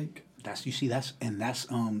opposed to like... That's I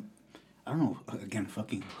don't know, again,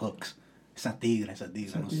 fucking hooks. Esa tigre, no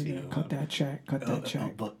sé. Cut that check.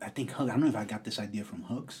 But I think I don't know if I got this idea from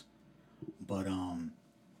Hooks, but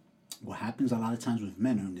what happens a lot of times with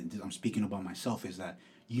men, and I'm speaking about myself, is that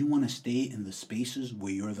you want to stay in the spaces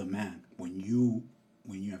where you're the man. When you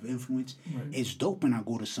have influence, right. It's dope when I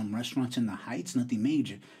go to some restaurants in the Heights, nothing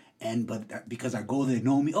major. But because I go there, they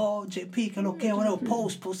know me. Oh, JP, que lo que, whatever,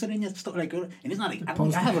 post it in your store. Like, and it's not like I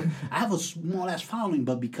have a small ass following,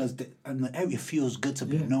 but because it feels good to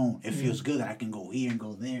be known. It feels good that I can go here and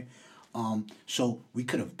go there. So we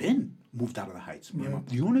could have been moved out of the Heights. Right.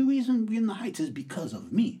 The only reason we're in the Heights is because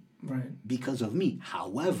of me. Right. Because of me.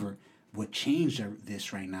 However, what changed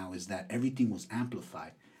this right now is that everything was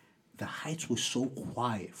amplified. The Heights was so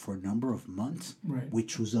quiet for a number of months, right.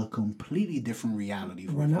 which was a completely different reality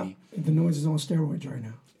for me. The noise is on steroids right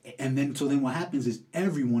now. And then what happens is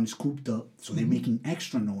everyone is cooped up, so they're making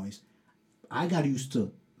extra noise. I got used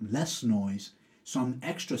to less noise, so I'm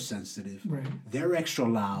extra sensitive. Right. They're extra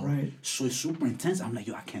loud, right. So it's super intense. I'm like,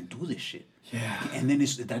 yo, I can't do this shit. Yeah. And then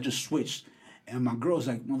that just switched. And my girl's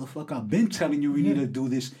like, motherfucker, I've been telling you we need to do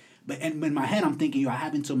this. And in my head, I'm thinking, yo, I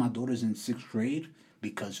have until my daughter's in 6th grade,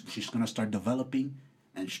 because she's gonna start developing,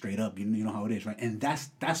 and straight up, you know how it is, right? And that's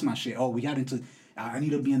my shit. Oh, we got into. I need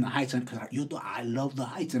to be in the Heights, because I love the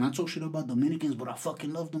Heights, and I talk shit about Dominicans, but I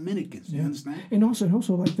fucking love Dominicans. You understand? And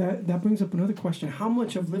also like that brings up another question: how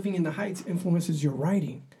much of living in the Heights influences your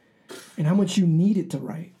writing, and how much you need it to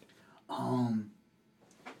write? I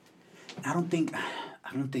don't think.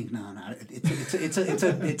 No. It's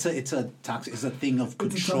a toxic. It's a thing of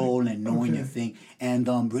control and knowing your thing, and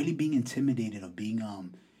really being intimidated of being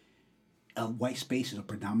white spaces or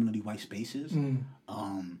predominantly white spaces,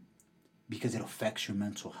 because it affects your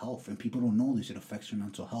mental health, and people don't know this. It affects your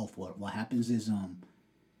mental health. What happens is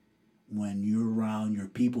when you're around your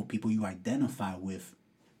people you identify with,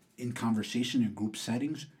 in conversation in group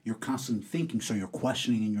settings, you're constantly thinking, so you're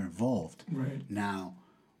questioning and you're involved. Right now.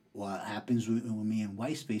 What happens with me in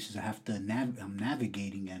white spaces, I have to I'm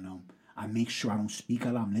navigating, and I make sure I don't speak a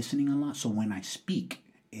lot. I'm listening a lot, so when I speak,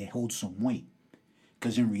 it holds some weight.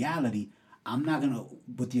 Because in reality, I'm not gonna,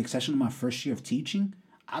 with the exception of my first year of teaching,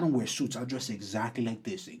 I don't wear suits. I dress exactly like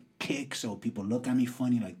this, and kick, so people look at me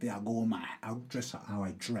funny like that. I'll dress how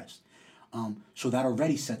I dress. So that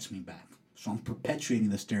already sets me back. So I'm perpetuating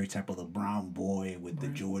the stereotype of the brown boy with the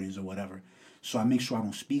Jordans or whatever. So I make sure I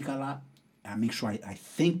don't speak a lot. I make sure I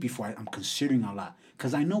think before I'm considering a lot,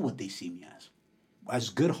 because I know what they see me as. As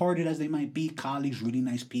good-hearted as they might be, colleagues, really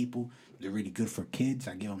nice people, they're really good for kids,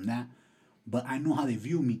 I give them that. But I know how they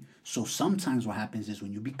view me. So sometimes what happens is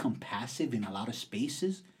when you become passive in a lot of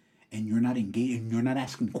spaces and you're not engaged and you're not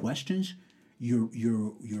asking questions,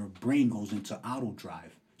 your brain goes into auto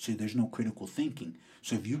drive. So there's no critical thinking.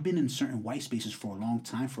 So if you've been in certain white spaces for a long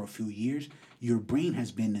time, for a few years, your brain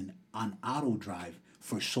has been on auto drive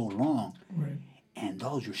for so long, right. And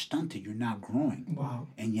you're stunted, you're not growing. Wow.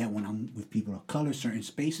 And yet when I'm with people of color, certain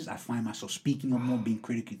spaces, I find myself speaking more, being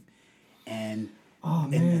critical. And Oh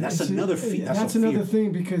man, and that's another that's another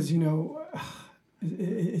thing because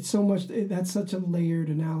it's so much. That's such a layered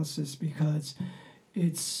analysis because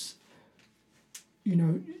it's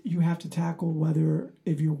you have to tackle whether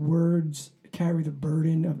if your words carry the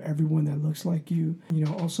burden of everyone that looks like you.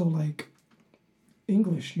 Also like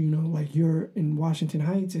English. Like you're in Washington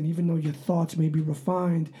Heights, and even though your thoughts may be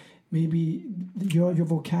refined, maybe your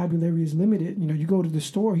vocabulary is limited. You go to the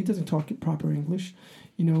store, he doesn't talk proper English.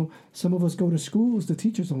 Some of us go to schools, the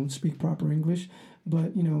teachers don't speak proper English,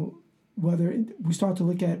 but whether we start to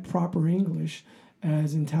look at proper English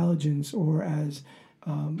as intelligence or as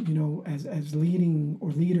as leading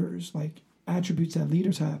or leaders, like attributes that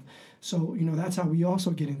leaders have. So that's how we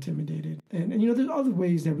also get intimidated, and there's other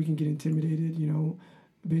ways that we can get intimidated.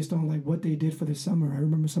 Based on like what they did for the summer. I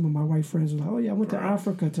remember some of my white friends were like, "Oh yeah, I went to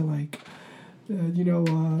Africa to like."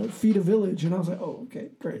 Feed a village, and I was like, "Oh,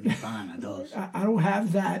 okay, great." Fine, those. I don't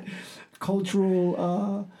have that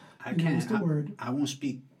cultural. I can't. What's the word? I won't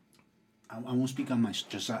speak. I won't speak on my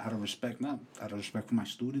just out of respect. Not out of respect for my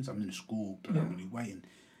students. I'm in a school predominantly white,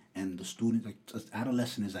 and the students like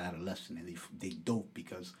adolescent is adolescent, and they dope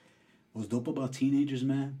because what's dope about teenagers,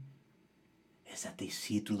 man, is that they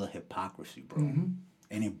see through the hypocrisy, bro. Mm-hmm.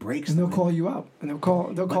 And it breaks. And they'll call you out, and they'll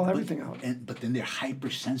call everything out. But then they're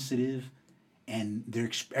hypersensitive. And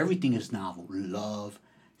everything is novel. Love,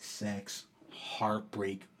 sex,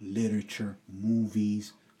 heartbreak, literature,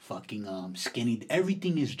 movies, fucking skinny.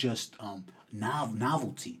 Everything is just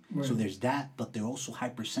novelty. Right. So there's that, but they're also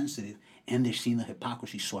hypersensitive, and they're seeing the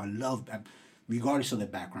hypocrisy. So I love, regardless of their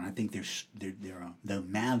background, I think they're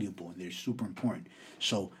malleable and they're super important.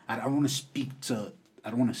 So I don't want to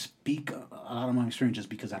speak a lot of my experience just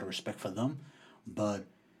because out of respect for them, but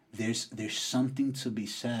there's something to be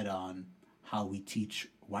said on how we teach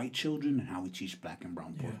white children and how we teach black and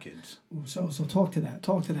brown poor kids. So talk to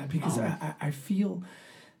that because I feel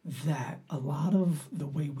that a lot of the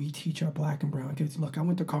way we teach our black and brown kids. Look, I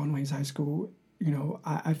went to Carlton Waynes High School.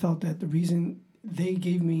 I felt that the reason they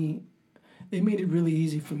made it really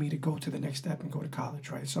easy for me to go to the next step and go to college,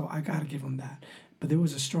 right? So I got to give them that. But there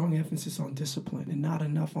was a strong emphasis on discipline and not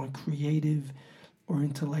enough on creative or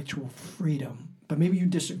intellectual freedom. But maybe you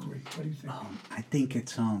disagree. What do you think? I think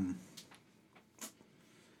it's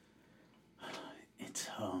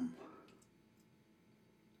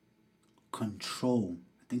control.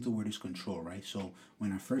 I think the word is control, right? So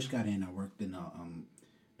when I first got in, I worked in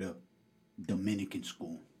the Dominican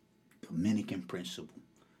school, Dominican principal.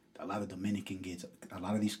 A lot of Dominican kids, a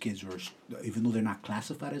lot of these kids were, even though they're not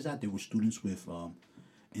classified as that, they were students with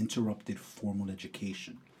interrupted formal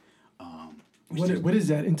education. What is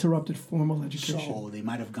that, interrupted formal education? So they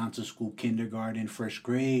might have gone to school kindergarten, first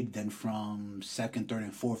grade, then from second, third,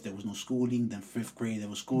 and fourth, there was no schooling. Then fifth grade, there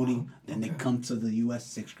was schooling. Then they come to the U.S.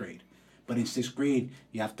 sixth grade. But in sixth grade,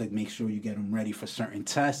 you have to make sure you get them ready for certain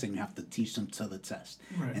tests, and you have to teach them to the test.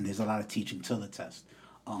 Right. And there's a lot of teaching to the test.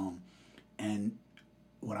 And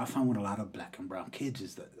what I found with a lot of black and brown kids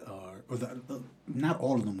is that, not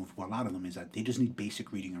all of them, but a lot of them, is that they just need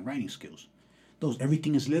basic reading and writing skills.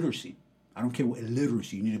 Everything is literacy. I don't care what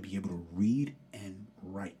literacy, you need to be able to read and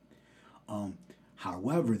write.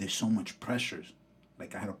 However, there's so much pressures.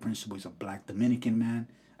 Like I had a principal, he's a black Dominican man.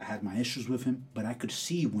 I had my issues with him, but I could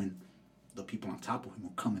see when the people on top of him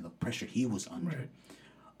would come and the pressure he was under. Right.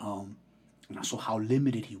 And I saw how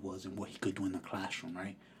limited he was and what he could do in the classroom,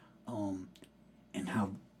 right? And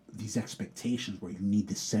how these expectations where you need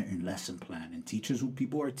this certain lesson plan. And teachers,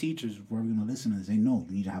 people are teachers, who are going to listen to this, they know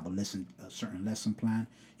you need to have a certain lesson plan.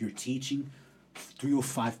 You're teaching, 3 or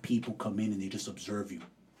 5 people come in and they just observe you.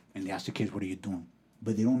 And they ask the kids, what are you doing?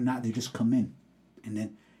 But they just come in. And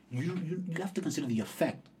then you have to consider the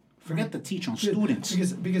effect. Forget the teach on students.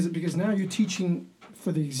 Because now you're teaching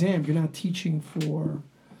for the exam. You're not teaching for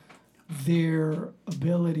their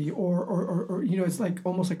ability or it's like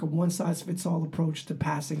almost like a one-size-fits-all approach to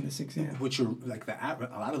passing this exam. Which are like a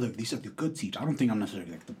lot of these are the good teachers. I don't think I'm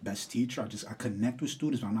necessarily like the best teacher. I connect with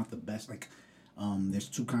students, but I'm not the best. Like there's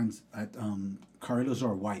two kinds. Kari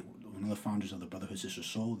Lazar White, one of the founders of the Brotherhood Sister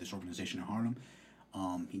Soul, this organization in Harlem.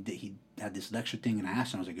 He had this lecture thing, and I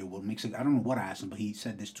asked him, I was like, what makes it? I don't know what I asked him, but he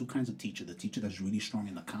said there's 2 kinds of teacher. The teacher that's really strong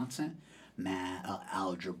in the content, math,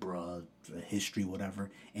 algebra, history, whatever,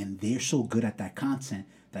 and they're so good at that content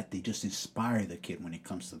that they just inspire the kid when it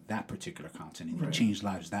comes to that particular content, and they change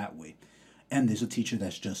lives that way. And there's a teacher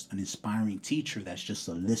that's just an inspiring teacher, that's just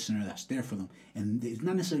a listener, that's there for them, and it's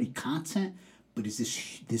not necessarily content, but it's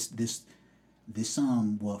this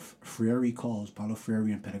what Freire calls, Paulo Freire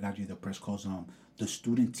in Pedagogy of the Press calls the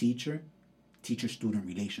student-teacher, teacher-student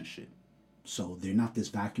relationship. So they're not this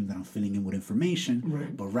vacuum that I'm filling in with information,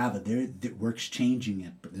 Right. but rather we're exchanging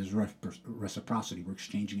it. There's reciprocity. We're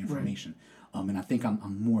exchanging information. And I think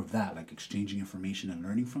I'm more of that, like exchanging information and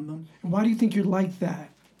learning from them. Why do you think you're like that?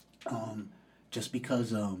 Just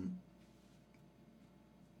because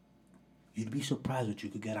you'd be surprised what you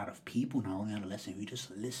could get out of people, not only out of lesson, you just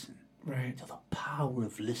listen. Right. To the power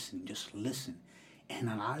of listening, just listen. And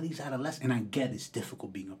a lot of these adolescents, and I get it's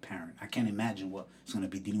difficult being a parent. I can't imagine what it's going to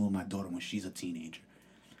be dealing with my daughter when she's a teenager.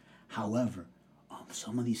 However,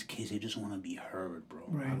 some of these kids, they just want to be heard, bro.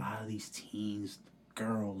 Right. A lot of these teens,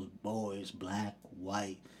 girls, boys, black,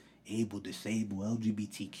 white, able, disabled,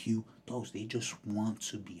 LGBTQ, they just want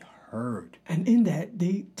to be heard. And in that,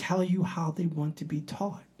 they tell you how they want to be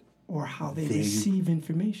taught or how they receive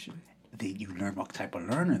information. You learn what type of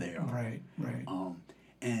learner they are. Right, right.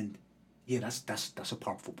 And yeah, that's a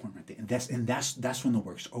powerful point right there. And that's when the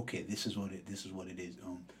works. Okay, this is what it is.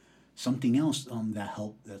 Something else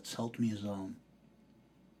that's helped me is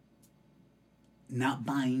not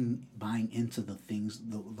buying into the things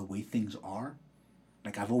the way things are.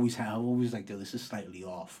 Like I've always like, this is slightly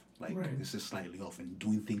off. Like Right. this is slightly off, and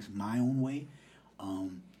doing things my own way.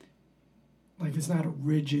 Like it's not a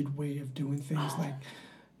rigid way of doing things, like,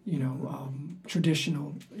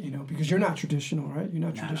 traditional, because you're not traditional, right? You're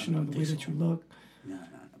not traditional in the way that you look. No.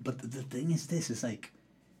 But the thing is this, is like,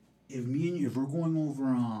 if we're going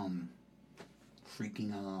over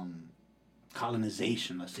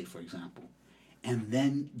colonization, let's say, for example, and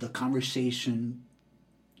then the conversation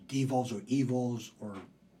devolves or evolves or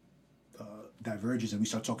diverges and we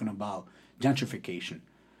start talking about gentrification,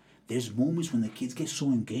 there's moments when the kids get so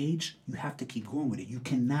engaged, you have to keep going with it. You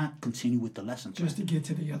cannot continue with the lesson plan. Just to get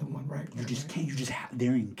to the other one, right? You just can't.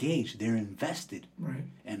 They're engaged. They're invested. Right.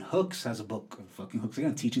 And Hooks has a book, fucking Hooks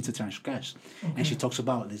again, Teaching to Transgress, and she talks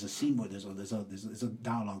about, there's a scene where there's a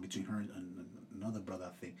dialogue between her and another brother,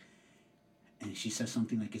 I think, and she says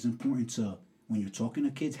something like, it's important to, when you're talking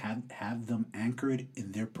to kids, have them anchored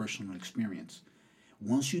in their personal experience.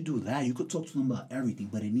 Once you do that, you could talk to them about everything,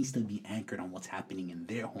 but it needs to be anchored on what's happening in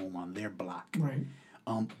their home, on their block. Right.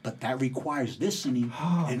 But that requires listening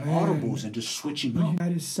and audibles and just switching up.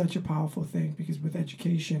 That is such a powerful thing, because with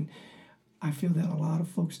education, I feel that a lot of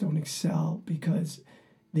folks don't excel because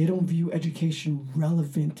they don't view education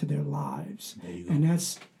relevant to their lives. There you go. And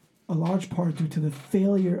that's a large part due to the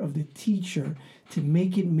failure of the teacher to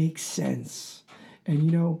make it make sense.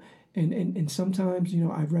 And, and sometimes,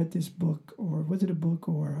 I've read this book, or was it a book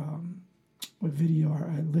or a video, or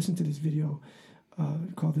I listened to this video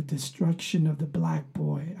called The Destruction of the Black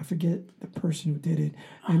Boy. I forget the person who did it.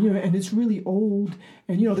 And, and it's really old.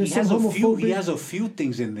 And, there's some homophobic... He has a few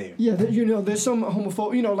things in there. Yeah, there's some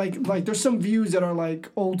homophobic, like there's some views that are like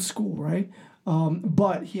old school, right?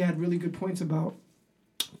 But he had really good points about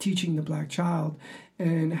teaching the black child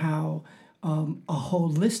and how a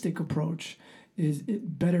holistic approach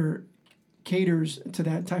it better caters to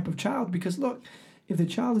that type of child. Because look, if the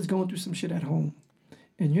child is going through some shit at home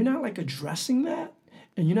and you're not like addressing that,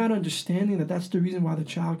 and you're not understanding that that's the reason why the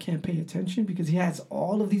child can't pay attention, because he has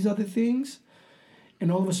all of these other things,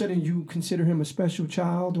 and all of a sudden you consider him a special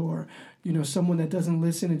child, or someone that doesn't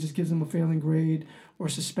listen and just gives him a failing grade or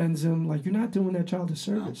suspends him, like, you're not doing that child a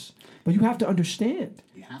service. No. But you have to understand.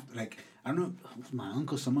 You have to, like, I don't know, my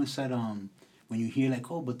uncle, someone said, when you hear like,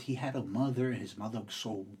 oh, but he had a mother, and his mother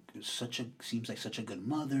seems like such a good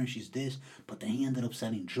mother, and she's this, but then he ended up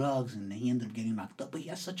selling drugs, and then he ended up getting locked up, but he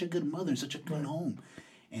has such a good mother and such a good home.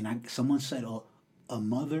 And someone said, oh, a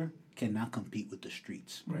mother cannot compete with the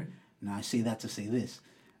streets. Right. Now I say that to say this.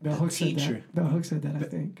 Bell Hooks said that. Bell Hooks said that, I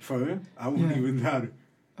think. For real? I wouldn't even doubt it.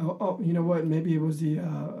 Oh, you know what? Maybe it was the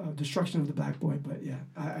destruction of the black boy, but yeah,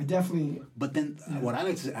 I definitely. But then what I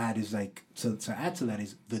like to add is like to add to that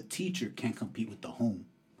is the teacher can't compete with the home,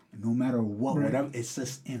 no matter what, whatever. It's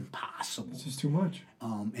just impossible. It's just too much.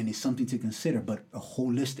 And it's something to consider, but a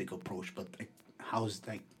holistic approach. But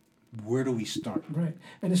like, where do we start? Right,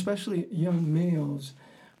 and especially young males.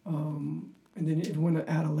 And then if you want to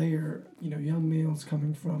add a layer, young males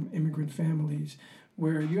coming from immigrant families,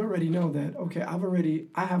 where you already know that, okay,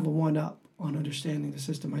 I have a one-up on understanding the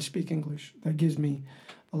system. I speak English. That gives me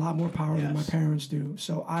a lot more power than my parents do.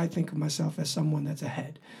 So I think of myself as someone that's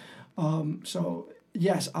ahead. So,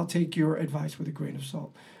 yes, I'll take your advice with a grain of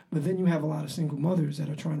salt. But then you have a lot of single mothers that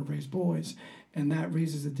are trying to raise boys, and that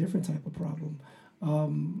raises a different type of problem.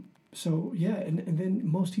 So, yeah, and then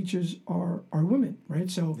most teachers are women, right?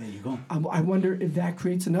 So there you go. I wonder if that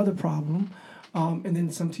creates another problem. And then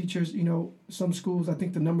some teachers, some schools, I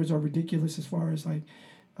think the numbers are ridiculous as far as like,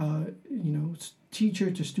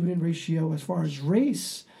 teacher to student ratio as far as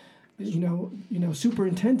race.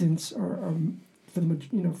 superintendents are for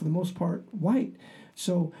the most part white.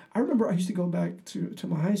 So I remember I used to go back to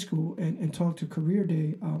my high school and talk to career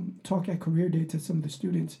day, talk at career day to some of the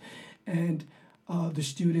students, and the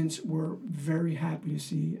students were very happy to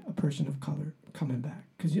see a person of color coming back,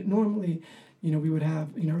 because normally, we would have,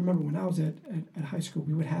 I remember when I was at high school,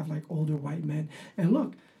 we would have like older white men, and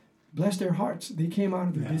look, bless their hearts, they came out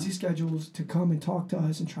of their busy schedules to come and talk to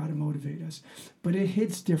us and try to motivate us, but it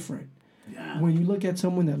hits different when you look at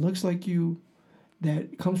someone that looks like you,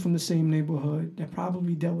 that comes from the same neighborhood, that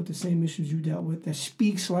probably dealt with the same issues you dealt with, that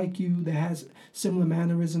speaks like you, that has similar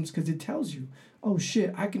mannerisms, because it tells you, oh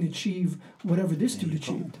shit, I can achieve whatever this dude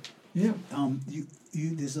achieved. Yeah.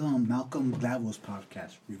 There's Malcolm Gladwell's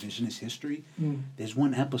podcast, Revisionist History. There's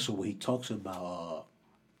one episode where he talks about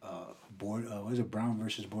Brown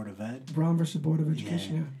versus Board of Ed? Brown versus Board of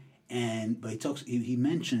Education, yeah. But he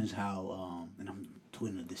mentions how, and I'm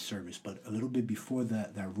doing a disservice, but a little bit before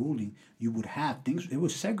that ruling, you would have things, it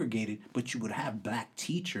was segregated, but you would have black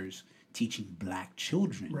teachers teaching black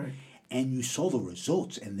children. Right. And you saw the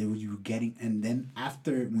results, and you were getting, and then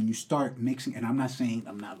after, when you start mixing, and I'm not saying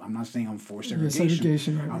I'm for segregation.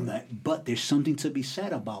 Segregation, right. But there's something to be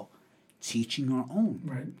said about teaching our own.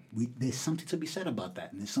 Right. There's something to be said about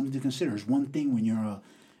that, and there's something to consider. There's one thing when you're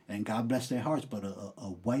and God bless their hearts, but a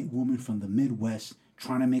white woman from the Midwest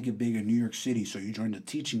trying to make it big in New York City, so you join the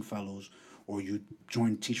Teaching Fellows, or you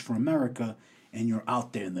join Teach for America, and you're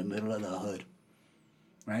out there in the middle of the hood,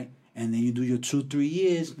 right? And then you do your 2-3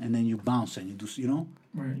 years, and then you bounce, and you do,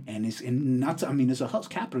 right? And it's a hustle.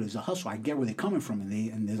 Capital is a hustle. I get where they're coming from,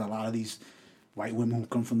 and there's a lot of these white women who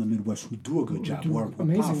come from the Midwest who do a good job, work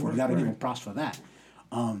powerful. You got to give them props for that.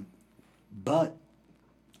 But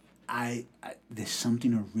there's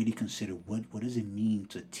something to really consider. What does it mean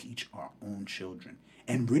to teach our own children?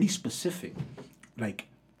 And really specific, like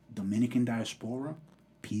Dominican diaspora,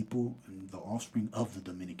 people and the offspring of the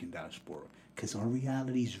Dominican diaspora. Because our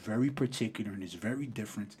reality is very particular and it's very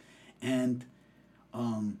different. And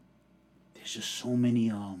there's just so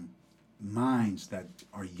many minds that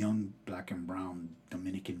our young black and brown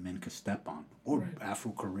Dominican men could step on, or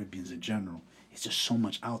Afro-Caribbeans in general. It's just so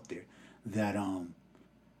much out there that I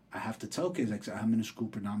have to tell kids, like I'm in a school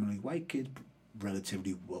predominantly white kids,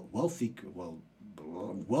 relatively wealthy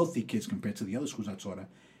kids compared to the other schools I taught at.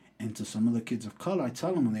 And to some of the kids of color, I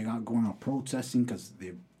tell them when they're not going out protesting because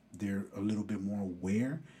they're a little bit more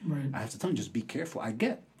aware. Right. I have to tell them, just be careful. I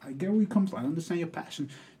get where you come from. I understand your passion.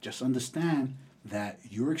 Just understand that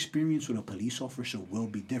your experience with a police officer will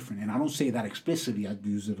be different. And I don't say that explicitly. I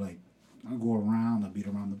use it like, I go around, I beat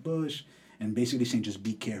around the bush, and basically saying just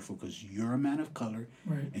be careful because you're a man of color,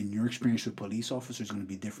 and your experience with police officers is going to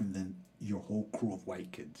be different than your whole crew of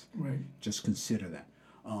white kids. Right. Just consider that.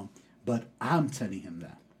 But I'm telling him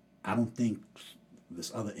that. I don't think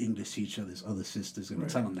this other English teacher, this other sister's going to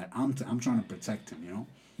tell him that. I'm trying to protect him,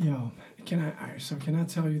 Yo, can I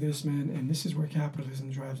tell you this, man? And this is where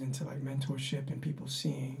capitalism drives into like mentorship and people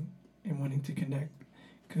seeing and wanting to connect.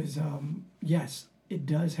 Because yes, it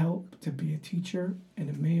does help to be a teacher and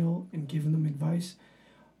a male and giving them advice.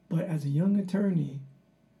 But as a young attorney,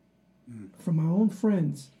 from my own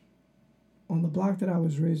friends on the block that I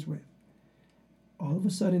was raised with, all of a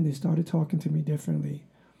sudden they started talking to me differently.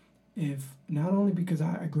 If not only because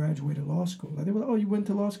I graduated law school, like they were, oh, you went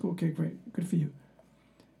to law school, okay, great, good for you.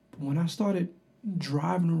 But when I started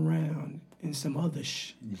driving around in some other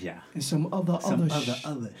in some other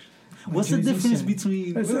like what's the difference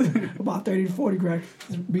between about 30 to 40 grand?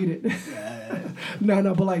 Beat it.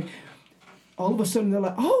 No, but like all of a sudden they're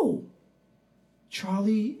like, oh,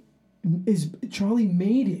 Charlie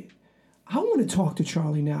made it. I want to talk to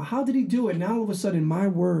Charlie now. How did he do it? Now all of a sudden my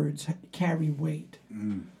words carry weight.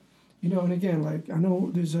 And again, like I know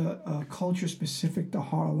there's a culture specific to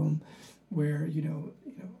Harlem where,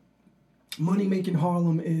 money making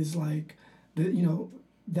Harlem is like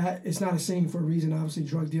that it's not a saying for a reason. Obviously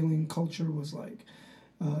drug dealing culture was like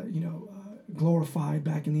glorified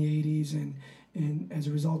back in the 80s, and as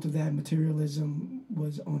a result of that, materialism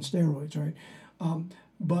was on steroids, right?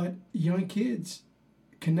 But young kids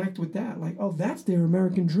connect with that, like, oh, that's their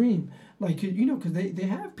American dream, like, because they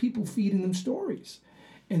have people feeding them stories,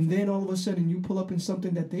 and then all of a sudden you pull up in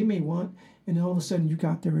something that they may want, and then all of a sudden you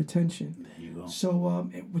got their attention. There you go. So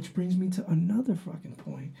which brings me to another fucking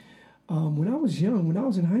point. When I was young, when I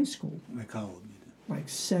was in high school, like how old? Like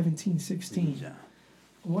 17, 16. Yeah.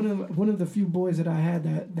 One of the few boys that I had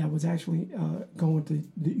that was actually going to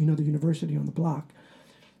the university on the block,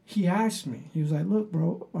 he asked me, he was like, look,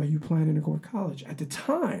 bro, are you planning to go to college? At the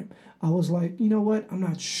time, I was like, you know what? I'm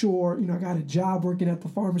not sure. You know, I got a job working at the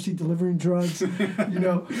pharmacy delivering drugs. You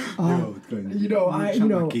know, I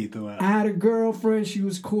had a girlfriend. She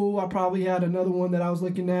was cool. I probably had another one that I was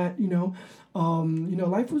looking at,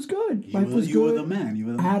 life was good. You were the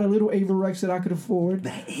man. I had a little Averex that I could afford. The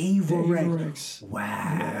Averex. Wow.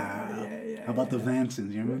 Yeah. How about the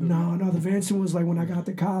Vansons? You remember? No, the Vanson was like when I got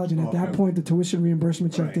to college, and at that point, the tuition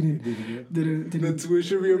reimbursement check didn't. The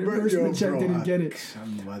tuition reimbursement check didn't get it. I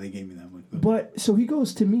don't know why they gave me that one. But so he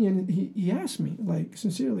goes to me and he asked me, like,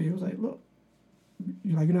 sincerely, he was like, look,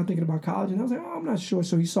 you're not thinking about college? And I was like, oh, I'm not sure.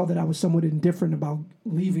 So he saw that I was somewhat indifferent about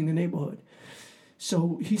leaving the neighborhood.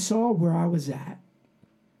 So he saw where I was at,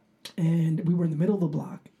 and we were in the middle of the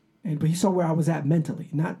block, but he saw where I was at mentally,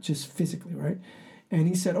 not just physically, right? And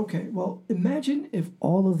he said, okay, well, imagine if in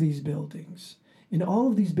all of these buildings,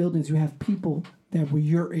 you have people that were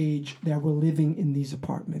your age that were living in these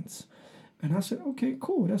apartments. And I said, okay,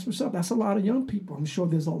 cool, that's what's up. That's a lot of young people. I'm sure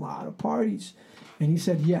there's a lot of parties. And he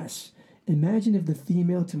said, yes. Imagine if the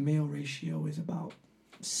female to male ratio is about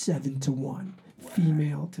 7-1,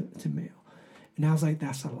 female to male. And I was like,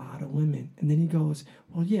 that's a lot of women. And then he goes,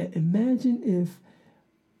 well, yeah, imagine if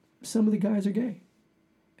some of the guys are gay.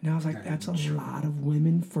 And I was like, that's a lot of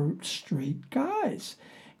women for straight guys.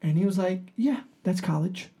 And he was like, yeah, that's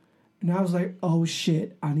college. And I was like, oh,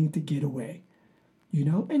 shit, I need to get away.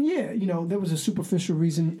 And there was a superficial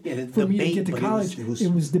reason for me to get to college.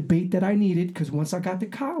 It was the bait that I needed, because once I got to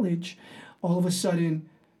college, all of a sudden,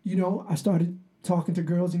 I started talking to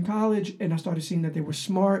girls in college, and I started seeing that they were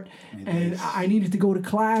smart, and I needed to go to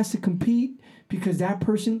class to compete, because that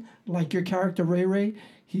person, like your character Ray,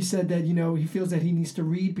 he said that, he feels that he needs to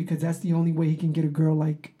read because that's the only way he can get a girl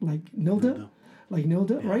like Nilda,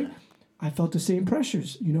 right? I felt the same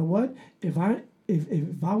pressures. You know what? If I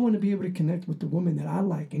want to be able to connect with the woman that I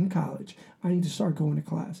like in college, I need to start going to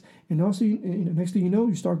class. And also, next thing you know,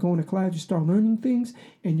 you start going to class, you start learning things,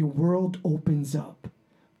 and your world opens up.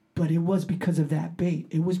 But it was because of that bait.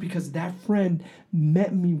 It was because that friend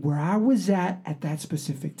met me where I was at that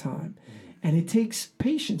specific time. And it takes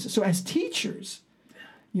patience. So as teachers,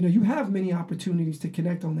 you have many opportunities to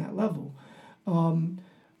connect on that level.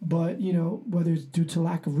 But, whether it's due to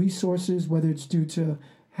lack of resources, whether it's due to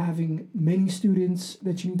having many students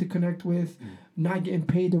that you need to connect with, not getting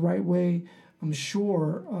paid the right way, I'm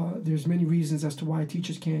sure there's many reasons as to why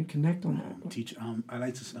teachers can't connect on that. I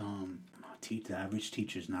like to teach. The average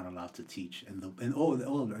teacher is not allowed to teach.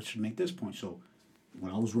 I should make this point. So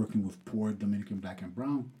when I was working with poor Dominican black and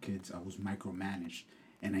brown kids, I was micromanaged.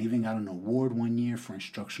 And I even got an award one year for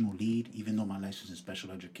instructional lead, even though my license is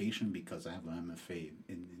special education, because I have an MFA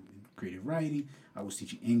in creative writing. I was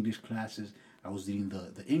teaching English classes. I was leading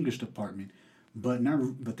the English department. But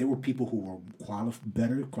there were people who were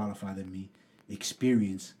better qualified than me,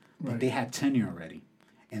 experienced, but they had tenure already.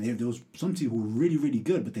 And there was some people who were really, really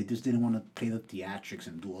good, but they just didn't want to play the theatrics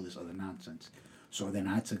and do all this other nonsense. So then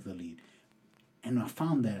I took the lead. And I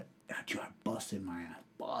found that I busted my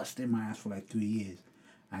ass for like 3 years.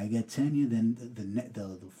 I get tenure, then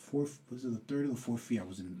the fourth, was it the third or the fourth year I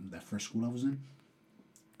was in that first school I was in?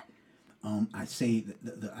 I say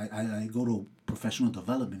I go to professional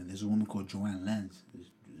development, and there's a woman called Joanne Lenz, this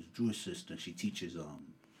Jewish sister. She teaches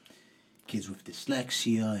kids with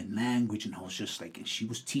dyslexia and language, and I was just like, and she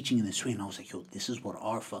was teaching in this way, and I was like, yo, this is what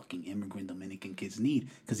our fucking immigrant Dominican kids need,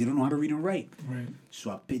 because they don't know how to read and write. Right.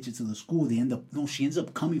 So I pitch it to the school. She ends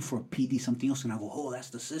up coming for a PD, something else, and I go, oh, that's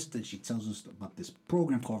the sister. And she tells us about this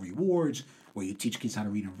program called Rewards, where you teach kids how to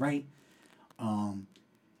read and write. And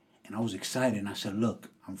I was excited, and I said, look,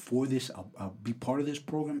 I'm for this. I'll be part of this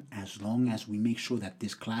program as long as we make sure that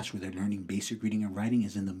this class where they're learning basic reading and writing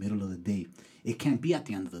is in the middle of the day. It can't be at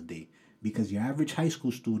the end of the day, because your average high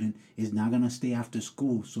school student is not going to stay after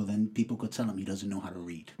school, so then people could tell him he doesn't know how to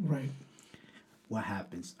read. Right. What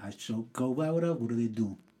happens? I go, what do they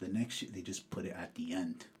do? The next year, they just put it at the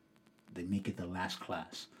end. They make it the last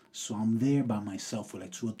class. So I'm there by myself with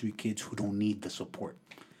like 2 or 3 kids who don't need the support.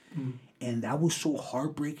 And that was so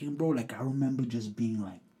heartbreaking, bro. Like, I remember just being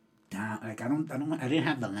like, damn, like, I didn't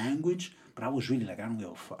have the language, but I was really like, I don't give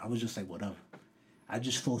a fuck. I was just like, whatever. I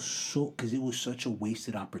just felt because it was such a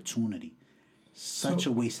wasted opportunity.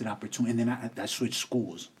 A wasted opportunity. And then I switched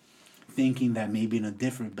schools, thinking that maybe in a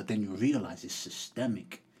different, but then you realize it's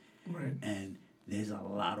systemic. Right. And there's a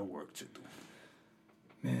lot of work to do.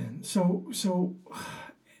 Man, so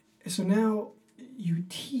now you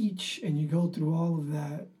teach and you go through all of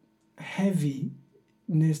that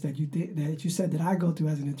heaviness that you said that I go through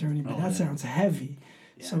as an attorney, but sounds heavy.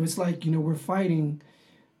 Yeah. So it's like, we're fighting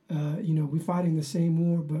we're fighting the same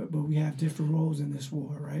war, but we have different roles in this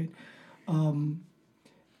war, right?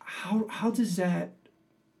 How does that,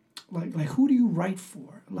 like who do you write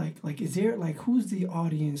for? Like is there, like, who's the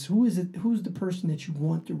audience? Who's the person that you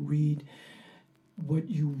want to read what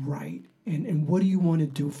you write, and what do you want to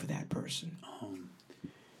do for that person?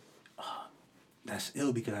 That's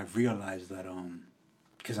ill because I've realized that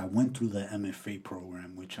because I went through the MFA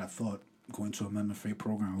program, which I thought going to an MFA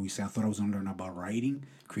program, I thought I was going to learn about writing,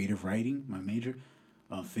 creative writing, my major,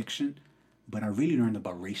 fiction, but I really learned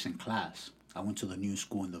about race and class. I went to the new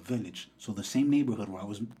school in the village, so the same neighborhood where I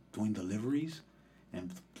was doing deliveries,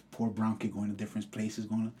 and poor brown kid going to different places,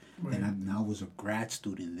 Right. then I now was a grad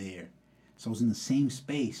student there, so I was in the same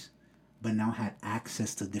space, but now had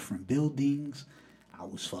access to different buildings. I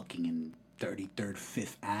was fucking in 33rd,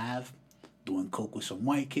 5th Ave, doing coke with some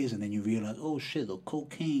white kids, and then you realize, oh shit, the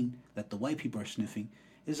cocaine that the white people are sniffing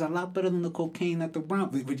is a lot better than the cocaine that the brown,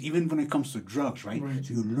 even when it comes to drugs, right? Right.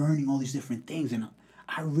 So you're learning all these different things, and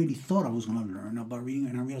I really thought I was going to learn about reading,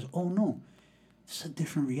 and I realized, oh no, it's a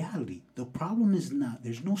different reality. The problem is not,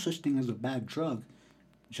 there's no such thing as a bad drug,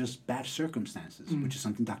 just bad circumstances, which is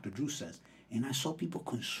something Dr. Drew says. And I saw people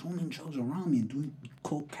consuming drugs around me and doing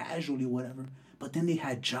coke casually or whatever, but then they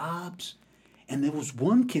had jobs. And there was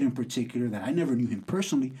one kid in particular that I never knew him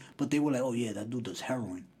personally, but they were like, "Oh yeah, that dude does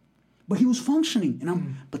heroin," but he was functioning.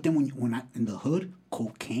 And but then when I in the hood,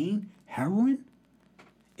 cocaine, heroin,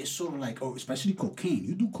 it's sort of like, oh, especially cocaine.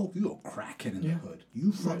 You do coke, you're a crackhead in the hood.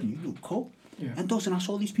 You fucking you do coke, and I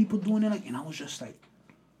saw these people doing it, and I was just like,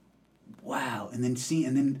 wow. And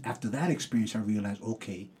then after that experience, I realized,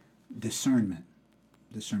 okay, discernment.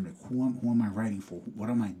 Who am I writing for? What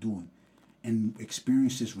am I doing? And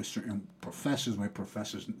experiences with certain professors, where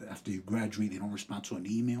professors, after you graduate, they don't respond to an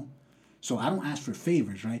email. So I don't ask for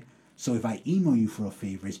favors, right? So if I email you for a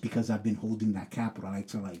favor, it's because I've been holding that capital. I like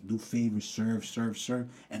to do favors, serve,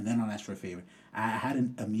 and then I'll ask for a favor. I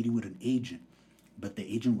had a meeting with an agent, but the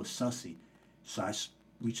agent was sussy. So I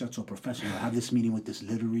reached out to a professor. I have this meeting with this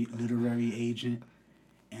literary agent,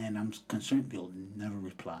 and I'm concerned they'll never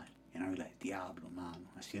reply. And I was like, Diablo, mano,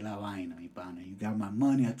 así es la vaina, mi pana. You got my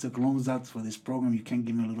money. I took loans out for this program. You can't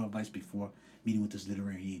give me a little advice before meeting with this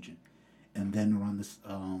literary agent. And then around this,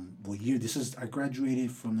 I graduated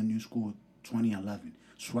from the new school 2011.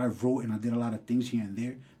 So I wrote and I did a lot of things here and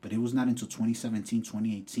there, but it was not until 2017,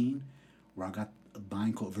 2018, where I got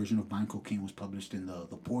a version of Buying Cocaine was published in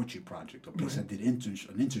the Poetry Project, a place I did an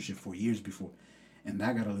internship for years before. And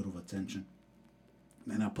that got a little attention.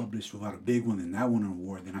 Then I published without a big one, and that won an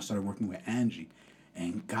award. Then I started working with Angie,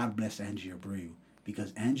 and God bless Angie Abreu,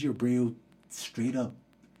 because Angie Abreu straight up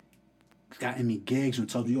gotten me gigs and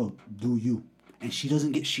told me, yo, do you. And she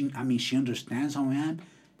doesn't get, she understands how I am.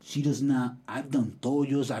 She does not, I've done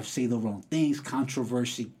doyos, I've said the wrong things,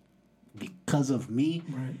 controversy because of me.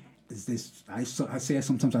 Right. Is this, I say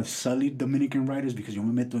sometimes I've sullied Dominican writers because you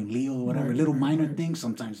meto en lío or whatever, little minor things,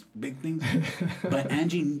 sometimes big things. But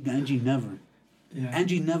Angie never. Yeah.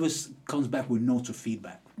 Angie never comes back with notes or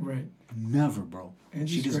feedback. Right. Never, bro.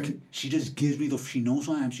 Angie's great. She just gives me she knows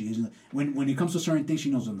who I am. She isn't when it comes to certain things, she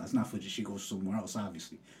knows that's not for. She goes somewhere else,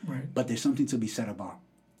 obviously. Right. But there's something to be said about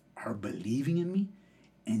her believing in me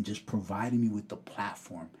and just providing me with the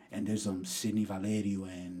platform. And there's Sidney Valerio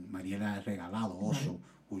and Mariela Regalado also,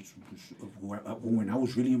 who when I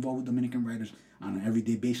was really involved with Dominican writers on an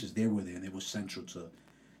everyday basis, they were there and they were central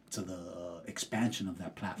to the expansion of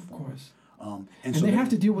that platform. Of course. And so they have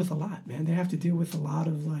to deal with a lot, man. They have to deal with a lot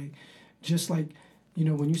of just like,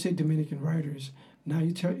 when you say Dominican writers, now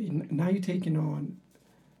you're taking on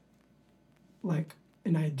like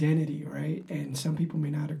an identity, right? And some people may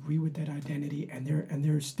not agree with that identity, and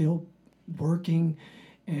they're still working,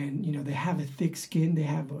 and they have a thick skin, they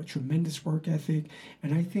have a tremendous work ethic,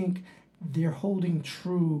 and I think they're holding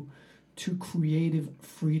true to creative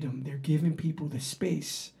freedom. They're giving people the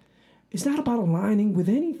space. It's not about aligning with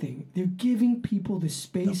anything. They're giving people the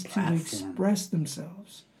space to express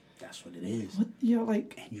themselves. That's what it is. And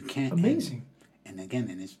you can't. Amazing. And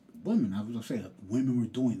it's women. I was gonna say women were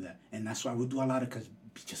doing that, and that's why we do a lot of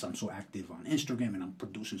because I'm so active on Instagram and I'm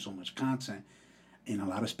producing so much content in a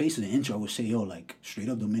lot of spaces. In the intro, I would say, straight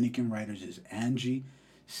up Dominican writers is Angie,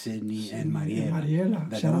 Sidney, and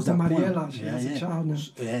Mariela. Shout out to Mariela. She has a child now.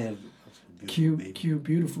 Yeah. Cute,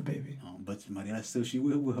 beautiful baby. But Mariela she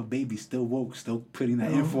with her baby, still woke, still putting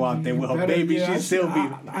that info out there with her baby. Yeah, she's still be.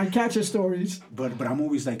 I catch her stories. But I'm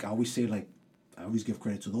always I always say I always give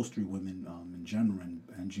credit to those three women in general and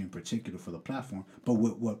Angie in particular for the platform. But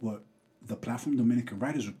what the platform Dominican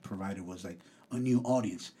writers provided was a new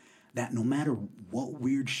audience that no matter what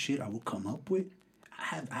weird shit I would come up with,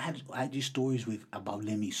 I had these stories about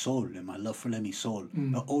Lemisol and my love for Lemisol,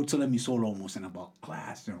 the ode to Lemisol almost, and about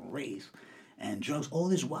class and race and drugs, all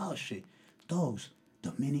this wild shit. Those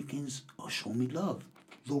Dominicans show me love.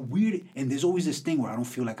 The weird, and there's always this thing where I don't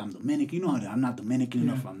feel like I'm Dominican. You know how I'm not Dominican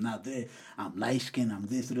enough. I'm not there. I'm light skinned. I'm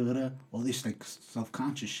this, all this like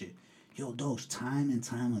self-conscious shit. Yo, those time and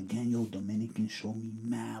time again, yo, Dominicans show me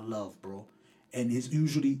mad love, bro. And it's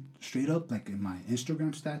usually straight up, like in my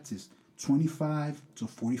Instagram stats, is 25 to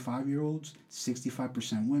 45-year-olds,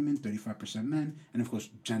 65% women, 35% men, and of course,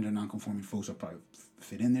 gender non-conforming folks will probably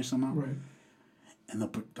fit in there somehow. Right. And the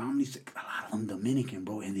predominantly, a lot of them Dominican,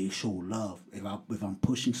 bro, and they show love. If I'm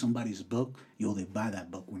pushing somebody's book, yo, they buy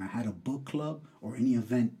that book. When I had a book club or any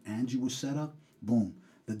event Angie was set up, boom,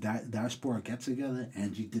 the diaspora get together.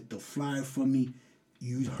 Angie did the flyer for me,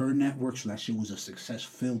 used her network, so that shit was a success,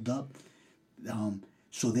 filled up.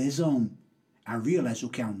 So there's I realized,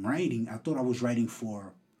 okay, I'm writing. I thought I was writing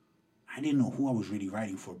for, I didn't know who I was really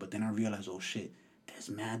writing for, but then I realized, oh shit, there's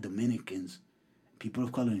mad Dominicans, people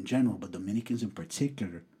of color in general, but Dominicans in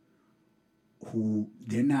particular, who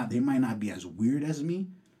they might not be as weird as me,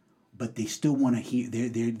 but they still want to hear.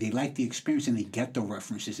 They like the experience and they get the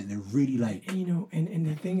references and they're really like. And, you know, and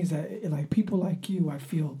the thing is that like people like you, I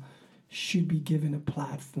feel, should be given a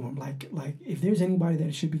platform. Like if there's anybody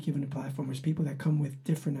that should be given a platform, it's people that come with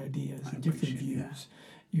different ideas and different views. That.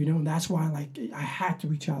 You know, and that's why like I had to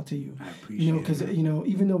reach out to you. I appreciate you know, because you know,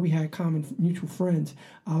 even though we had common mutual friends,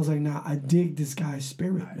 I was like, nah, I dig this guy's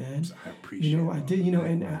spirit, man. I appreciate. You know, I did. You know,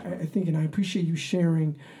 and I think, and I appreciate you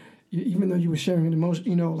sharing, even though you were sharing an emotion,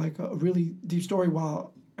 you know, like a really deep story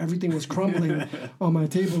while everything was crumbling on my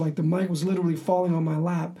table, like the mic was literally falling on my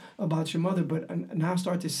lap about your mother. But now I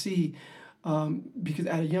start to see, because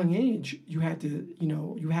at a young age, you had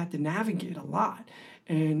to navigate a lot.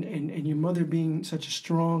 And your mother being such a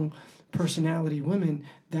strong personality woman,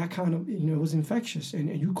 that kind of, you know, was infectious.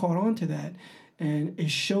 And you caught on to that. And it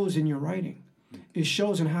shows in your writing. It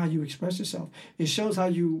shows in how you express yourself. It shows how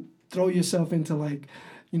you throw yourself into, like,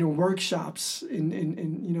 you know, workshops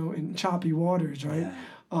in choppy waters, right?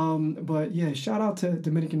 Yeah. But yeah, shout out to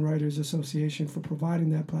Dominican Writers Association for providing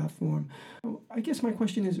that platform. I guess my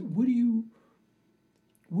question is, what do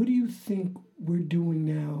you think we're doing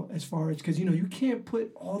now as far as, because, you know, you can't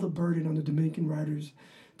put all the burden on the Dominican writers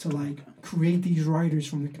to, like, create these writers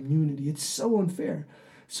from the community. It's so unfair.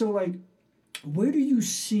 So, like, where do you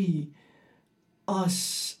see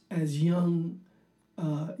us as young,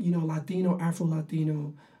 Latino,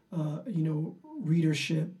 Afro-Latino,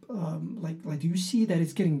 readership, like, do you see that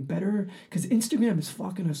it's getting better? Because Instagram is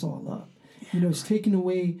fucking us all up. You know, it's taking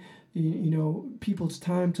away, you know, people's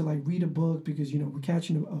time to, like, read a book because, you know, we're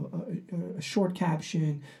catching a short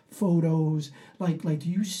caption, photos. Like, do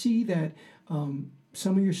you see that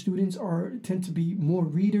some of your students tend to be more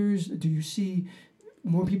readers? Do you see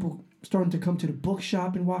more people starting to come to the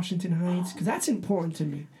bookshop in Washington Heights? Because that's important to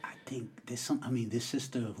me. I think there's this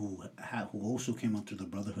sister who also came up through the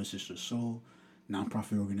Brotherhood Sister Soul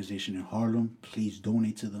nonprofit organization in Harlem. Please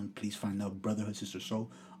donate to them. Please find out Brotherhood Sister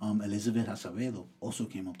Soul. Elizabeth Acevedo also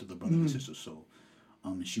came up to the Brotherhood Sister Soul.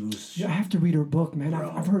 She was. Yeah, I have to read her book, man.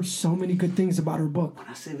 I've heard so many good things about her book. What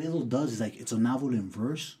Acevedo does is, like, it's a novel in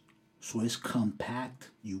verse, so it's compact.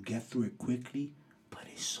 You get through it quickly, but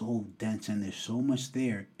it's so dense and there's so much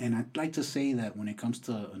there. And I'd like to say that when it comes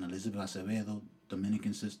to an Elizabeth Acevedo,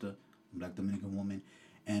 Dominican sister, Black Dominican woman,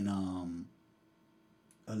 and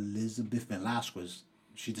Elizabeth Velasquez,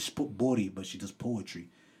 she does body, but she does poetry.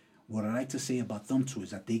 What I like to say about them two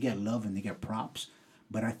is that they get love and they get props,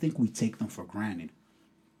 but I think we take them for granted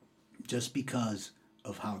just because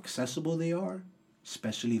of how accessible they are,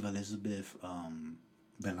 especially Elizabeth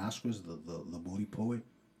Velasquez, the body poet,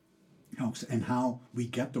 and how we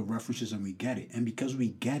get the references and we get it. And because we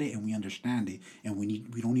get it and we understand it, and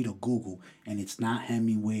we don't need a Google, and it's not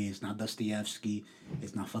Hemingway, it's not Dostoevsky,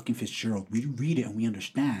 it's not fucking Fitzgerald. We read it and we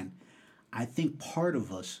understand. I think part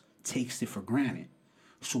of us takes it for granted.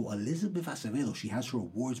 So Elizabeth Acevedo, she has her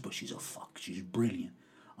awards, but she's brilliant.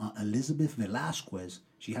 Elizabeth Velasquez,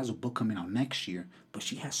 she has a book coming out next year, but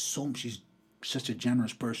she's such a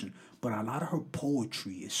generous person. But a lot of her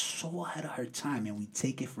poetry is so ahead of her time, and we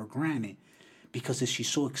take it for granted because she's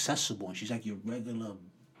so accessible, and she's like your regular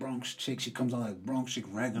Bronx chick. She comes out like Bronx chick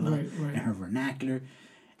regular in her vernacular.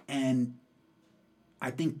 And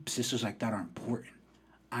I think sisters like that are important.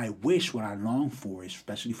 I wish, what I long for,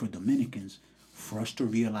 especially for Dominicans, for us to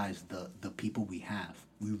realize the people we have.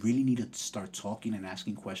 We really need to start talking and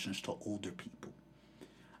asking questions to older people.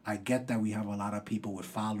 I get that we have a lot of people with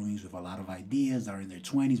followings, with a lot of ideas that are in their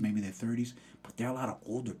 20s, maybe their 30s, but there are a lot of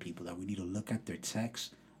older people that we need to look at their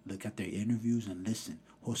texts, look at their interviews, and listen.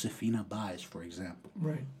 Josefina Baez, for example.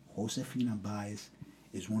 Right. Josefina Baez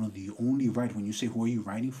is one of the only writers. When you say who are you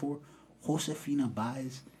writing for, Josefina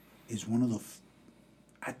Baez is one of the.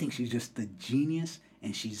 I think she's just the genius,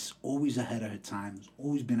 and she's always ahead of her time. Has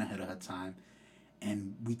always been ahead of her time,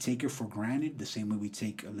 and we take her for granted the same way we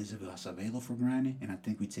take Elizabeth Acevedo for granted, and I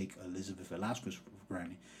think we take Elizabeth Velasquez for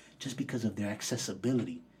granted, just because of their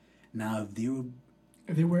accessibility. Now, if they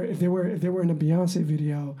were If they were in a Beyonce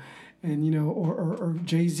video, and or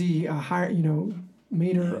Jay-Z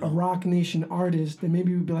made her a rock nation artist, then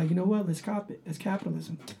maybe we'd be like, you know what, let's copy it. It's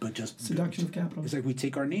capitalism. But just seduction of capitalism. It's like we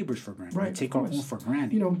take our neighbors for granted. Right, We take our own for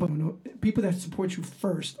granted. But people that support you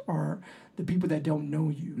first are the people that don't know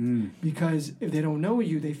you, because if they don't know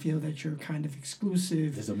you, they feel that you're kind of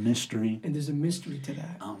exclusive. There's a mystery, and there's a mystery to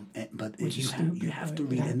that. But Which you is have stupid, to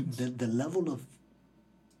but read, it and happens. the level of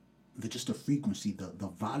the frequency, the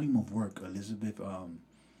volume of work Elizabeth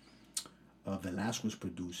Velasquez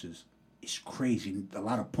produces is crazy. A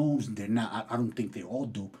lot of poems, they're not. I don't think they're all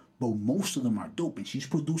dope, but most of them are dope. And she's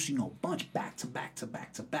producing a bunch back to back to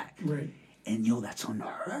back to back. Right. And that's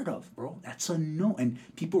unheard of, bro. That's unknown, and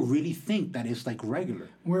people really think that it's like regular.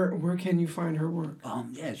 Where can you find her work?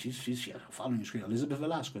 Yeah, she's following screen. Elizabeth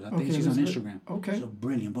Velasquez. I think Okay, she's Elizabeth. on Instagram. Okay. So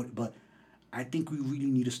brilliant, but I think we really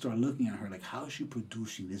need to start looking at her like, how is she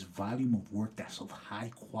producing this volume of work that's of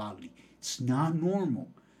high quality? It's not normal.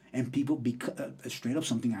 And people, straight up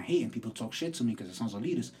something I hate, and people talk shit to me because it sounds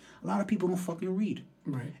elitist. A lot of people don't fucking read.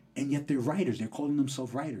 Right. And yet they're writers. They're calling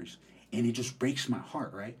themselves writers. And it just breaks my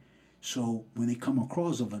heart, right? So when they come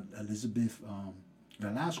across of Elizabeth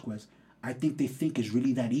Velasquez, I think they think it's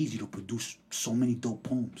really that easy to produce so many dope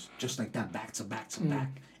poems, just like that, back to back to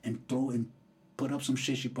back, and put up some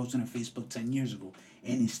shit she posted on Facebook 10 years ago,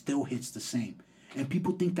 and it still hits the same. And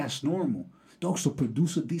people think that's normal. Dog, so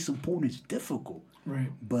produce a decent poem is difficult.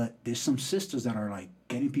 Right. But there's some sisters that are like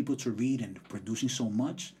getting people to read and producing so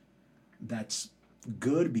much that's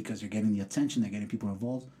good because they're getting the attention, they're getting people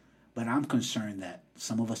involved. But I'm concerned that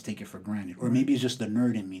some of us take it for granted. Or maybe it's just the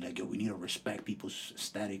nerd in me, like, yo, we need to respect people's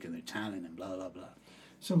aesthetic and their talent and blah, blah, blah.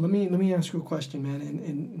 So let me ask you a question, man,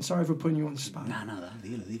 and sorry for putting you on the spot. Nah, dile.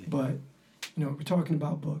 But, we're talking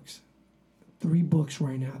about books. 3 books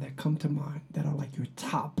right now that come to mind that are like your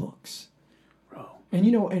top books. Bro. And,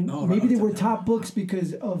 maybe they were top books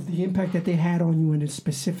because of the impact that they had on you in a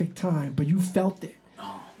specific time, but you felt it.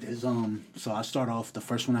 There's, so I start off, the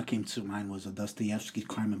first one that came to mind was Dostoevsky's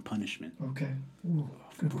Crime and Punishment. Okay. Ooh,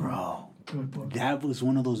 good Bro. book. Good book. That was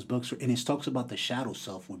one of those books, and it talks about the shadow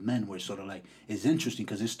self with men, where it's sort of like, it's interesting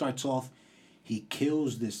because it starts off, he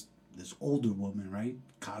kills this older woman, right?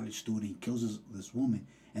 College student, he kills this woman,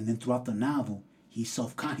 and then throughout the novel, he's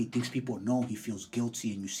self-conscious. He thinks people know, he feels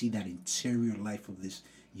guilty, and you see that interior life of this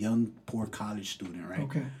young, poor college student, right?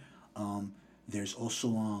 Okay. There's also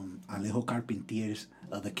Alejo Carpentier's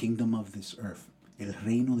The Kingdom of this Earth, El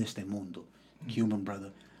Reino de este Mundo, Cuban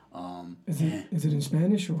brother. Is it in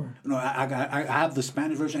Spanish or? No, I have the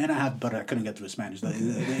Spanish version, and but I couldn't get to the Spanish. The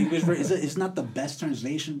English version it's not the best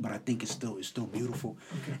translation, but I think it's still beautiful.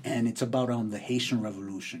 Okay. And it's about the Haitian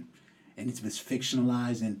Revolution, and it's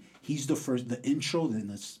fictionalized. And he's the intro in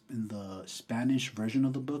the Spanish version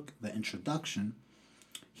of the book, the introduction.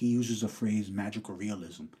 He uses the phrase magical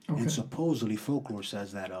realism, and supposedly folklore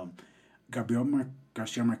says that Gabriel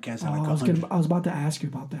Garcia Marquez had I was about to ask you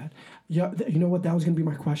about that. Yeah, you know what? That was going to be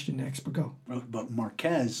my question next, but go. But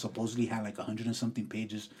Marquez supposedly had like 100 and something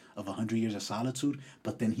pages of 100 Years of Solitude,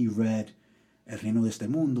 but then he read El Reino de este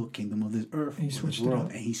Mundo, Kingdom of this Earth, and he switched world, it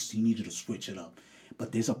up. and he needed to switch it up.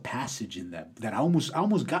 But there's a passage in that I almost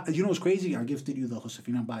got. You know what's crazy? I gifted you the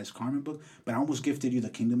Josefina Baez Carmen book, but I almost gifted you the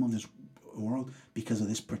Kingdom of this World because of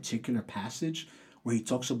this particular passage where he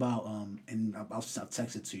talks about and I'll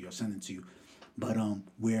text it to you, I'll send it to you, but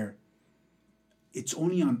where it's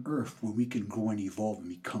only on earth where we can grow and evolve and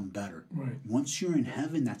become better. Right. Once you're in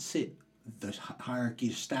heaven, that's it. The hierarchy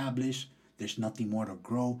is established. There's nothing more to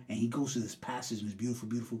grow. And he goes to this passage and it's beautiful,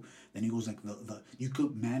 beautiful. Then he goes like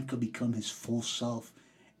man could become his full self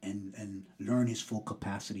and learn his full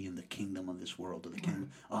capacity in the kingdom of this world, of the kingdom.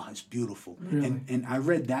 Oh, it's beautiful. Really? And I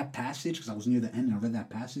read that passage because I was near the end, and I read that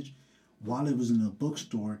passage while it was in a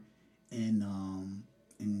bookstore in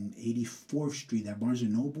 84th Street at Barnes &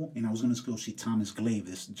 Noble, and I was going to go see Thomas Glave,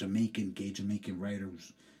 this gay Jamaican writer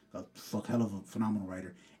who's a hell of a phenomenal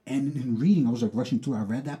writer. And in reading, I was like rushing through. I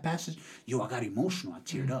read that passage. I got emotional. I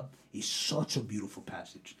teared up. It's such a beautiful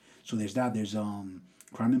passage. So there's that. There's Crime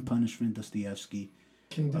and Punishment, Dostoevsky.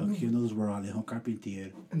 Kingdom. Those were Alejo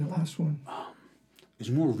Carpentier. And the last one. It's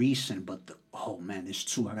more recent, but there's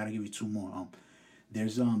 2. I gotta give you 2 more.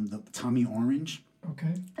 There's the Tommy Orange.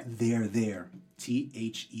 Okay. They're there. THERE.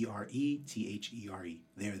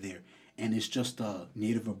 They're there. And it's just a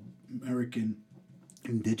Native American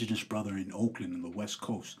indigenous brother in Oakland in the West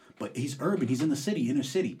Coast. But he's urban. He's in the city, inner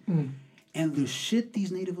city. And the shit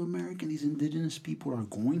these Native American, these indigenous people are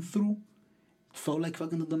going through felt like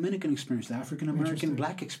fucking the Dominican experience, the African American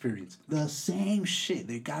black experience. The same shit.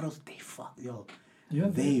 They got us. They fuck, yo. Yeah,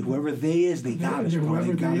 whoever they is, they got us, bro.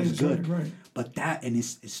 They got us good. Right. But that, and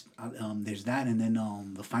it's there's that, and then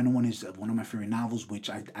the final one is one of my favorite novels, which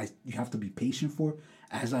I you have to be patient for,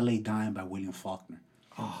 As I Lay Dying by William Faulkner.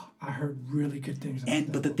 Oh, I heard really good things about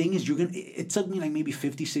that. But the thing is, it took me like maybe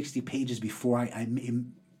 50, 60 pages before I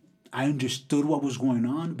understood what was going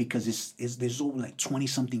on, because there's over like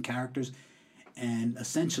 20-something characters. And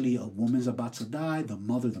essentially, a woman's about to die, the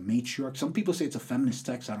mother, the matriarch. Some people say it's a feminist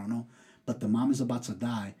text, I don't know. But the mom is about to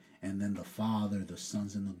die, and then the father, the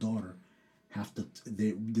sons, and the daughter have to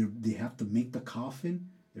they have to make the coffin.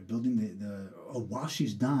 They're building while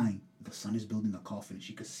she's dying, the son is building the coffin, and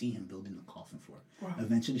she could see him building the coffin for her. Wow.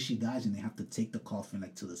 Eventually, she dies, and they have to take the coffin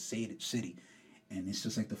like to the city, and it's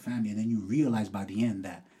just like the family. And then you realize by the end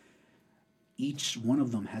that each one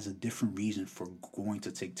of them has a different reason for going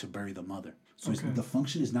to bury the mother. So the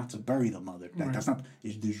function is not to bury the mother. That's not.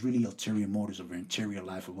 There's really ulterior motives of the interior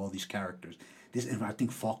life of all these characters. And I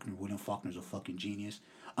think William Faulkner is a fucking genius.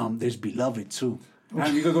 There's Beloved too.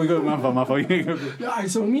 You go. My fault. Yeah,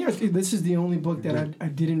 so me, this is the only book that I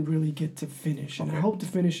didn't really get to finish, and I hope to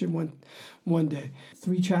finish it one day.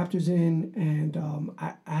 3 chapters in, and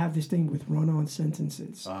I have this thing with run-on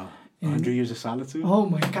sentences. 100 Years of Solitude. Oh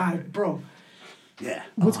my God, bro. Yeah.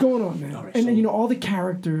 What's going on, man? Right, and then all the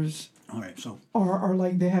characters. All right, so are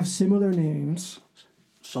like they have similar names.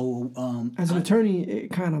 So as an attorney,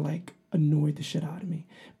 it kind of like annoyed the shit out of me.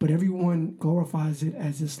 But everyone glorifies it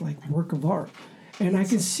as this like work of art, and I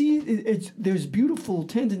can see there's beautiful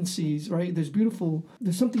tendencies, right? There's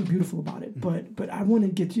something beautiful about it. But I want to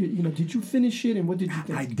get to did you finish it, and what did you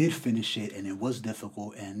think? I did finish it, and it was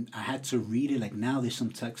difficult, and I had to read it. Like now, there's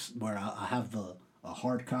some text where I have a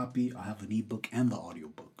hard copy, I have an ebook, and the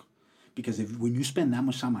audiobook. Because when you spend that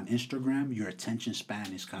much time on Instagram, your attention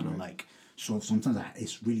span is kind of like, so sometimes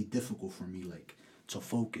it's really difficult for me like to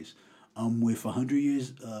focus. With 100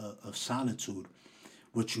 Years of Solitude,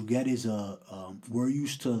 what you get is we're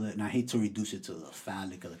used to and I hate to reduce it to the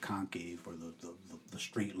phallic or the concave or the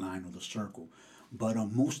straight line or the circle, but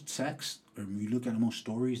most texts, or when you look at most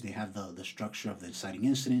stories, they have the structure of the inciting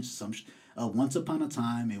incidents. Once upon a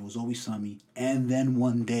time, it was always sunny, and then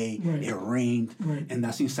one day it rained, and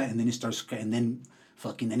that's inside, and then it starts, and then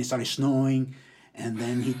it started snowing, and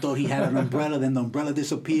then he thought he had an umbrella, then the umbrella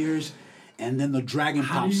disappears, and then the dragon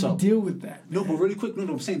pops up. How do you deal with that? No, but really quick,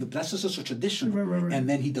 I'm saying that's just a tradition. Right. And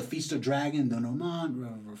then he defeats the dragon, the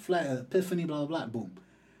Noman, Epiphany, blah, blah, blah, boom.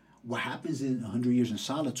 What happens in 100 Years in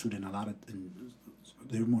Solitude, and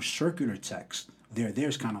they're more circular texts,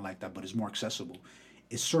 there's kind of like that, but it's more accessible.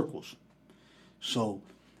 It's circles. So,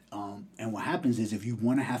 and what happens is if you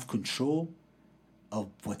want to have control of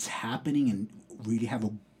what's happening and really have a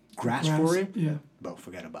grasp for it, bro,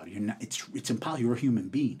 forget about it. It's impossible. You're a human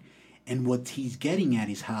being. And what he's getting at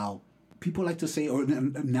is how people like to say, or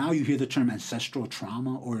now you hear the term ancestral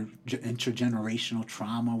trauma or intergenerational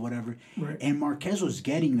trauma or whatever. Right. And Marquez was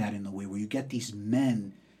getting that in the way where you get these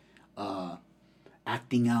men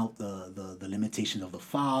acting out the limitations of the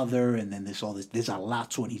father, and then there's a lot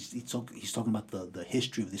to it. He's talking about the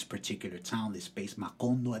history of this particular town, this space,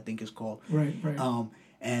 Macondo, I think it's called. Right.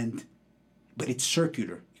 But it's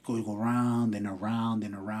circular. You go around and around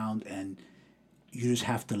and around, and you just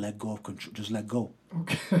have to let go of control. Just let go.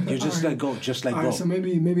 Okay. You just let go. Just let go. Right, so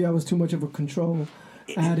maybe I was too much of a control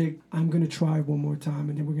addict. I'm gonna try one more time,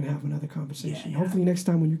 and then we're gonna have another conversation. Yeah. Hopefully next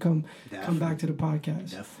time when you come back to the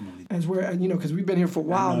podcast. Definitely. As we're because we've been here for a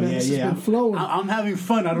while, man. This has been flowing. I'm having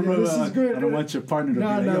fun. I don't know. This is good. I don't want your partner to be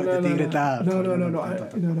like,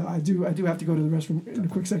 No. I do have to go to the restroom in a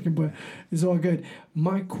quick second, but it's all good.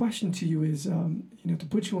 My question to you is, to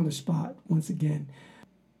put you on the spot once again.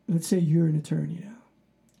 Let's say you're an attorney now,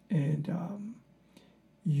 and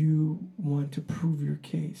you want to prove your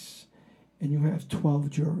case, and you have 12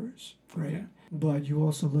 jurors, right? Yeah. But you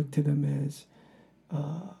also look to them as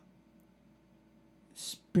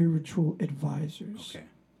spiritual advisors. Okay.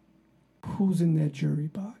 Who's in that jury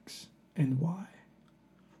box and why?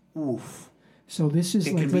 Oof. So this is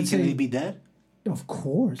can they be dead? Of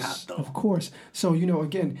course. Of course. So,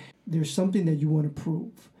 again, there's something that you want to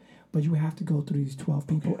prove. But you have to go through these 12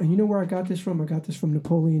 people. And you know where I got this from? I got this from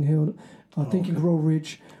Napoleon Hill, Think and Grow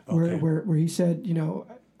Rich, where he said,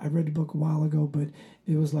 I read the book a while ago, but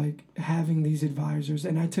it was like having these advisors,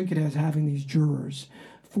 and I took it as having these jurors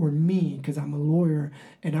for me because I'm a lawyer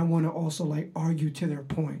and I want to also like argue to their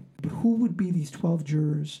point. But who would be these 12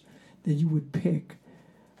 jurors that you would pick?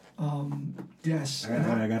 Yes.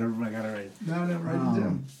 I gotta write it. No, write it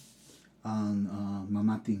down.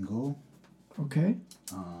 Mama Tingo. Okay.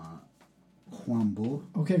 Juan Bo.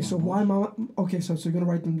 Okay, so why Mama? Okay, so you're gonna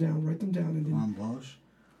write them down. Write them down and then. Juan Bosch.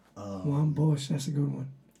 Juan Bosch, that's a good one.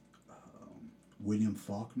 William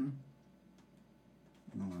Faulkner.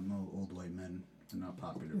 No, I know old white men are not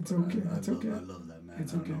popular. It's but okay. I Okay. love that man.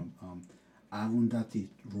 It's I don't okay. know. Arundhati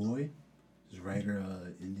Roy, is writer,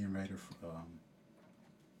 Indian writer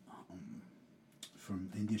from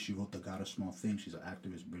India. She wrote The God of Small Things. She's an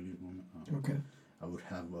activist, brilliant woman. Okay. I would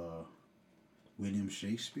have William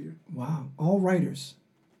Shakespeare. Wow, all writers.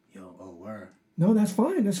 Yo, oh, where? No, that's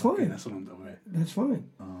fine. That's fine. Okay, that's what I'm doing. Right. That's fine.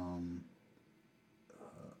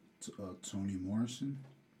 Toni Morrison.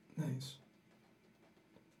 Nice.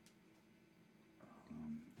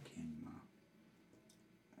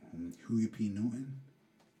 Huey P. Newton.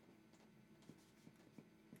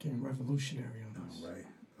 Getting revolutionary on this. Right.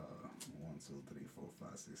 1, 2, 3, 4,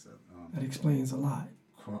 5, 6, 7. That explains a lot.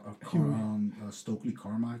 Stokely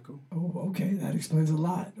Carmichael. Oh, okay. That explains a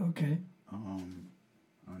lot. Okay. I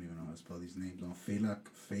don't even know how to spell these names. Fela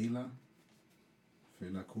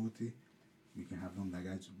Kuti. We can have him. That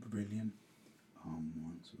guy's brilliant.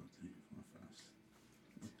 1, 2, 3, 4,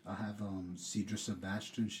 5. I have Cedra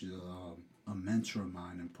Sebastian. She's a mentor of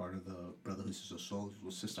mine and part of the Brotherhood Sisters of Souls.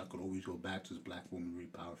 A sister I could always go back to. This black woman, really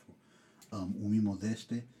powerful. Umi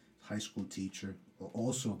Modeste, high school teacher,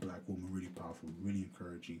 also a black woman, really powerful, really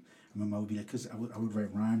encouraging. I remember I would be like, because I would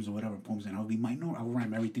write rhymes or whatever, poems, and I would be I would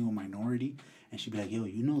rhyme everything with minority, and she'd be like, yo,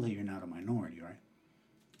 you know that you're not a minority, right?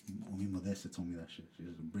 Umi Modeste told me that shit. She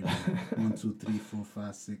was a brilliant. 1, 2, 3, 4,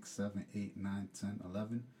 5, 6, 7, 8, 9, 10,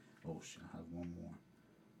 11. Oh shit, I have one more.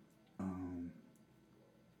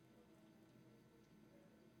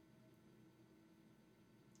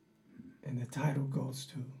 And the title goes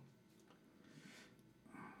to.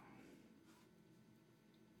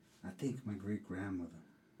 I think my great grandmother,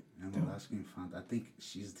 Alaska Infante. I think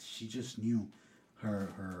she just knew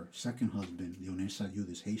her second husband, Leonel Sadiou,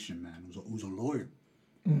 this Haitian man, who's a lawyer.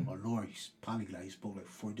 A lawyer, he's polyglot. He spoke like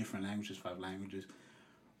 4 different languages, 5 languages.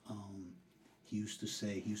 He used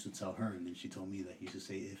to tell her, and then she told me that he used to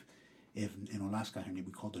say, if in Alaska, her name,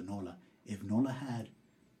 we called her Nola. If Nola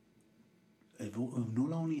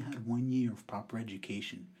only had 1 year of proper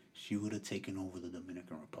education, she would have taken over the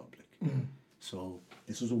Dominican Republic. So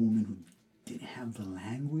this was a woman who didn't have the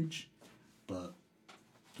language, but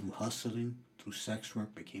through hustling, through sex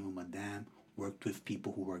work, became a madame, worked with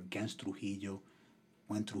people who were against Trujillo,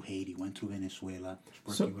 went through Haiti, went through Venezuela.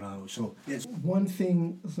 So it's one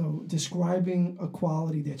thing, so describing a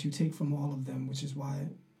quality that you take from all of them, which is why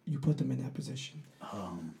you put them in that position.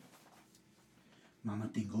 Mama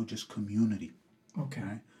Tingo, just community. Okay.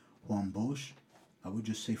 Right? Juan Bosch, I would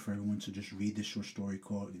just say for everyone to just read this short story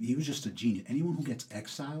called, he was just a genius. Anyone who gets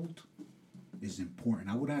exiled is important.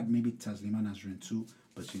 I would add maybe Taslima Nasrin too,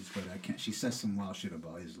 but I can't. She says some wild shit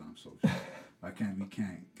about Islam, so we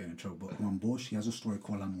can't get in trouble. But Juan Bosch, he has a story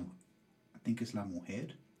called I think it's La Mujer.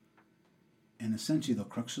 And essentially the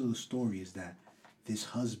crux of the story is that this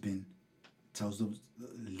husband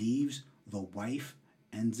leaves, the wife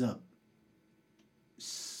ends up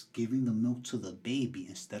giving the milk to the baby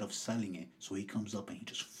instead of selling it. So he comes up and he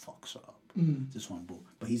just fucks her up. This one,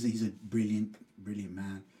 but he's a brilliant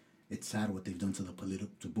man. It's sad what they've done to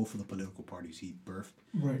both of the political parties he birthed.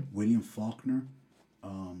 Right. William Faulkner.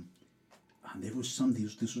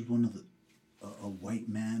 This was one of a white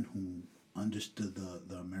man who understood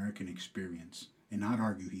the American experience, and I'd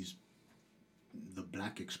argue he's the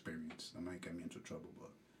black experience. That might get me into trouble,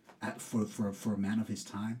 but for a man of his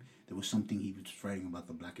time, there was something he was writing about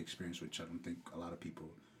the black experience, which I don't think a lot of people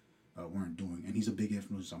weren't doing. And he's a big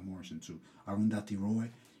influence on Morrison too. Arundhati Roy,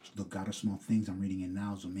 The God of Small Things, I'm reading it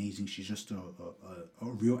now, is amazing. She's just a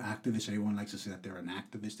real activist. Everyone likes to say that they're an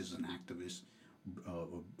activist. This is an activist,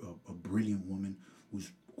 a brilliant woman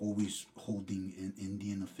who's always holding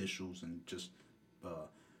Indian officials and just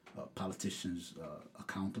politicians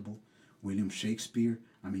accountable. William Shakespeare,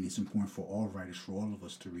 I mean, it's important for all writers, for all of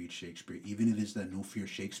us to read Shakespeare. Even if it's that No Fear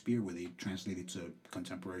Shakespeare, where they translate it to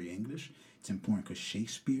contemporary English, it's important because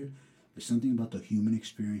Shakespeare, there's something about the human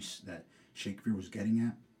experience that Shakespeare was getting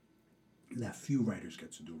at that few writers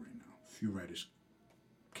get to do right now. Few writers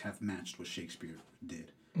have matched what Shakespeare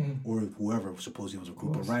did. Or whoever, supposedly it was a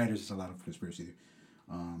group of writers, there's a lot of conspiracy there.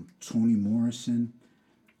 Toni Morrison,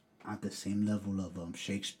 at the same level of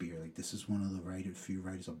Shakespeare. Like, this is one of the few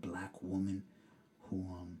writers, a black woman who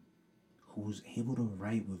was able to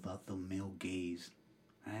write without the male gaze,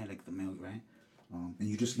 right? Like the male, right? And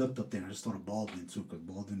you just looked up there, and I just thought of Baldwin too, because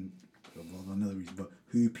Baldwin, another reason. But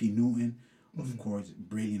Huey P. Newton, of course,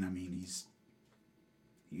 brilliant. I mean,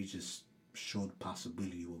 he just showed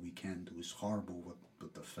possibility what we can do. It's horrible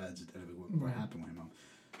what the feds, what happened with him.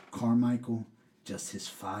 Carmichael, just his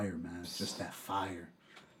fire, man. It's just that fire.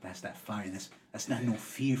 That's that fire. And that's not no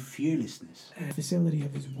fearlessness. The facility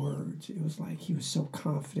of his words. It was like he was so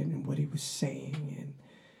confident in what he was saying and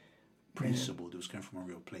principled. It was coming from a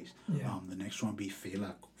real place. Yeah. The next one be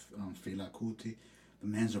Fela Kuti. The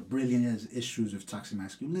man's a brilliant. He has issues with toxic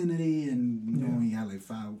masculinity, and you know he had like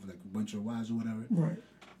a bunch of wives or whatever. Right.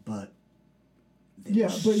 But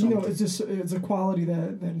it's just it's a quality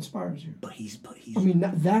that inspires you. But he's. I mean,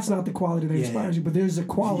 that's not the quality that inspires you, but there's a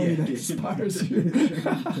quality that inspires you.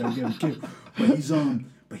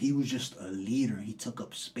 But he was just a leader. He took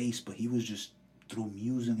up space, but he was just through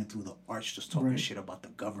music and through the arts, just talking shit about the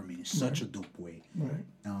government in such a dope way. Right.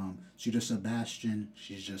 Cedar Sebastian,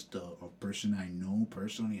 she's just a person I know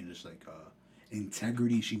personally, and just like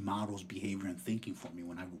integrity. She models behavior and thinking for me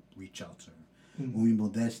when I reach out to her. Umi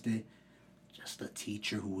Modeste, just a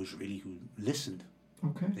teacher who listened.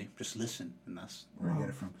 Okay. They just listened, and that's where I get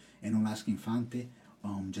it from. And Olasca Infante,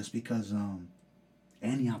 just because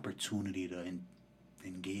any opportunity to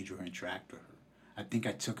engage or interact with her. I think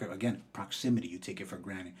I took her, again, proximity, you take it for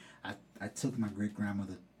granted. I took my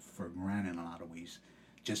great-grandmother for granted in a lot of ways,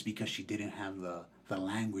 just because she didn't have the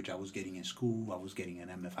language I was getting in school. I was getting an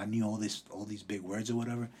MF. I knew all these big words or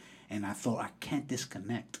whatever, and I thought, I can't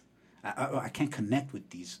disconnect. I can't connect with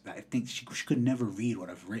these. I think she could never read what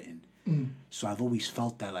I've written. So I've always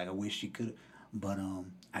felt that, like, I wish she could, but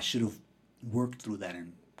I should have worked through that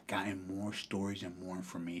and gotten more stories and more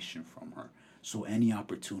information from her. So any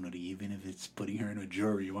opportunity, even if it's putting her in a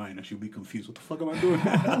jury, why not? She'll be confused. What the fuck am I doing?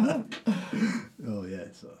 Oh yeah.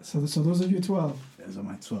 So those are your 12. Those are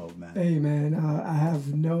my 12, man. Hey man, I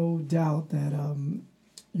have no doubt that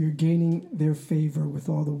you're gaining their favor with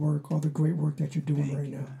all the great work that you're doing right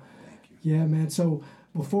now. Man. Thank you. Yeah, man. So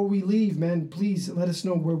before we leave, man, please let us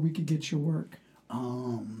know where we could get your work.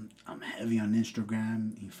 I'm heavy on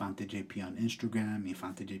Instagram, Infante JP on Instagram,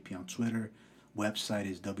 Infante JP on Twitter. Website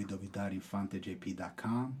is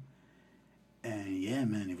www.infantejp.com. And yeah,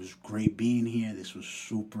 man, it was great being here. This was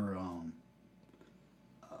super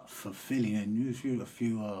fulfilling, and I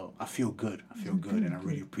feel good. I feel good, and I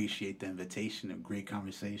really appreciate the invitation. A great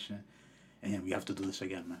conversation, and we have to do this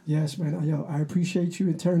again, man. Yes, man. Yo, I appreciate you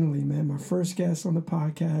eternally, man. My first guest on the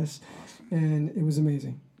podcast, Awesome. and it was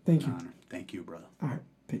amazing. Thank you. Thank you, brother. All right,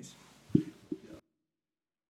 peace.